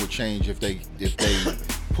game would change if they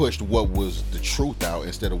pushed what was the truth out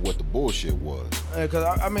instead of what the bullshit was.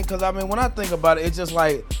 Cause I mean, when I think about it, it's just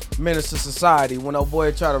like Menace to Society. When old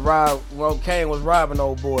boy tried to rob, Kane was robbing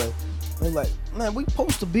old boy. They like, man, we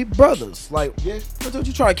supposed to be brothers. Like, what don't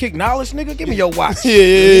you try to kick knowledge, nigga? Give me your watch.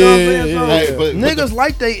 You know what I'm saying? So, hey, niggas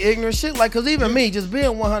like they ignorant shit. Like, cause even me, just being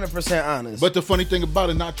 100% honest. But the funny thing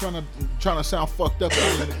about it, not trying to sound fucked up, I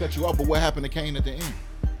don't want to cut you off, but what happened to Kane at the end?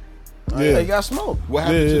 He got smoked. What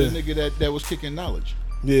happened to the nigga that was kicking knowledge?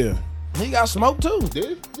 Yeah. He got smoked too.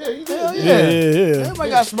 Did? Yeah, he did. Yeah. Everybody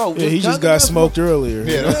got smoked. Yeah, he just got smoked earlier.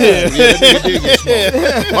 Yeah, that nigga did get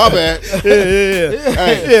smoked. My bad.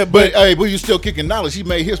 Yeah. But you still kicking knowledge. He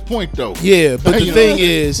made his point though. Yeah, but the thing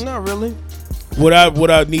is, not really. What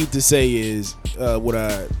I need to say is,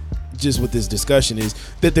 just with this discussion is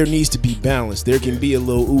that there needs to be balance. There can be a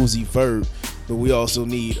little Uzi Vert, but we also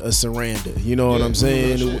need a Saranda. You know what I'm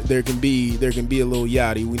saying? There can be a little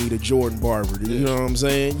Yachty. We need a Jordan Barber. You know what I'm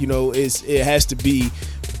saying? You know, it has to be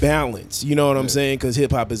balance. You know what I'm saying? Because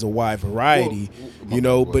hip hop is a wide variety.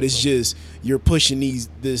 But it's just, you're pushing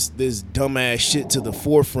this dumbass shit to the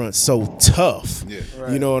forefront so tough. Yeah.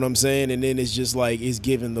 Right. You know what I'm saying? And then it's just like, it's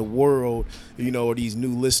giving the world, or these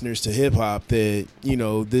new listeners to hip hop that,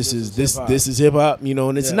 this is hip hop,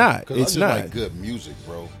 and it's not. It's not. Like good music,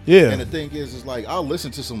 bro. Yeah. And the thing is like, I'll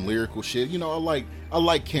listen to some lyrical shit. I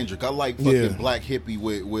like Kendrick. I like fucking Black Hippie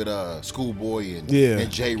with Schoolboy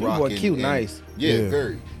and J-Rock. Cute, nice. Yeah,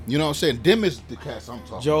 very. You know what I'm saying? Them is the cats I'm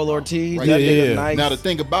talking Joel about. Ortiz. Right? Nice. Now the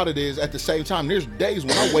thing about it is, at the same time, there's days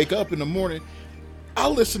when I wake up in the morning, I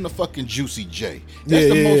listen to fucking Juicy J. That's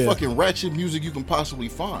the most fucking ratchet music you can possibly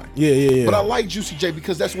find. Yeah. But I like Juicy J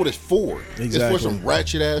because that's what it's for. Exactly. It's for some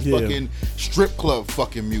ratchet ass fucking strip club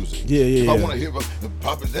fucking music. If I want to hear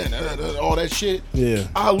pop it then all that shit,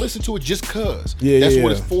 I'll listen to it just cuz. That's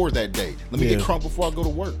what it's for that day. Let me get crunk before I go to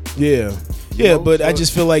work. But I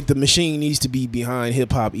just feel like the machine needs to be behind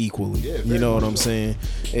hip hop equally. You know what I'm saying?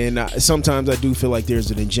 And sometimes I do feel like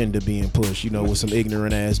there's an agenda being pushed, with some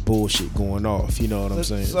ignorant ass bullshit going off. You know what I'm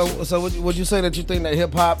saying? So would you say that you think that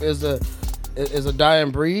hip hop is a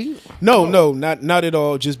dying breed? No, not at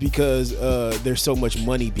all. Just because there's so much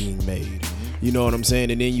money being made. You know what I'm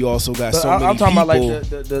saying? And then you also got so many people. I'm talking about like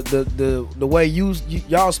the way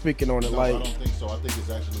y'all speaking on it. No, like, I don't think so. I think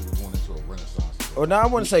it's actually we're going into a renaissance. Or now I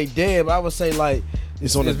wouldn't say dead, but I would say like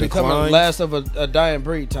it's on the becoming decline. last of a dying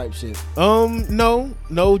breed type shit.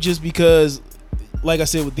 No, just because, like I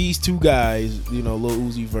said, with these two guys, you know, Lil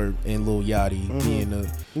Uzi Vert and Lil Yachty being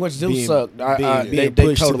which do suck. They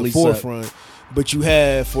pushed totally to the forefront. Suck. But you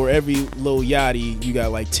have, for every Lil Yachty, you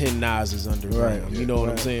got like 10 Nas's underground. Right, you know what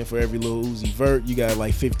I'm saying? For every Lil Uzi Vert, you got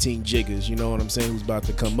like 15 Jiggas. You know what I'm saying? Who's about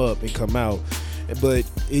to come up and come out. But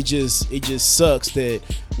it just sucks that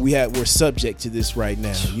we're subject to this right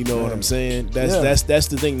now. You know what I'm saying? That's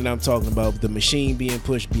the thing that I'm talking about. The machine being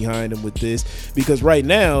pushed behind him with this, because right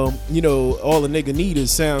now, you know, all a nigga need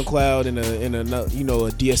is SoundCloud and a you know,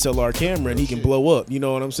 a DSLR camera, and he can blow up. You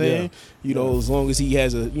know what I'm saying? Yeah. You know, as long as he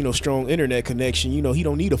has a, you know, strong internet connection, you know, he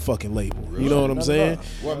don't need a fucking label. Really? You know what I'm saying?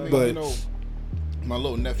 Well, I mean, but you know, my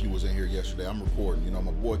little nephew was in here yesterday. I'm recording. You know,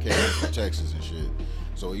 my boy came in from Texas and shit.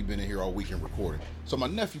 So he been in here all weekend recording. So my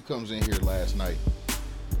nephew comes in here last night,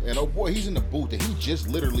 and oh boy, he's in the booth, and he just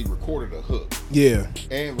literally recorded a hook. Yeah.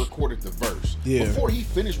 And recorded the verse. Yeah. Before he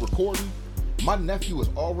finished recording, my nephew was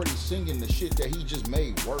already singing the shit that he just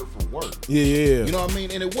made word for word. Yeah. You know what I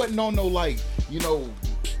mean? And it wasn't on no, like, you know,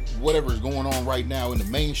 whatever's going on right now in the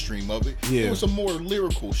mainstream of it. Yeah. It was some more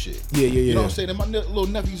lyrical shit. Yeah. You know what I'm saying? And my little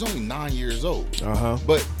nephew's only 9 years old.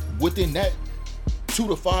 But within that 2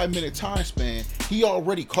 to 5 minute time span, he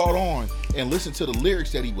already caught on and listened to the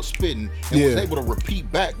lyrics that he was spitting and was able to repeat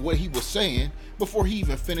back what he was saying before he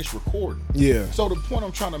even finished recording. Yeah. So the point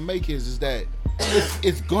I'm trying to make is that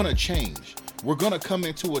it's gonna change. We're gonna come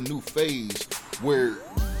into a new phase where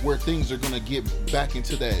things are gonna get back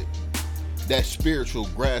into that spiritual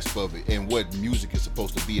grasp of it and what music is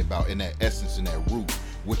supposed to be about, and that essence and that root,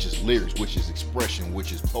 which is lyrics, which is expression,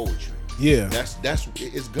 which is poetry. Yeah. That's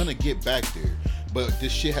it's gonna get back there. But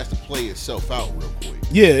this shit has to play itself out real quick.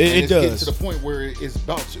 Yeah, it does. Get to the point where it's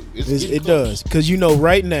about to. It does. Because, you know,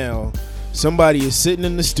 right now, somebody is sitting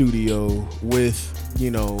in the studio with,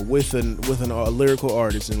 you know, with a lyrical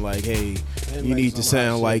artist and like, hey, you need to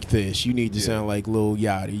sound like this. You need to sound like Lil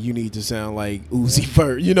Yachty. You need to sound like Uzi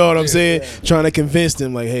Vert. You know what I'm saying? Trying to convince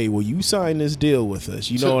them like, hey, well, you sign this deal with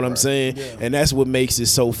us. You know what I'm saying? Yeah. And that's what makes it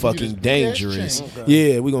so fucking dangerous.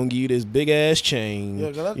 Yeah, we're going to give you this big ass chain.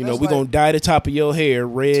 You know, we're going to dye the top of your hair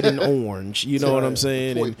red and orange. You know what I'm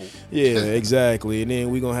saying? And, yeah, exactly. And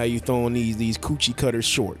then we're going to have you throwing these coochie cutter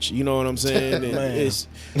shorts. You know what I'm saying? And it's,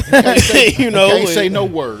 you know, can't say no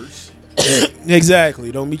words.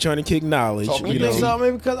 Exactly. Don't be trying to kick knowledge. You know, so, I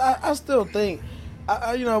mean, because I still think,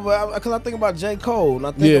 you know, because I think about J. Cole and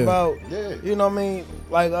I think about, you know what I mean,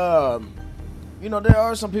 like, you know, there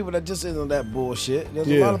are some people that just isn't that bullshit. There's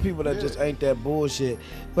a lot of people that just ain't that bullshit.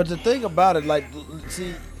 But the thing about it, like,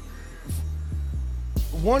 see,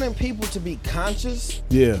 wanting people to be conscious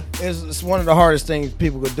is one of the hardest things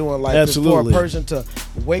people could do in life. Absolutely. For a person to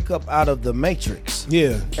wake up out of the matrix.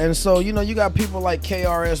 Yeah. And so, you know, you got people like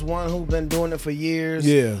KRS-One who've been doing it for years.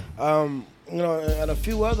 Yeah. You know, and a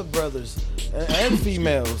few other brothers and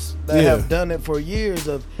females that have done it for years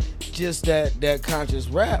of just that conscious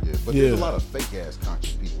rap. Yeah, but there's a lot of fake ass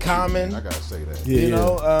conscious people. Common. I gotta say that. You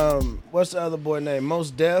know, what's the other boy name?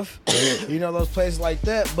 Mos Def. You know, those places like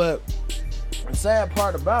that. But the sad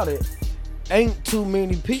part about it, ain't too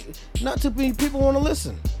many people. Not too many people want to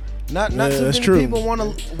listen. Not too many people want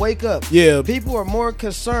to wake up. Yeah, people are more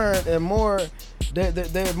concerned and more.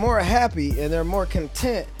 They're more happy and they're more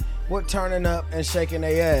content with turning up and shaking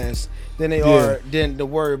their ass than they are than to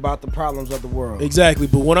worry about the problems of the world. Exactly,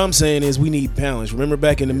 but what I'm saying is we need balance. Remember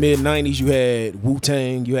back in the mid-90s, you had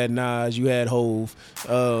Wu-Tang, you had Nas, you had Hove,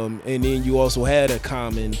 and then you also had a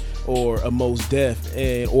Common or a Mos Def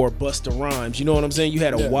or Busta Rhymes. You know what I'm saying? You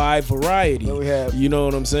had a wide variety. You know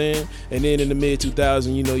what I'm saying? And then in the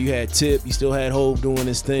mid-2000s, you know, you had Tip, you still had Hove doing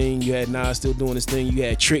his thing, you had Nas still doing his thing, you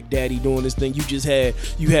had Trick Daddy doing his thing.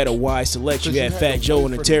 You had a wide selection. You had Fat Joe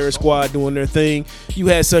and the Terror Squad doing their thing. You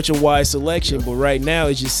had such a wide selection, but right now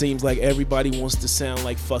it just seems like everybody wants to sound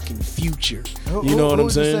like fucking Future. You know what I'm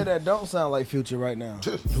saying? Who say that don't sound like Future right now?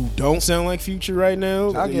 Who don't sound like Future right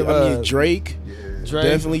now? I mean Drake. Drake.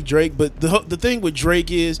 Definitely Drake, but the thing with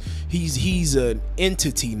Drake is he's an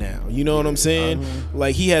entity now. You know what I'm saying?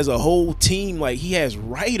 Like he has a whole team. Like he has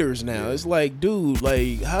writers now. It's like, dude,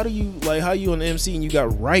 like how you an MC and you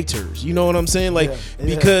got writers? You know what I'm saying? Like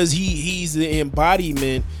because he's the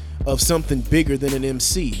embodiment of something bigger than an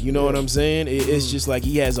MC. You know what I'm saying? It's just like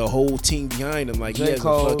he has a whole team behind him. Like he has a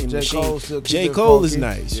fucking machine. J. Cole is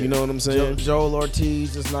nice. You know what I'm saying? Joel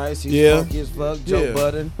Ortiz is nice. He's funky as fuck. Joe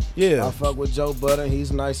Budden. Yeah. I fuck with Joe Budden.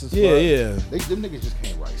 He's nice as fuck. Yeah. Them niggas just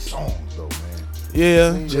can't write songs though, man.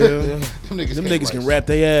 Yeah. Them niggas can rap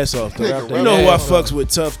their ass off though. You know who I fucks with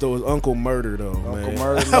tough though is Uncle Murder though, man.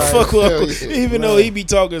 Murder, I fuck with Uncle, even though he be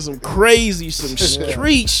talking some crazy, some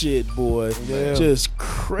street shit, boy. Yeah. Just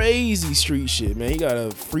crazy street shit, man. He got a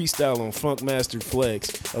freestyle on Funkmaster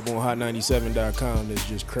Flex up on hot97.com that's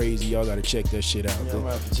just crazy. Y'all gotta check that shit out. I'm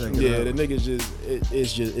gonna have to check it out. The niggas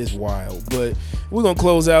it's wild. But we're gonna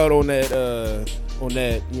close out on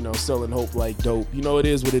that you know, selling hope like dope. You know, it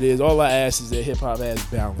is what it is. All I ask is that hip hop has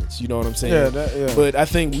balance. You know what I'm saying? Yeah. But I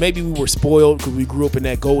think maybe we were spoiled because we grew up in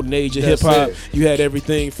that golden age of hip hop. You had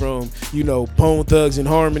everything from, you know, Bone Thugs and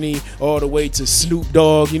Harmony all the way to Snoop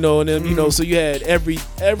Dogg, you know, and then, you know, so you had every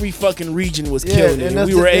fucking region was killing it. And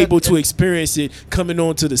we were able to experience it coming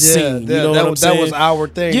onto the scene. You know what I'm saying? That was our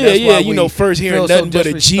thing. Yeah, you know, first hearing nothing but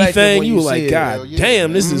a G thing, you were like, God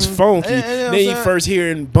damn, this is funky. Then you first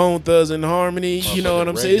hearing Bone Thugs and Harmony, you know what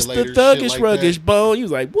I'm saying? It's the thuggish, ruggish Bone. You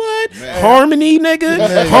was like, what? Man. Harmony,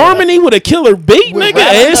 nigga? Harmony with a killer beat, nigga?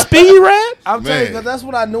 And speed rap? I'm telling you, because that's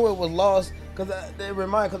what I knew it was lost.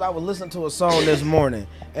 Because I was listening to a song this morning.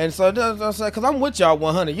 And so, because I'm with y'all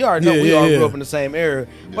 100. You already know we all grew up in the same era.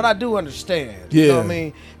 But I do understand. You know what I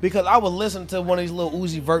mean? Because I was listening to one of these little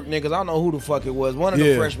Uzi Vert niggas. I don't know who the fuck it was. One of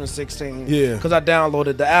the Freshman 16. Yeah. Because I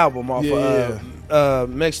downloaded the album off of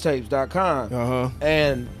mixtapes.com.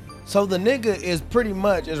 And so the nigga is pretty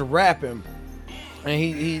much rapping. And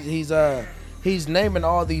he's naming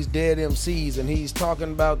all these dead MCs, and he's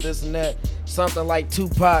talking about this and that, something like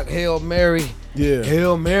Tupac, Hail Mary,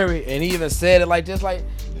 Hail Mary, and he even said it like this, like,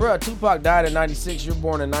 bro, Tupac died in 96, you're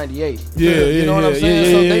born in 98. You know what I'm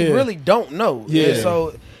saying? So they really don't know. And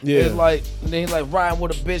so it's like, then he's like riding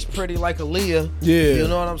with a bitch pretty like Aaliyah. You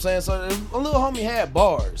know what I'm saying? So a little homie had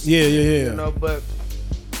bars. You know, but.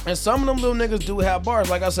 And some of them little niggas do have bars.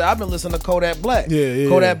 Like I said, I've been listening to Kodak Black.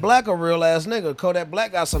 Kodak Black a real ass nigga. Kodak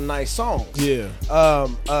Black got some nice songs.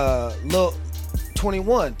 Lil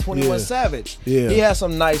 21 Savage. He has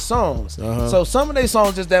some nice songs. So some of their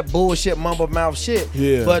songs just that bullshit mumble mouth shit.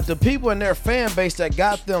 But the people in their fan base that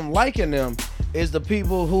got them liking them is the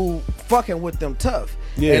people who fucking with them tough.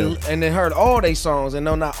 And they heard all they songs, and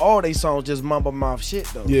no, not all they songs just mumble mouth shit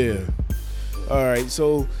though.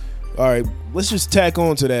 All right, let's just tack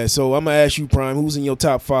on to that. So I'm gonna ask you, Prime, who's in your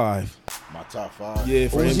top 5? My top 5. Yeah,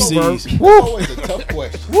 for MCs. Always a tough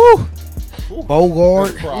question.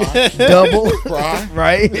 Bogart, Double, Prime,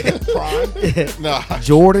 right? Prime, nah,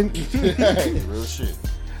 Jordan. Hey, real shit.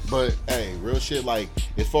 But hey, real shit. Like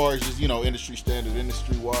as far as just industry standard,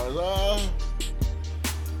 industry wise,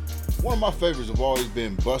 one of my favorites have always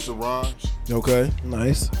been Busta Rhymes. Okay,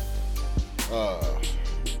 nice.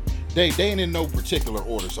 They ain't in no particular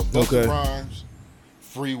order. So Busta Rhymes,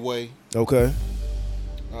 Freeway. Okay.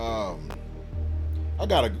 I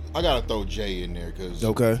gotta throw Jay in there because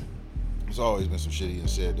there's always been some shit he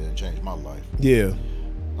said that changed my life. Yeah.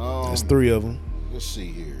 There's 3 of them. Let's see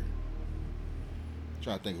here. I'm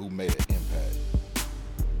trying to think who made an impact.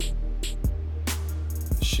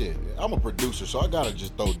 Shit, I'm a producer, so I gotta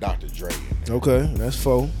just throw Dr. Dre in there. Okay, that's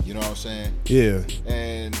 4. You know what I'm saying? Yeah.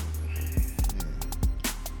 And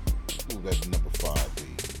who would that number 5 be?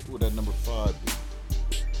 Who would that number 5 be?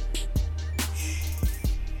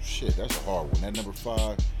 Shit, that's a hard one. That number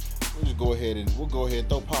 5, we'll go ahead and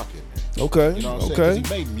throw Pac in there. Okay. You know what I'm saying? 'Cause he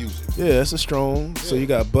made music. Yeah, that's a strong. So you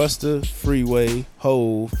got Busta, Freeway,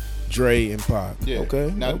 Hove, Dre, and Pac. Yeah.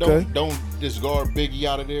 Okay. Now don't discard Biggie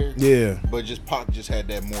out of there. Yeah. But just Pac just had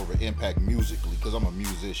that more of an impact musically because I'm a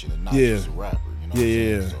musician and not just a rapper. You know what I'm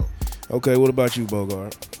saying? So. Okay. What about you,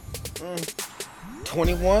 Bogart?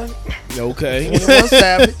 21. Okay. 21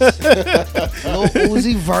 Savage. Lil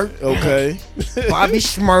Uzi Vert. Okay. Bobby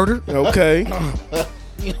Shmurda. Okay.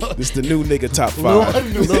 This the new nigga top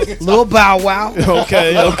 5. Lil Bow Wow.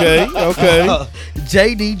 Okay.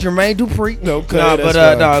 JD, Jermaine Dupri. Okay. Nah, but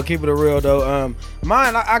dog, keep it real though.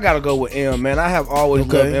 Mine, I gotta go with M, man. I have always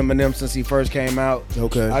loved Eminem since he first came out.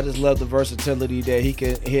 Okay. I just love the versatility that he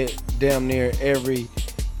can hit damn near every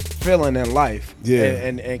feeling in life. Yeah.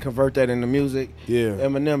 And convert that into music. Yeah.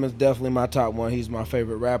 Eminem is definitely my top 1. He's my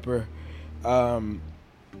favorite rapper.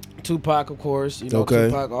 Tupac, of course. You know,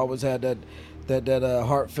 Tupac always had that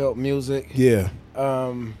heartfelt music. Yeah.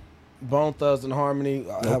 Bone Thugs and Harmony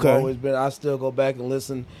have always been. I still go back and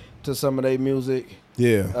listen to some of their music.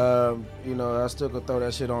 Yeah. You know, I still could throw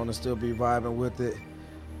that shit on and still be vibing with it.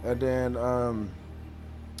 And then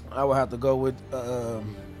I would have to go with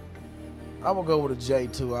I would go with a J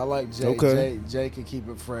too. I like J. Okay. Jay can keep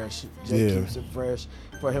it fresh. Jay keeps it fresh.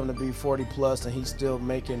 For him to be 40 plus and he's still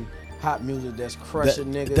making hot music that's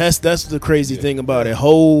crushing niggas. That's the crazy thing about it.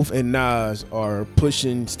 Hov and Nas are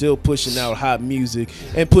still pushing out hot music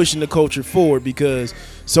and pushing the culture forward, because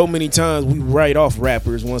so many times we write off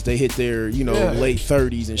rappers once they hit their late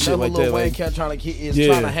 30s and shit like that. Lil Wayne kept trying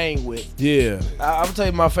to hang with. Yeah, I'm gonna tell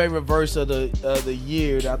you my favorite verse of the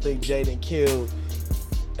year that I think Jaden killed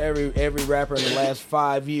every rapper in the last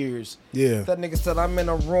 5 years. Yeah. That nigga said, I'm in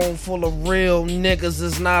a room full of real niggas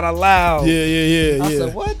is not allowed. Yeah. I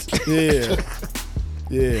said, what? Yeah.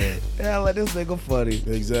 Yeah. Yeah, like this nigga funny.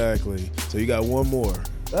 Exactly. So you got one more.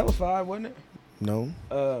 That was 5, wasn't it? No.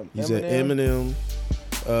 You said Eminem.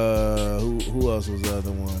 Who else was the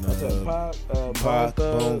other one? I said Pac,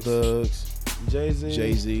 Bone Thugs.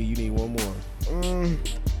 Jay-Z. You need one more.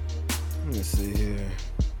 Let me see here.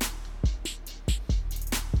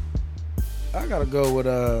 I gotta go with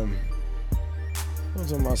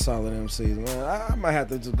what's on my solid MCs, man. I might have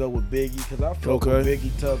to just go with Biggie, because I feel with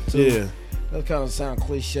Biggie tough too. Yeah. That kind of sound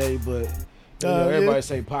cliche, but everybody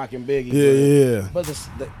say Pac and Biggie. Yeah. But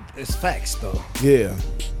it's facts though. Yeah.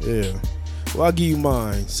 Well, I'll give you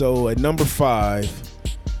mine. So at number 5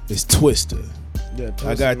 is Twista. Yeah,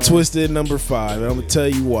 I got Twista at number 5, and I'm gonna tell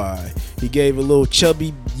you why. He gave a little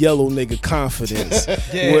chubby yellow nigga confidence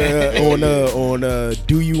on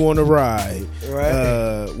Do You Wanna Ride?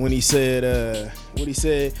 Right. When he said what he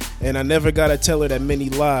said, and I never gotta tell her that many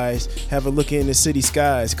lies. Have her looking in the city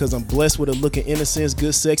skies, cause I'm blessed with a look of innocence,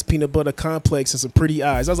 good sex, peanut butter complex, and some pretty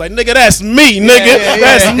eyes. I was like, nigga, that's me, nigga.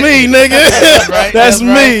 That's me, nigga. Right, that's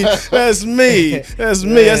me. right. That's me. That's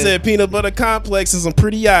me. I said peanut butter complex and some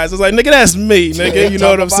pretty eyes. I was like, nigga, that's me, nigga. You know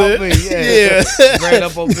what I'm saying? Yeah. Ran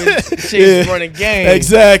up on bitch. She's running game.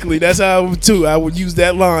 Exactly. That's how I would too. I would use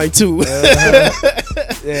that line too.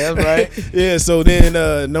 Yeah, that's right. Yeah. So then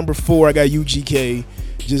number 4, I got UGK.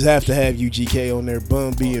 Just have to have UGK on there.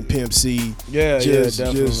 Bun B and Pimp C. Yeah,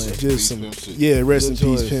 definitely. Just some. Yeah, rest in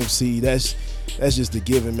peace, Pimp C. That's just a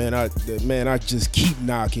given, man. I just keep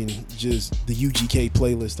knocking just the UGK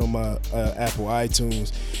playlist on my Apple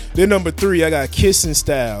iTunes. Then number 3, I got Kissing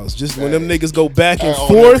Styles. Just when them niggas go back and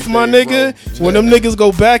forth, my nigga. When them niggas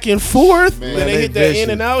go back and forth, when they hit that in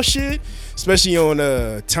and out shit. Especially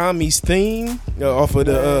on Tommy's theme off of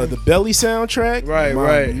the Belly soundtrack. Right.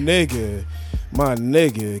 My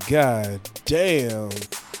nigga, god damn.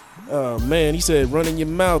 Oh man, he said run in your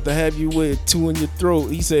mouth, I have you with 2 in your throat.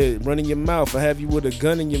 He said run in your mouth, I have you with a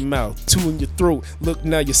gun in your mouth, 2 in your throat. Look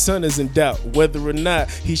now, your son is in doubt whether or not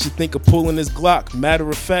he should think of pulling his Glock. Matter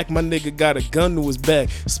of fact, my nigga got a gun to his back.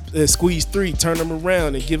 Squeeze 3, turn him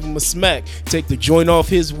around and give him a smack. Take the joint off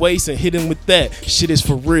his waist and hit him with that. Shit is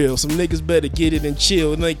for real. Some niggas better get it and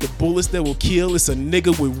chill. It ain't the bullets that will kill, it's a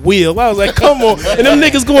nigga with will. I was like, come on. And them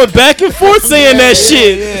niggas going back and forth saying that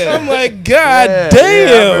shit. I'm like, god damn.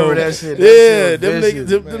 Yeah, I remember that shit. Them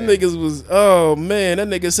niggas was, oh man, that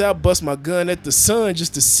nigga said I bust my gun at the sun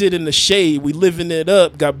just to sit in the shade. We living it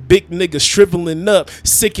up. Got big niggas shriveling up,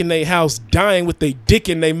 sick in their house, dying with their dick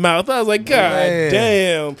in their mouth. I was like, god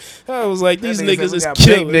damn. I was like, these niggas is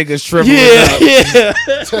killing. Big niggas shriveling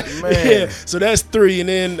up. Yeah. So that's 3, and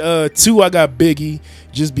then 2, I got Biggie.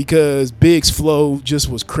 Just because Big's flow just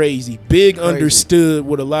was crazy. Big understood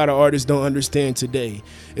what a lot of artists don't understand today,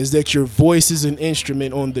 is that your voice is an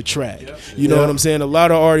instrument on the track. You know what I'm saying? A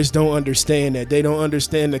lot of artists don't understand that. They don't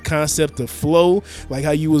understand the concept of flow, like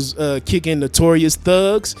how you was kicking Notorious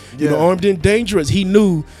Thugs, Armed and Dangerous. He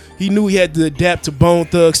knew he had to adapt to Bone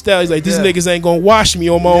Thug style. He's like, these niggas ain't gonna wash me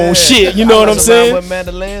on my own shit. You know what I'm saying? With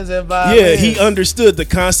mandolins and violins. Yeah, he understood the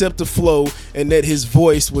concept of flow and that his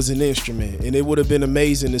voice was an instrument, and it would have been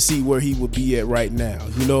amazing to see where he would be at right now.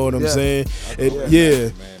 You know what I'm saying? Yeah.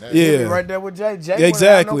 Right there with Jay. Jay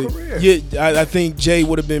exactly. Wouldn't have no career. Yeah, I think Jay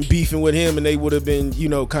would have been beefing with him, and they would have been,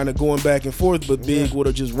 kind of going back and forth. But Big would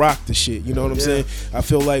have just rocked the shit. You know what I'm saying? I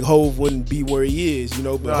feel like Hov wouldn't be where he is.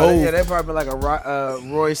 But Hov, they probably like a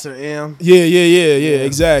Royce or M. Yeah,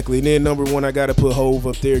 exactly. And then number 1, I gotta put Hov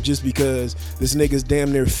up there just because this nigga's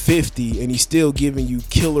damn near 50 and he's still giving you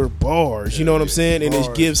killer bars. You know what I'm saying? And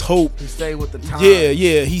it gives hope. He stayed with the times.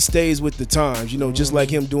 Yeah, he stays with the times. Just like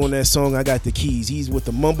him doing that song, I Got the Keys. He's with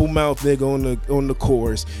the mumble mouth nigga on the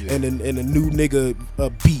chorus and a new nigga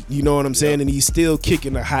beat. You know what I'm saying? And he's still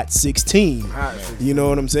kicking a hot 16. You know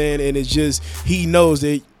what I'm saying? And it's just, he knows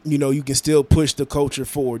that you can still push the culture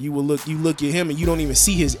forward. You look at him and you don't even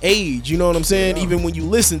see his age. You know what I'm saying? Yeah. Even when you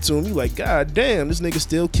listen to him, you like, god damn, this nigga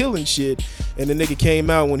still killing shit. And the nigga came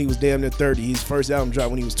out when he was damn near 30. His first album dropped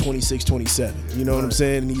when he was 26, 27. You know what I'm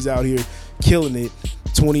saying? And he's out here killing it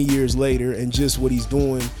 20 years later, and just what he's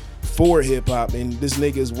doing for hip hop, and this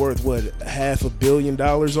nigga is worth what, $500 million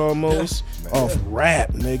almost off rap,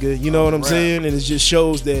 nigga. You know what I'm saying? And it just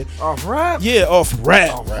shows that off rap. Yeah, off rap.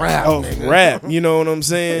 Off rap. You know what I'm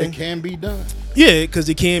saying? It can be done. Yeah, because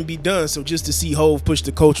it can be done. So just to see Hov push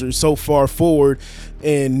the culture so far forward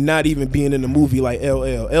and not even being in a movie like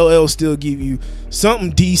LL still give you something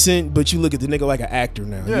decent, but you look at the nigga like an actor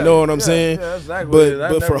now. You know what I'm saying? Yeah, exactly.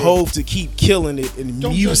 But for Hov to keep killing it in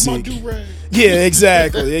Don't music. judge my do-rag. Yeah,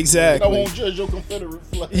 exactly. I won't judge your Confederate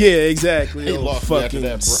flag. Yeah, exactly. He Oh, lost me after fucking that,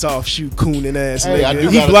 bro. soft shoe cooning ass Hey, I nigga. do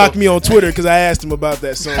He gotta blocked talk- me on Twitter because I asked him about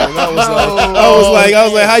that song. I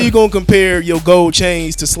was like, how you gonna compare your gold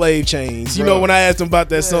chains to slave chains? You know, when I asked him about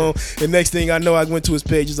that song, the next thing I know, I went to his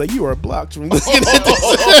page. He's like, you are blocked from looking at this.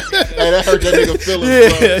 Hey, that hurt that nigga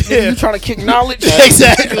feelings, bro. You trying to kick knowledge?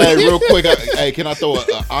 Exactly. Hey, real quick, hey, can I throw an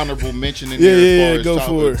honorable mention in Yeah, there? yeah, As go far as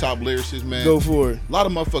for it. top lyricists, man. Go for it. A lot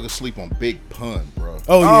of motherfuckers sleep on Big Pun, bro.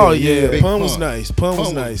 Oh yeah, Big Pun was nice. Pun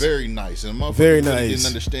was nice. very nice, and motherfuckers Very really nice. didn't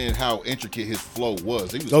understand how intricate his flow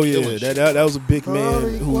was. He was Oh killing yeah, shit. that was a big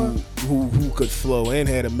man who could flow and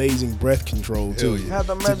had amazing breath control too. Hell yeah. Had to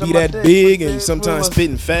To measure be my that dick big with and this sometimes ruler.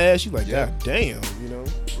 spitting fast, you like, Yeah. God damn, you know.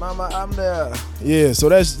 Mama, I'm there. Yeah, so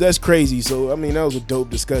that's crazy. So I mean, that was a dope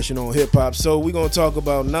discussion on hip hop. So we're gonna talk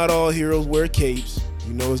about not all heroes wear capes.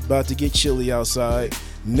 You know, it's about to get chilly outside.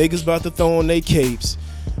 Niggas about to throw on their capes.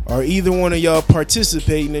 Are either one of y'all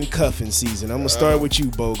participating in cuffing season? I'm gonna start with you,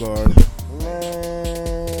 Bogard.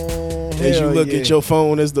 Man, As you hell look yeah. at your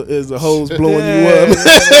phone, as the hoes blowing you Yeah,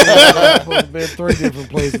 up. I've been 3 different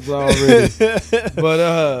places already.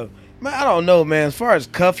 But man, I don't know, man. As far as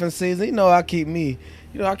cuffing season, you know, I keep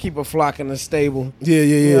a flock in the stable.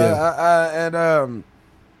 Yeah.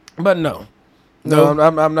 But no. No? No,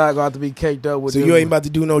 I'm not going to have to be caked up with So them. you ain't about to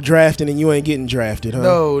do no drafting, and you ain't getting drafted, huh?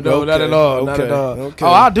 No, not at all. Not at all. Okay. Oh,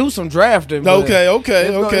 I'll do some drafting. but Okay.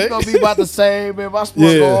 It's gonna be about the same if I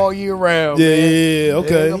sport Yeah. all year round. Yeah, man. yeah,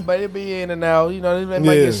 okay. It'll be in and out. You know, they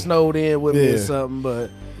might Yeah. get snowed in with me Yeah. or something, but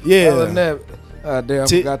Yeah. other than that, damn, I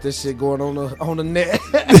Ti- forgot this shit going on the net.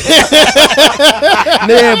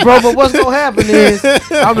 Yeah, bro, but what's gonna happen is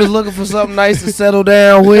I'm just looking for something nice to settle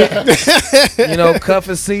down with. You know,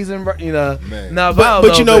 cuffing season, you know. Man. Now,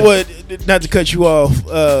 But you know what? Not to cut you off,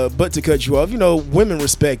 but to cut you off. You know, women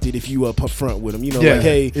respect it if you up front with them. You know, Yeah. like,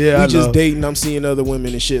 hey, Yeah, I we just know. dating. I'm seeing other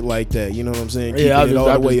women and shit like that. You know what I'm saying? Yeah, I'm Keeping it just, all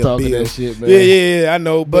I'm the way just up talking bill. that shit, man. Yeah, I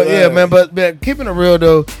know. But yeah, man. But keeping it real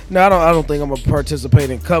though, no, I don't think I'm gonna participate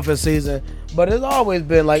in cuffing season. But it's always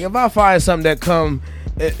been like if I find something that come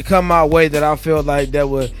my way that I feel like that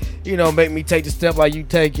would, you know, make me take the step like you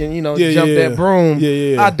taking, you know, jump that broom.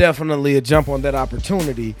 Yeah. I definitely would jump on that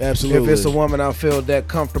opportunity. Absolutely. If it's a woman I feel that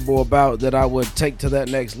comfortable about, that I would take to that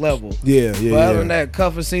next level. Yeah. But other than that,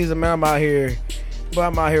 cuffing season, man, I'm out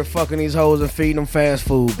here fucking these hoes and feeding them fast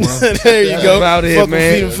food, bro. There you That's go. about it, Fuck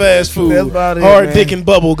man. feeding fast food. That's about it, Hard man. dick and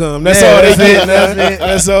bubble gum. That's Yeah, all they that's get. it, that's it.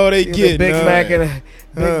 That's all they Get get. a Big nah. Mac and a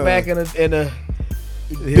Big Mac and a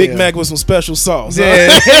Big yeah. Mac with some special sauce. huh? Yeah,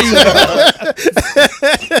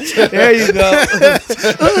 there you go.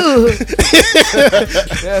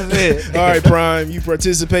 That's it. All right, Prime. You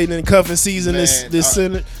participating in cuffing season this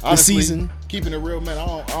Honestly, season? Keeping it real, man. I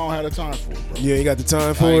don't have the time for it, bro. You ain't got the time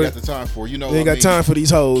I for ain't it. got the time for it. You know, You ain't I got mean, time for these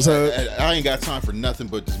hoes, huh? I ain't got time for nothing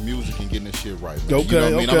but this music and getting this shit right. Man. Okay,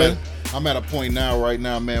 you know what I okay. mean? I'm at a point right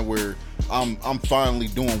now, man, where I'm finally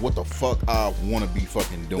doing what the fuck I want to be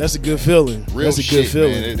fucking doing. That's a good feeling. Real That's a shit, good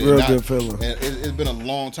feeling. man. Real good feeling. And it's been a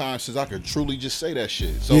long time since I could truly just say that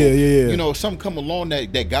shit. So Yeah. you know, if something come along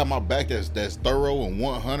that got my back, that's thorough and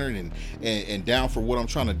 100 and down for what I'm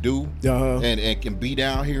trying to do, Uh-huh. and can be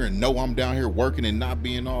down here and know I'm down here working and not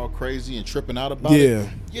being all crazy and tripping out about Yeah. it.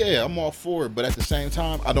 Yeah, I'm all for it. But at the same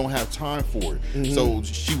time, I don't have time for it. Mm-hmm. So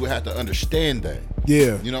she would have to understand that.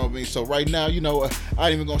 Yeah. You know what I mean? So right now, you know, I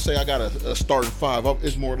ain't even gonna say I got a starting five.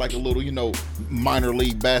 It's more like a little, you know, minor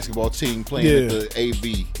league basketball team playing Yeah. at the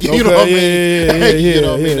AB. Okay, You know what I mean? yeah, You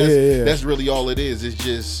know what I mean? yeah. That's really all it is. It's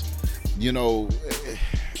just, you know,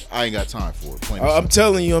 I ain't got time for it. Plain and I'm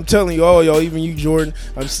simple. telling you, all y'all, even you, Jordan.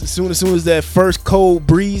 As soon as that first cold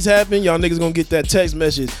breeze happen, y'all niggas gonna get that text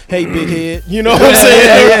message. Hey, big head, you know what I'm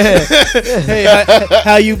saying? Hey,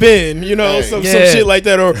 how you been? You know, Hey. some Yeah. shit like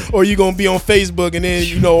that, or you gonna be on Facebook and then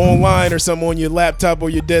you know online or something on your laptop or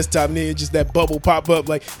your desktop, and then just that bubble pop up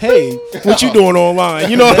like, hey, what you doing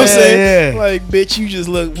online? You know what I'm Yeah, saying? yeah. Like, bitch, you just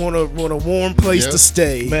want a warm place Yep. to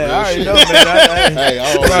stay. Man, Real I already shit. know, man. Hey,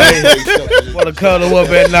 I Right. always Want to cuddle up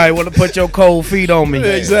at night? Want to put your cold feet on me?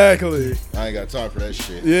 Exactly. I I ain't got time for that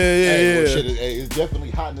shit. Yeah. Shit, it's definitely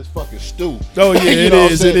hot in this fucking stew. Oh yeah, it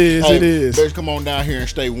is. It is. Bitch, come on down here and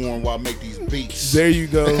stay warm while I make these beats. There you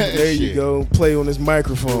go. There you go. Play on this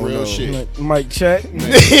microphone. Real shit. Mic check.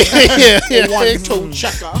 Yeah. 1, 2,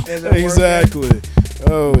 checker. Exactly.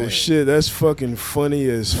 Oh shit, that's fucking funny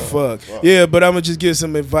as fuck. Yeah, but I'm gonna just give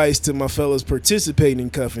some advice to my fellas participating in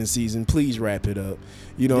cuffing season. Please wrap it up.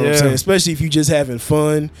 You know what I'm saying? Especially if you just having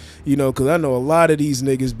fun. You know, because I know a lot of these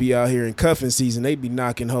niggas be out here in cuffing season. They be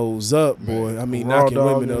knocking hoes up, boy. I mean, knocking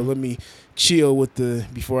women up. Let me chill with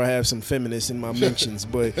before I have some feminists in my mentions.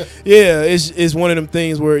 But yeah, it's one of them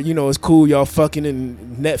things where, you know, it's cool y'all fucking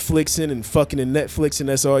and Netflixing and fucking and Netflixing.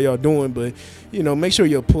 That's all y'all doing. But, you know, make sure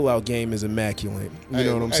your pull-out game is immaculate. You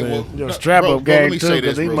know what I'm saying? Your strap-up game, too,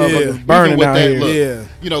 because these motherfuckers burning out here. Look,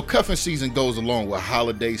 you know, cuffing season goes along with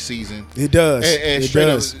holiday season. It does. And straight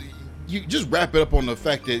up, you just wrap it up on the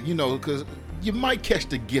fact that, you know, because you might catch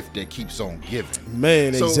the gift that keeps on giving.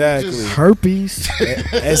 Man, so exactly. Herpes.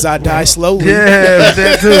 As I die slowly. Yeah,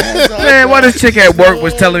 that too. Man, why this chick at work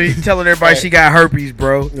was telling everybody she got herpes,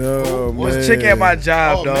 bro? Oh, man. This chick at my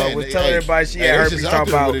job, dog, was telling everybody she had herpes,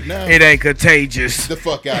 talking about it ain't contagious. The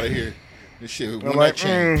fuck out of here. This shit, I'm like,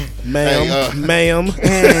 ma'am. I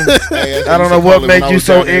don't know what made you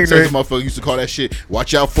so ignorant. Motherfucker used to call that shit,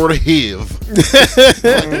 watch out for the HIV.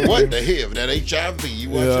 What? The HIV? That HIV. You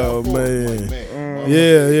watch out for it. Man.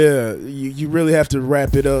 Yeah. You really have to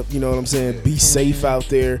wrap it up. You know what I'm saying? Be safe out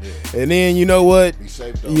there. And then, you know what? Be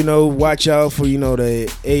safe, though. You know, watch out for, you know,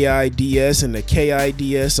 the AIDS and the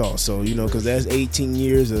KIDS also, you know, because that's 18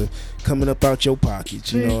 years of coming up out your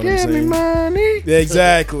pockets. You know what I'm saying? Give me money.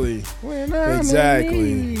 Exactly.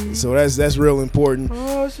 Exactly. So that's real important.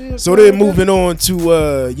 Oh, shit, so then moving on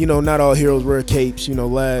to you know, not all heroes wear capes. You know,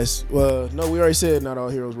 no, we already said not all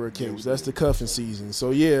heroes wear capes. That's the cuffing season. So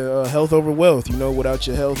yeah, health over wealth. You know, without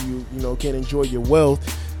your health, you know, can't enjoy your wealth.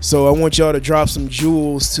 So I want y'all to drop some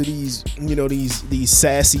jewels to these, you know, these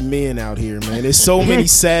sassy men out here, man. There's so many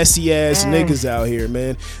sassy ass niggas out here,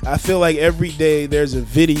 man. I feel like every day there's a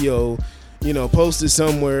video, you know, posted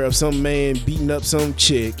somewhere of some man beating up some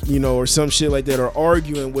chick, you know, or some shit like that, or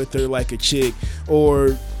arguing with her like a chick.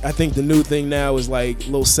 Or I think the new thing now is like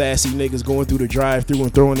little sassy niggas going through the drive-thru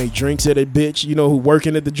and throwing their drinks at a bitch, you know, who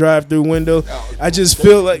working at the drive-thru window. I just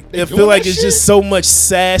feel like it's just so much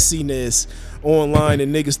sassiness online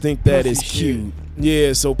and niggas think that is cute.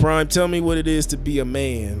 Yeah, so Prime, tell me what it is to be a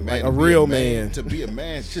man, like a real man. To be a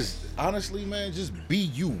man, just honestly, man, just be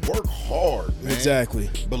you. Work hard, man.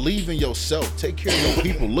 Exactly. Believe in yourself. Take care of your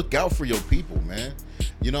people. Look out for your people, man.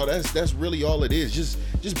 You know, that's really all it is. Just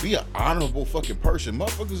be an honorable fucking person.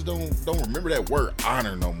 Motherfuckers don't remember that word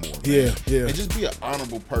honor no more, man. Yeah. And just be an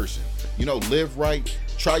honorable person. You know, live right.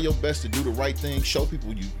 Try your best to do the right thing. Show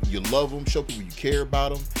people you love them. Show people you care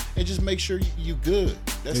about them. And just make sure you good.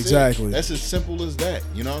 That's exactly it. That's as simple as that.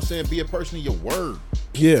 You know what I'm saying? Be a person of your word.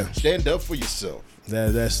 Yeah. Stand up for yourself.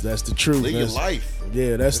 That's the truth. Live your life.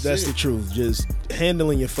 Yeah, that's the truth. Just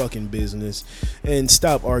handling your fucking business and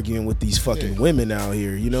stop arguing with these fucking women out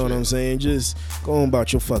here. You know what I'm saying? Just go on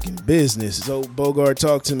about your fucking business. So Bogart,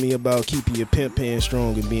 talk to me about keeping your pimp hand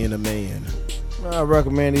strong and being a man. I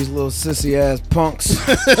recommend these little sissy ass punks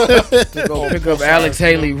to go pick up Alex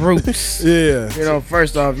Haley Roots. Yeah. You know,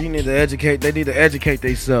 first off, they need to educate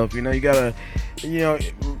themselves. You know, you gotta, you know,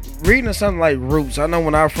 reading something like Roots. I know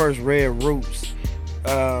when I first read Roots,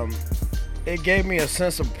 it gave me a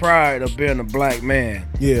sense of pride of being a black man.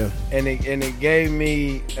 Yeah. And it gave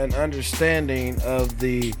me an understanding of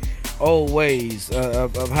the old ways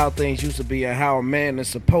of how things used to be and how a man is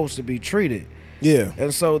supposed to be treated. Yeah.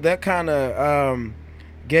 And so that kind of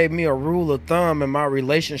gave me a rule of thumb in my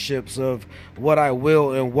relationships of what I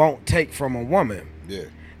will and won't take from a woman. Yeah.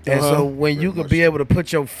 And so when you could be able to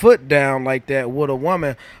put your foot down like that with a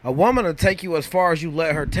woman will take you as far as you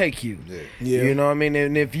let her take you. Yeah. You know what I mean?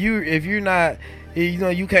 And if you're not, you know,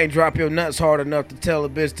 you can't drop your nuts hard enough to tell a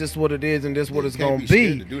bitch this what it is and this what it's gonna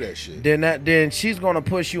be. To do that shit. Then she's gonna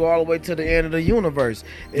push you all the way to the end of the universe.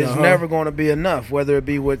 It's never gonna be enough, whether it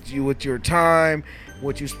be with your time,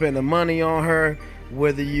 what you spending money on her,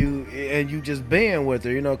 whether you just being with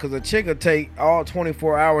her. You know, because a chick will take all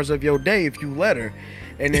 24 hours of your day if you let her.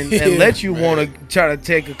 And then let you want to try to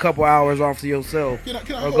take a couple hours off to yourself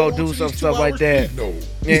or go do some stuff like that. No.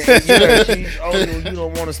 You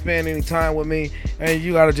don't want to spend any time with me, and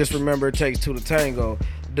you got to just remember it takes two to tango.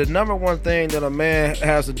 The number one thing that a man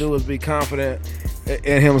has to do is be confident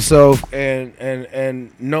in himself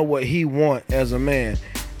and know what he wants as a man,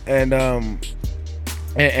 and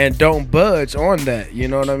don't budge on that. You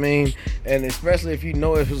know what I mean? And especially if you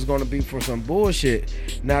know if it's going to be for some bullshit,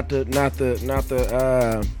 not the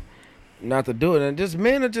not to do it. And just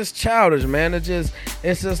men are just childish, man. It's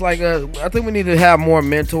just like I think we need to have more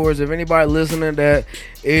mentors. If anybody listening that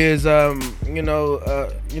is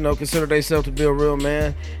consider themselves to be a real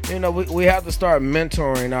man, we have to start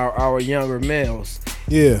mentoring our younger males.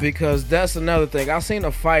 Yeah, because that's another thing. I seen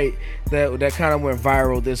a fight that kind of went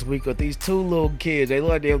viral this week with these two little kids. They look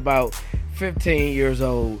like they're about 15 years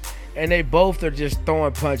old, and they both are just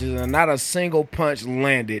throwing punches, and not a single punch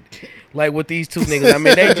landed. Like with these two niggas, I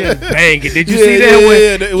mean, they just banging. Did you see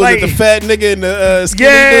that? It was the fat nigga and the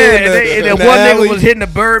skinny dude. And one nigga was hitting the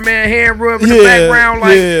Birdman hand rub in the background,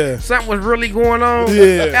 like something was really going on.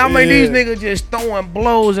 I mean, these niggas just throwing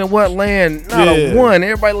blows and what land, not a one.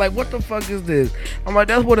 Everybody like, what the fuck is this? I'm like,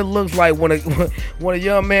 that's what it looks like when a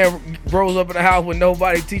young man grows up in the house with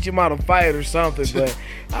nobody teach him how to fight or something. But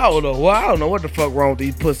I don't know. Well, I don't know what the fuck wrong with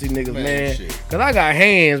these pussy niggas, man. Cause I got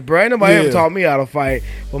hands, bro. Ain't nobody ever taught me how to fight.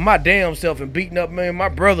 But my damn self and beating up, man. My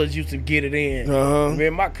brothers used to get it in.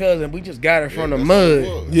 Man, my cousin, we just got it from the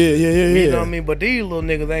mud. Yeah. You know what I mean? But these little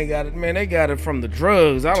niggas ain't got it, man. They got it from the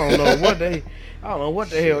drugs. I don't know what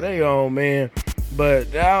the hell they on, man.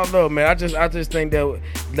 But I don't know, man. I just think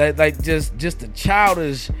that like just the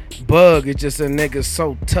childish bug is just a nigga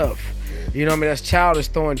so tough. You know what I mean? That's childish,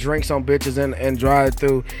 throwing drinks on bitches and drive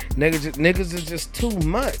through. Niggas is just too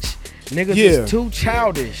much. Niggas is too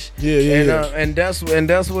childish. And that's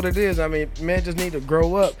what it is. I mean, men just need to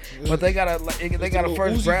grow up, but they gotta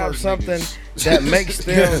first grab something that makes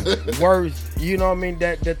them worth. You know what I mean?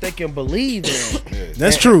 That they can believe in.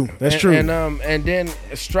 That's true. And then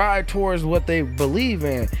strive towards what they believe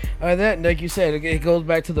in. That, like you said, it goes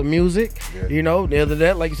back to the music. You know, the other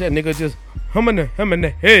that, like you said, niggas just humming the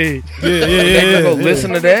head. They go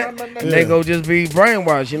listen to that, and they go just be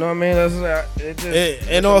brainwashed. You know what I mean?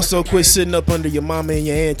 And also quit sitting up under your mama and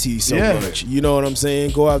your auntie so much. You know what I'm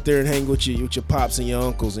saying? Go out there and hang with your pops and your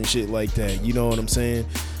uncles and shit like that. You know what I'm saying?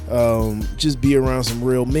 Just be around some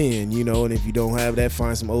real men, and if you don't have that,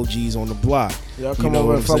 find some OGs on the block. Y'all come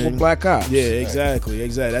over and fuck with Black Ops. Yeah, exactly.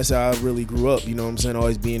 That's how I really grew up, you know what I'm saying?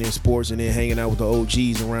 Always being in sports and then hanging out with the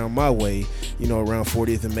OGs around my way, around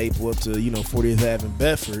 40th and Maple up to, 40th Ave in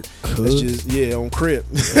Bedford. That's just, on Crip.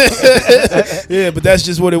 Yeah, but that's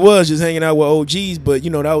just what it was, just hanging out with OGs. But,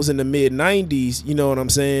 that was in the mid-90s, you know what I'm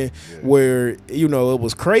saying? Where, it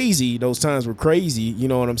was crazy. Those times were crazy, you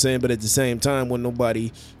know what I'm saying? But at the same time, when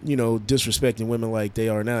nobody, disrespecting women like they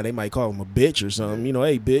are now, they might call them a bitch or something.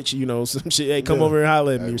 Hey, bitch, some shit. Hey, come over and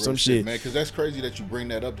holler at me or some shit. Man, because that's crazy that you bring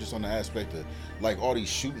that up just on the aspect of, like, all these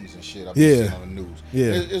shootings and shit I've been seeing on the news.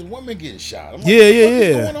 There's women getting shot. I'm like,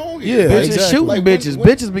 what's going on here? Bitches exactly. Shooting like, bitches.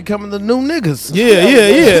 Bitches becoming the new niggas.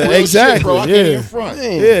 Exactly. Shit, bro, I can't even front.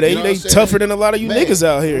 They tougher than a lot of you niggas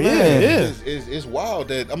out here. It's wild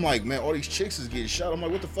that I'm like, man, all these chicks is getting shot. I'm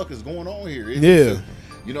like, what the fuck is going on here?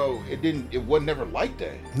 It wasn't never like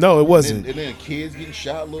that. No, it wasn't. And then kids getting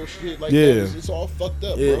shot, little shit like that. It's all fucked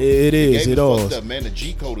up, bro. It is. It all fucked up, man. The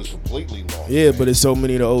G code is completely lost. Yeah, but it's so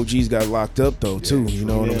many of the OGs got locked up though too. You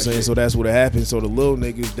know what I'm saying? So that's what happened. So the little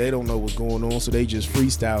niggas, they don't know what's going on, so they just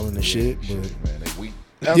freestyling the shit. But man, they weak.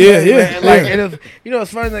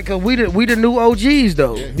 It's funny because we the new OGs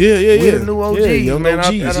though. We the new OGs, man.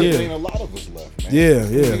 Ain't a lot of us left, man.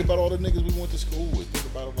 Think about all the niggas we went to school with. Think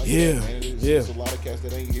about it like that, man. There's a lot of cats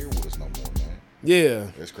that ain't here with us no more, man. Yeah,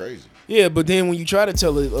 that's crazy. Yeah, but then when you try to tell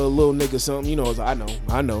a little nigga something, it's like, I know.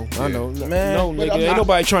 Man, no, nigga, ain't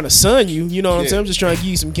nobody trying to son you. You know what I'm saying? I'm just trying to give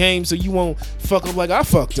you some game so you won't fuck up like I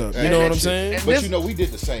fucked up. You know what I'm saying? But we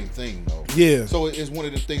did the same thing though. Yeah. So it's one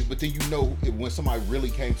of the things. But then when somebody really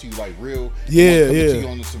came to you like real, to you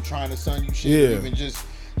on some trying to son you shit, or even just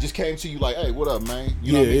came to you like, hey, what up, man?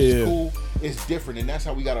 You know what I mean? It's cool. It's different, and that's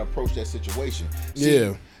how we gotta approach that situation.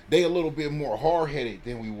 See, they a little bit more hard-headed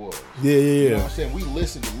than we was. You know what I'm saying? We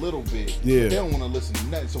listened a little bit. But they don't want to listen to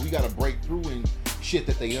nothing. So we got to break through in shit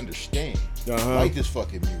that they understand. Like this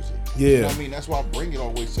fucking music. You know what I mean? That's why I bring it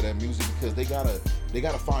always to that music, because they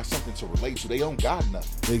gotta find something to relate to. They don't got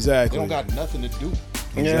nothing. Exactly. They don't got nothing to do.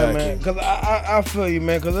 Yeah, man. Because I feel you,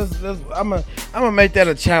 man. Because I'm gonna make that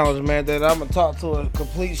a challenge, man. That I'm gonna talk to a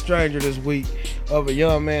complete stranger this week of a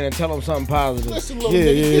young man and tell him something positive. Listen, little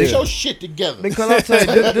nigga, get your shit together. Because I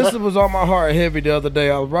tell you, this was on my heart heavy the other day.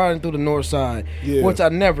 I was riding through the north side, which I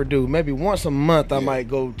never do. Maybe once a month I might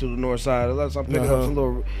go to the north side unless I'm picking up some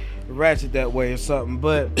little ratchet that way or something.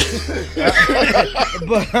 But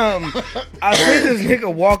I see this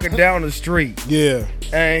nigga walking down the street. Yeah.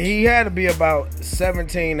 And he had to be about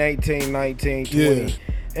 17, 18, 19, 20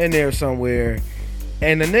 in there somewhere.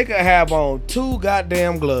 And the nigga have on 2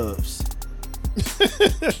 goddamn gloves.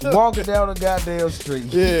 walking down the goddamn street.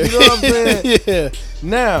 Yeah. You know what I'm saying? Yeah.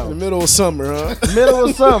 Now, In the middle of summer, huh? middle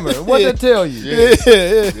of summer. What they tell you? Yeah.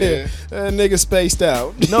 That nigga spaced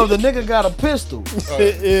out. No, the nigga got a pistol.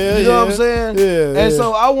 Yeah. You know what I'm saying? Yeah. And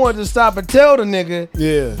so I wanted to stop and tell the nigga,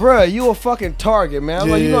 Yeah. bruh, you a fucking target, man. I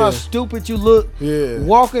was like, you know how stupid you look Yeah.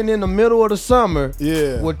 walking in the middle of the summer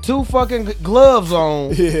Yeah. with 2 fucking gloves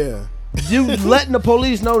on. Yeah. You letting the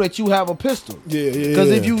police know that you have a pistol. Yeah. Because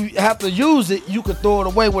if you have to use it, you could throw it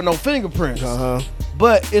away with no fingerprints.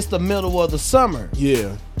 But it's the middle of the summer.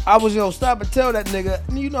 Yeah. I was gonna stop and tell that nigga,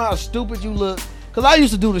 you know how stupid you look. Cause I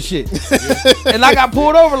used to do the shit. And I got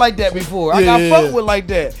pulled over like that before. I got fucked with like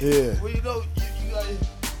that. Yeah. Well, you know,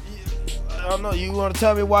 I don't know, you wanna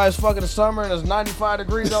tell me why it's fucking summer and it's 95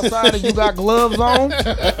 degrees outside and you got gloves on?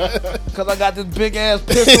 Cause I got this big ass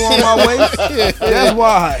pistol on my waist? That's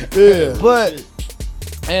why. Yeah. But,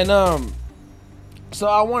 and so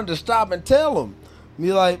I wanted to stop and tell him.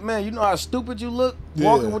 Be like, man, you know how stupid you look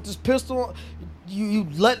walking with this pistol? You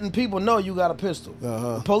letting people know you got a pistol.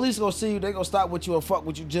 The police gonna see you, they gonna stop with you and fuck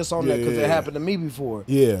with you just on that because it happened to me before.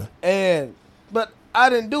 Yeah. But I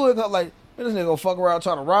didn't do it because like, this nigga gonna fuck around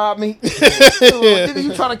trying to rob me. Nigga,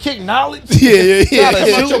 you trying to kick knowledge? Yeah. Trying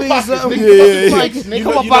to shoot me or something? Like,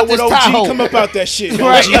 come up out this Tahoe. Come up out that shit.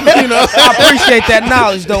 Right. OG, you know? I appreciate that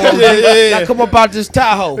knowledge though. OG. Now come up out this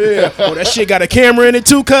Tahoe. Yeah. Oh, that shit got a camera in it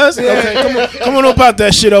too, cuz? Okay, come on up out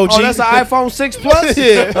that shit, OG. Oh, that's an iPhone 6 Plus?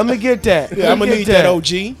 Yeah. Let me get that. Yeah, I'm gonna need that, OG.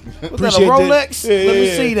 Was that a Rolex? Let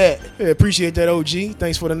me see that. Yeah, appreciate that, OG.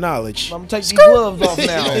 Thanks for the knowledge. I'm gonna take these gloves off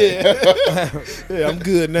now. Yeah, I'm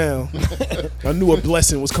good now. I knew a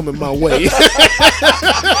blessing was coming my way.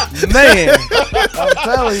 Man, I'm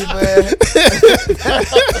telling you, man.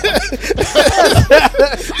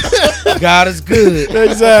 God is good.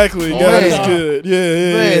 Exactly. God Man. is good.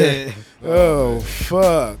 Yeah. Man. Oh,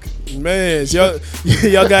 fuck. Man,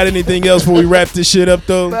 y'all got anything else before we wrap this shit up,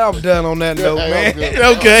 though? I'm done on that note, man.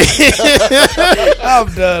 Okay. I'm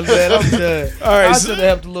done, man. I'm done. All right. I should have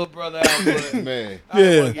helped the little brother out, but Man.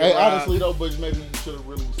 Yeah. Hey, honestly though, but maybe you should have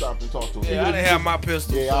really stopped and talked to him. yeah, I didn't have my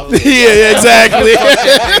pistol. Yeah, so. Yeah, exactly.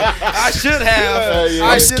 I should have. Yeah.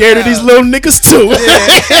 I I'm should scared of have. these little niggas, too.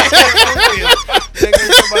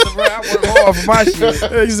 I work hard for my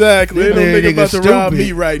shit. Exactly. Ain't no These nigga about to niggas rob stupid.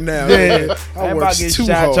 me right now. Yeah. I I'm work about to get too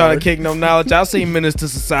shot hard. trying to kick no knowledge. I've seen Menace to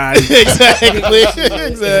Society. Exactly.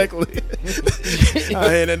 I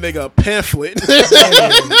hand that nigga a pamphlet.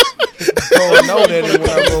 Oh, no, that when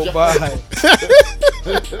I roll by.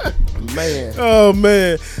 Man. Oh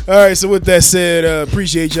man! All right. So with that said,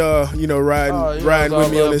 appreciate y'all. Riding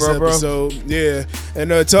with me on this episode. Yeah, and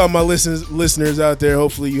to all my listeners out there,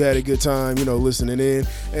 hopefully you had a good time. Listening in.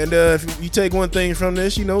 And if you take one thing from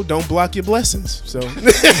this, don't block your blessings. So. All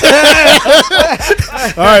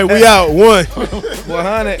right, we out.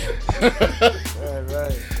 100. All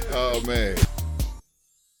right. Oh man.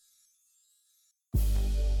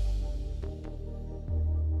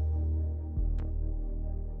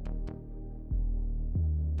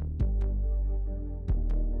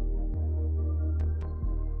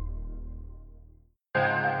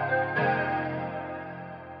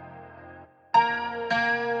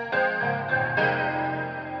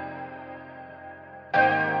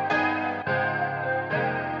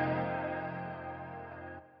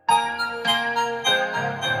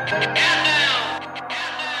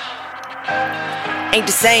 Ain't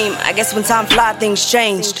the same. I guess when time fly, things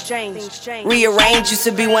changed. Rearrange used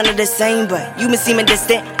to be one of the same, but you been seeming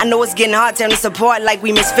distant. I know it's getting hard, tearing us apart like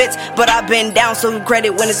we misfits, but I've been down, so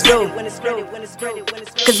credit when it's due.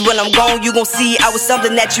 Cause when I'm gone, you gon' see I was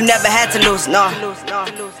something that you never had to lose. Nah,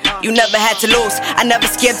 you never had to lose. I never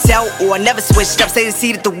skipped out or I never switched up. Say the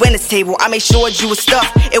seat at the winner's table. I made sure you was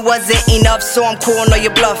stuffed. It wasn't enough, so I'm calling on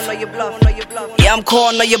your bluff. Yeah, I'm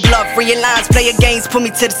calling on your bluff. Read your lines, play your games, put me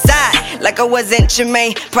to the side like I wasn't your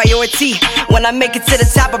main priority. When I make it to the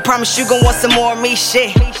top, I promise you gon' want some more of me.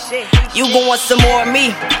 Shit, you gon' want some more of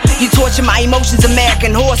me. You torture my emotions,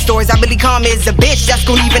 American Horror Stories. I really calm as a bitch, that's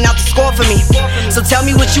gon' even out the score for me. So tell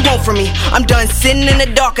me what you want from me. I'm done sitting in the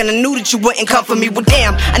dark and I knew that you wouldn't come for me. Well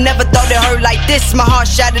damn, I never thought it hurt like this. My heart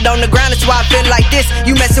shattered on the ground, that's why I feel like this.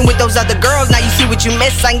 You messing with those other girls, now you see what you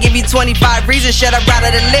miss. I can give you 25 reasons, shut up right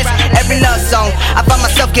out of the list. Every love song, I find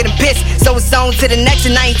myself getting pissed. So it's on to the next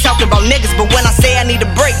and I ain't talking about niggas. But when I say I need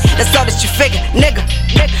a break, that's all that you figure, nigga.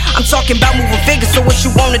 I'm talking about moving figures, so what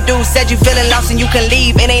you wanna do? Said you feeling lost and you can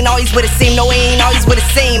leave. It ain't always what it seem, no it ain't always what it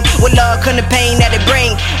seem. With love come the pain that it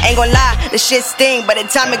bring. Ain't gon' lie, the shit sting, but the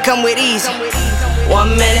time it come with ease. 1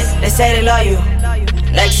 minute, they say they love you.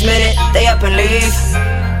 Next minute, they up and leave.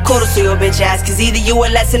 Kudos to your bitch ass, cause either you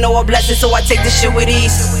a lesson or a blessing, so I take this shit with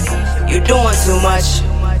ease. You're doing too much.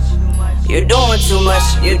 You're doing too much.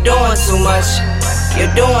 You're doing too much.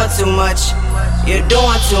 You're doing too much. You're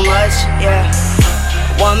doing too much, yeah.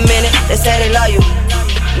 1 minute, they say they love you.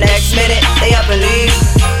 Next minute, they up and leave.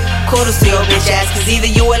 Kudos to your bitch ass, cause either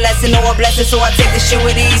you a lesson or a blessing, so I take this shit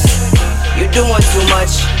with ease. You're doing too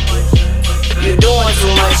much. You're doing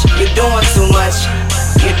too much. You're doing too much.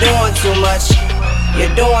 You're doing too much.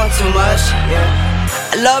 You're doing too much, yeah.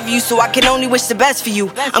 I love you, so I can only wish the best for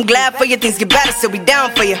you. I'm glad for you, things get better, so we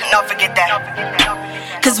down for you. Don't forget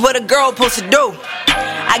that. Cause what a girl supposed to do?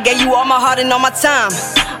 I gave you all my heart and all my time,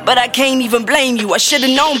 but I can't even blame you. I should've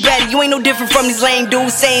known better. You ain't no different from these lame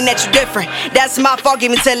dudes saying that you different. That's my fault,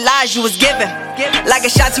 giving to lies you was given. Like a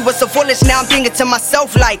shot, you was so foolish. Now I'm thinking to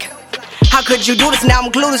myself like, how could you do this? Now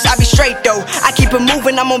I'm clueless. I be straight though. I keep it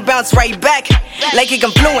moving, I'm gonna bounce right back like it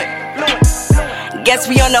confluent. Guess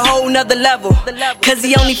we on a whole nother level, cause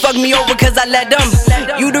he only fucked me over cause I let him.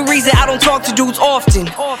 You the reason I don't talk to dudes often.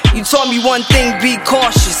 You taught me one thing, be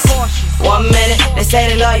cautious. 1 minute, they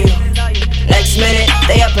say they love you. Next minute,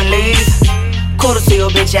 they up and leave. Kudos to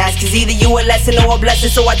your bitch ass, cause either you a lesson or a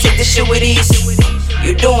blessing, so I take this shit with ease.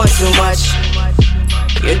 You're doing too much.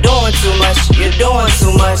 You're doing too much. You're doing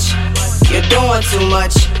too much. You're doing too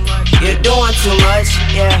much. You're doing too much,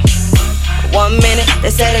 yeah. 1 minute,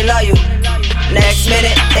 they say they love you. Next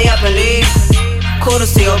minute, they up and leave.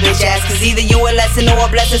 Kudos to your bitch ass, cause either you a lesson or a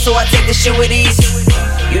blessing, so I take this shit with ease.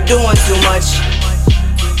 You're doing too much.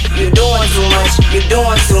 You're doing too much. You're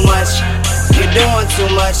doing too much. You're doing too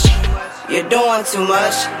much. You're doing too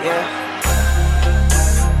much, yeah.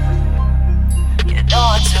 You're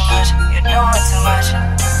doing too much. You're doing too much.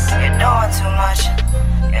 You're doing too much.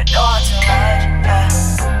 You're doing too much, yeah.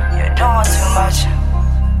 You're doing too much.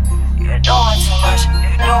 You're doing too much.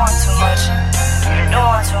 You're doing too much. You're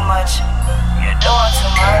doing too much. You're doing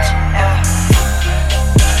too much, yeah.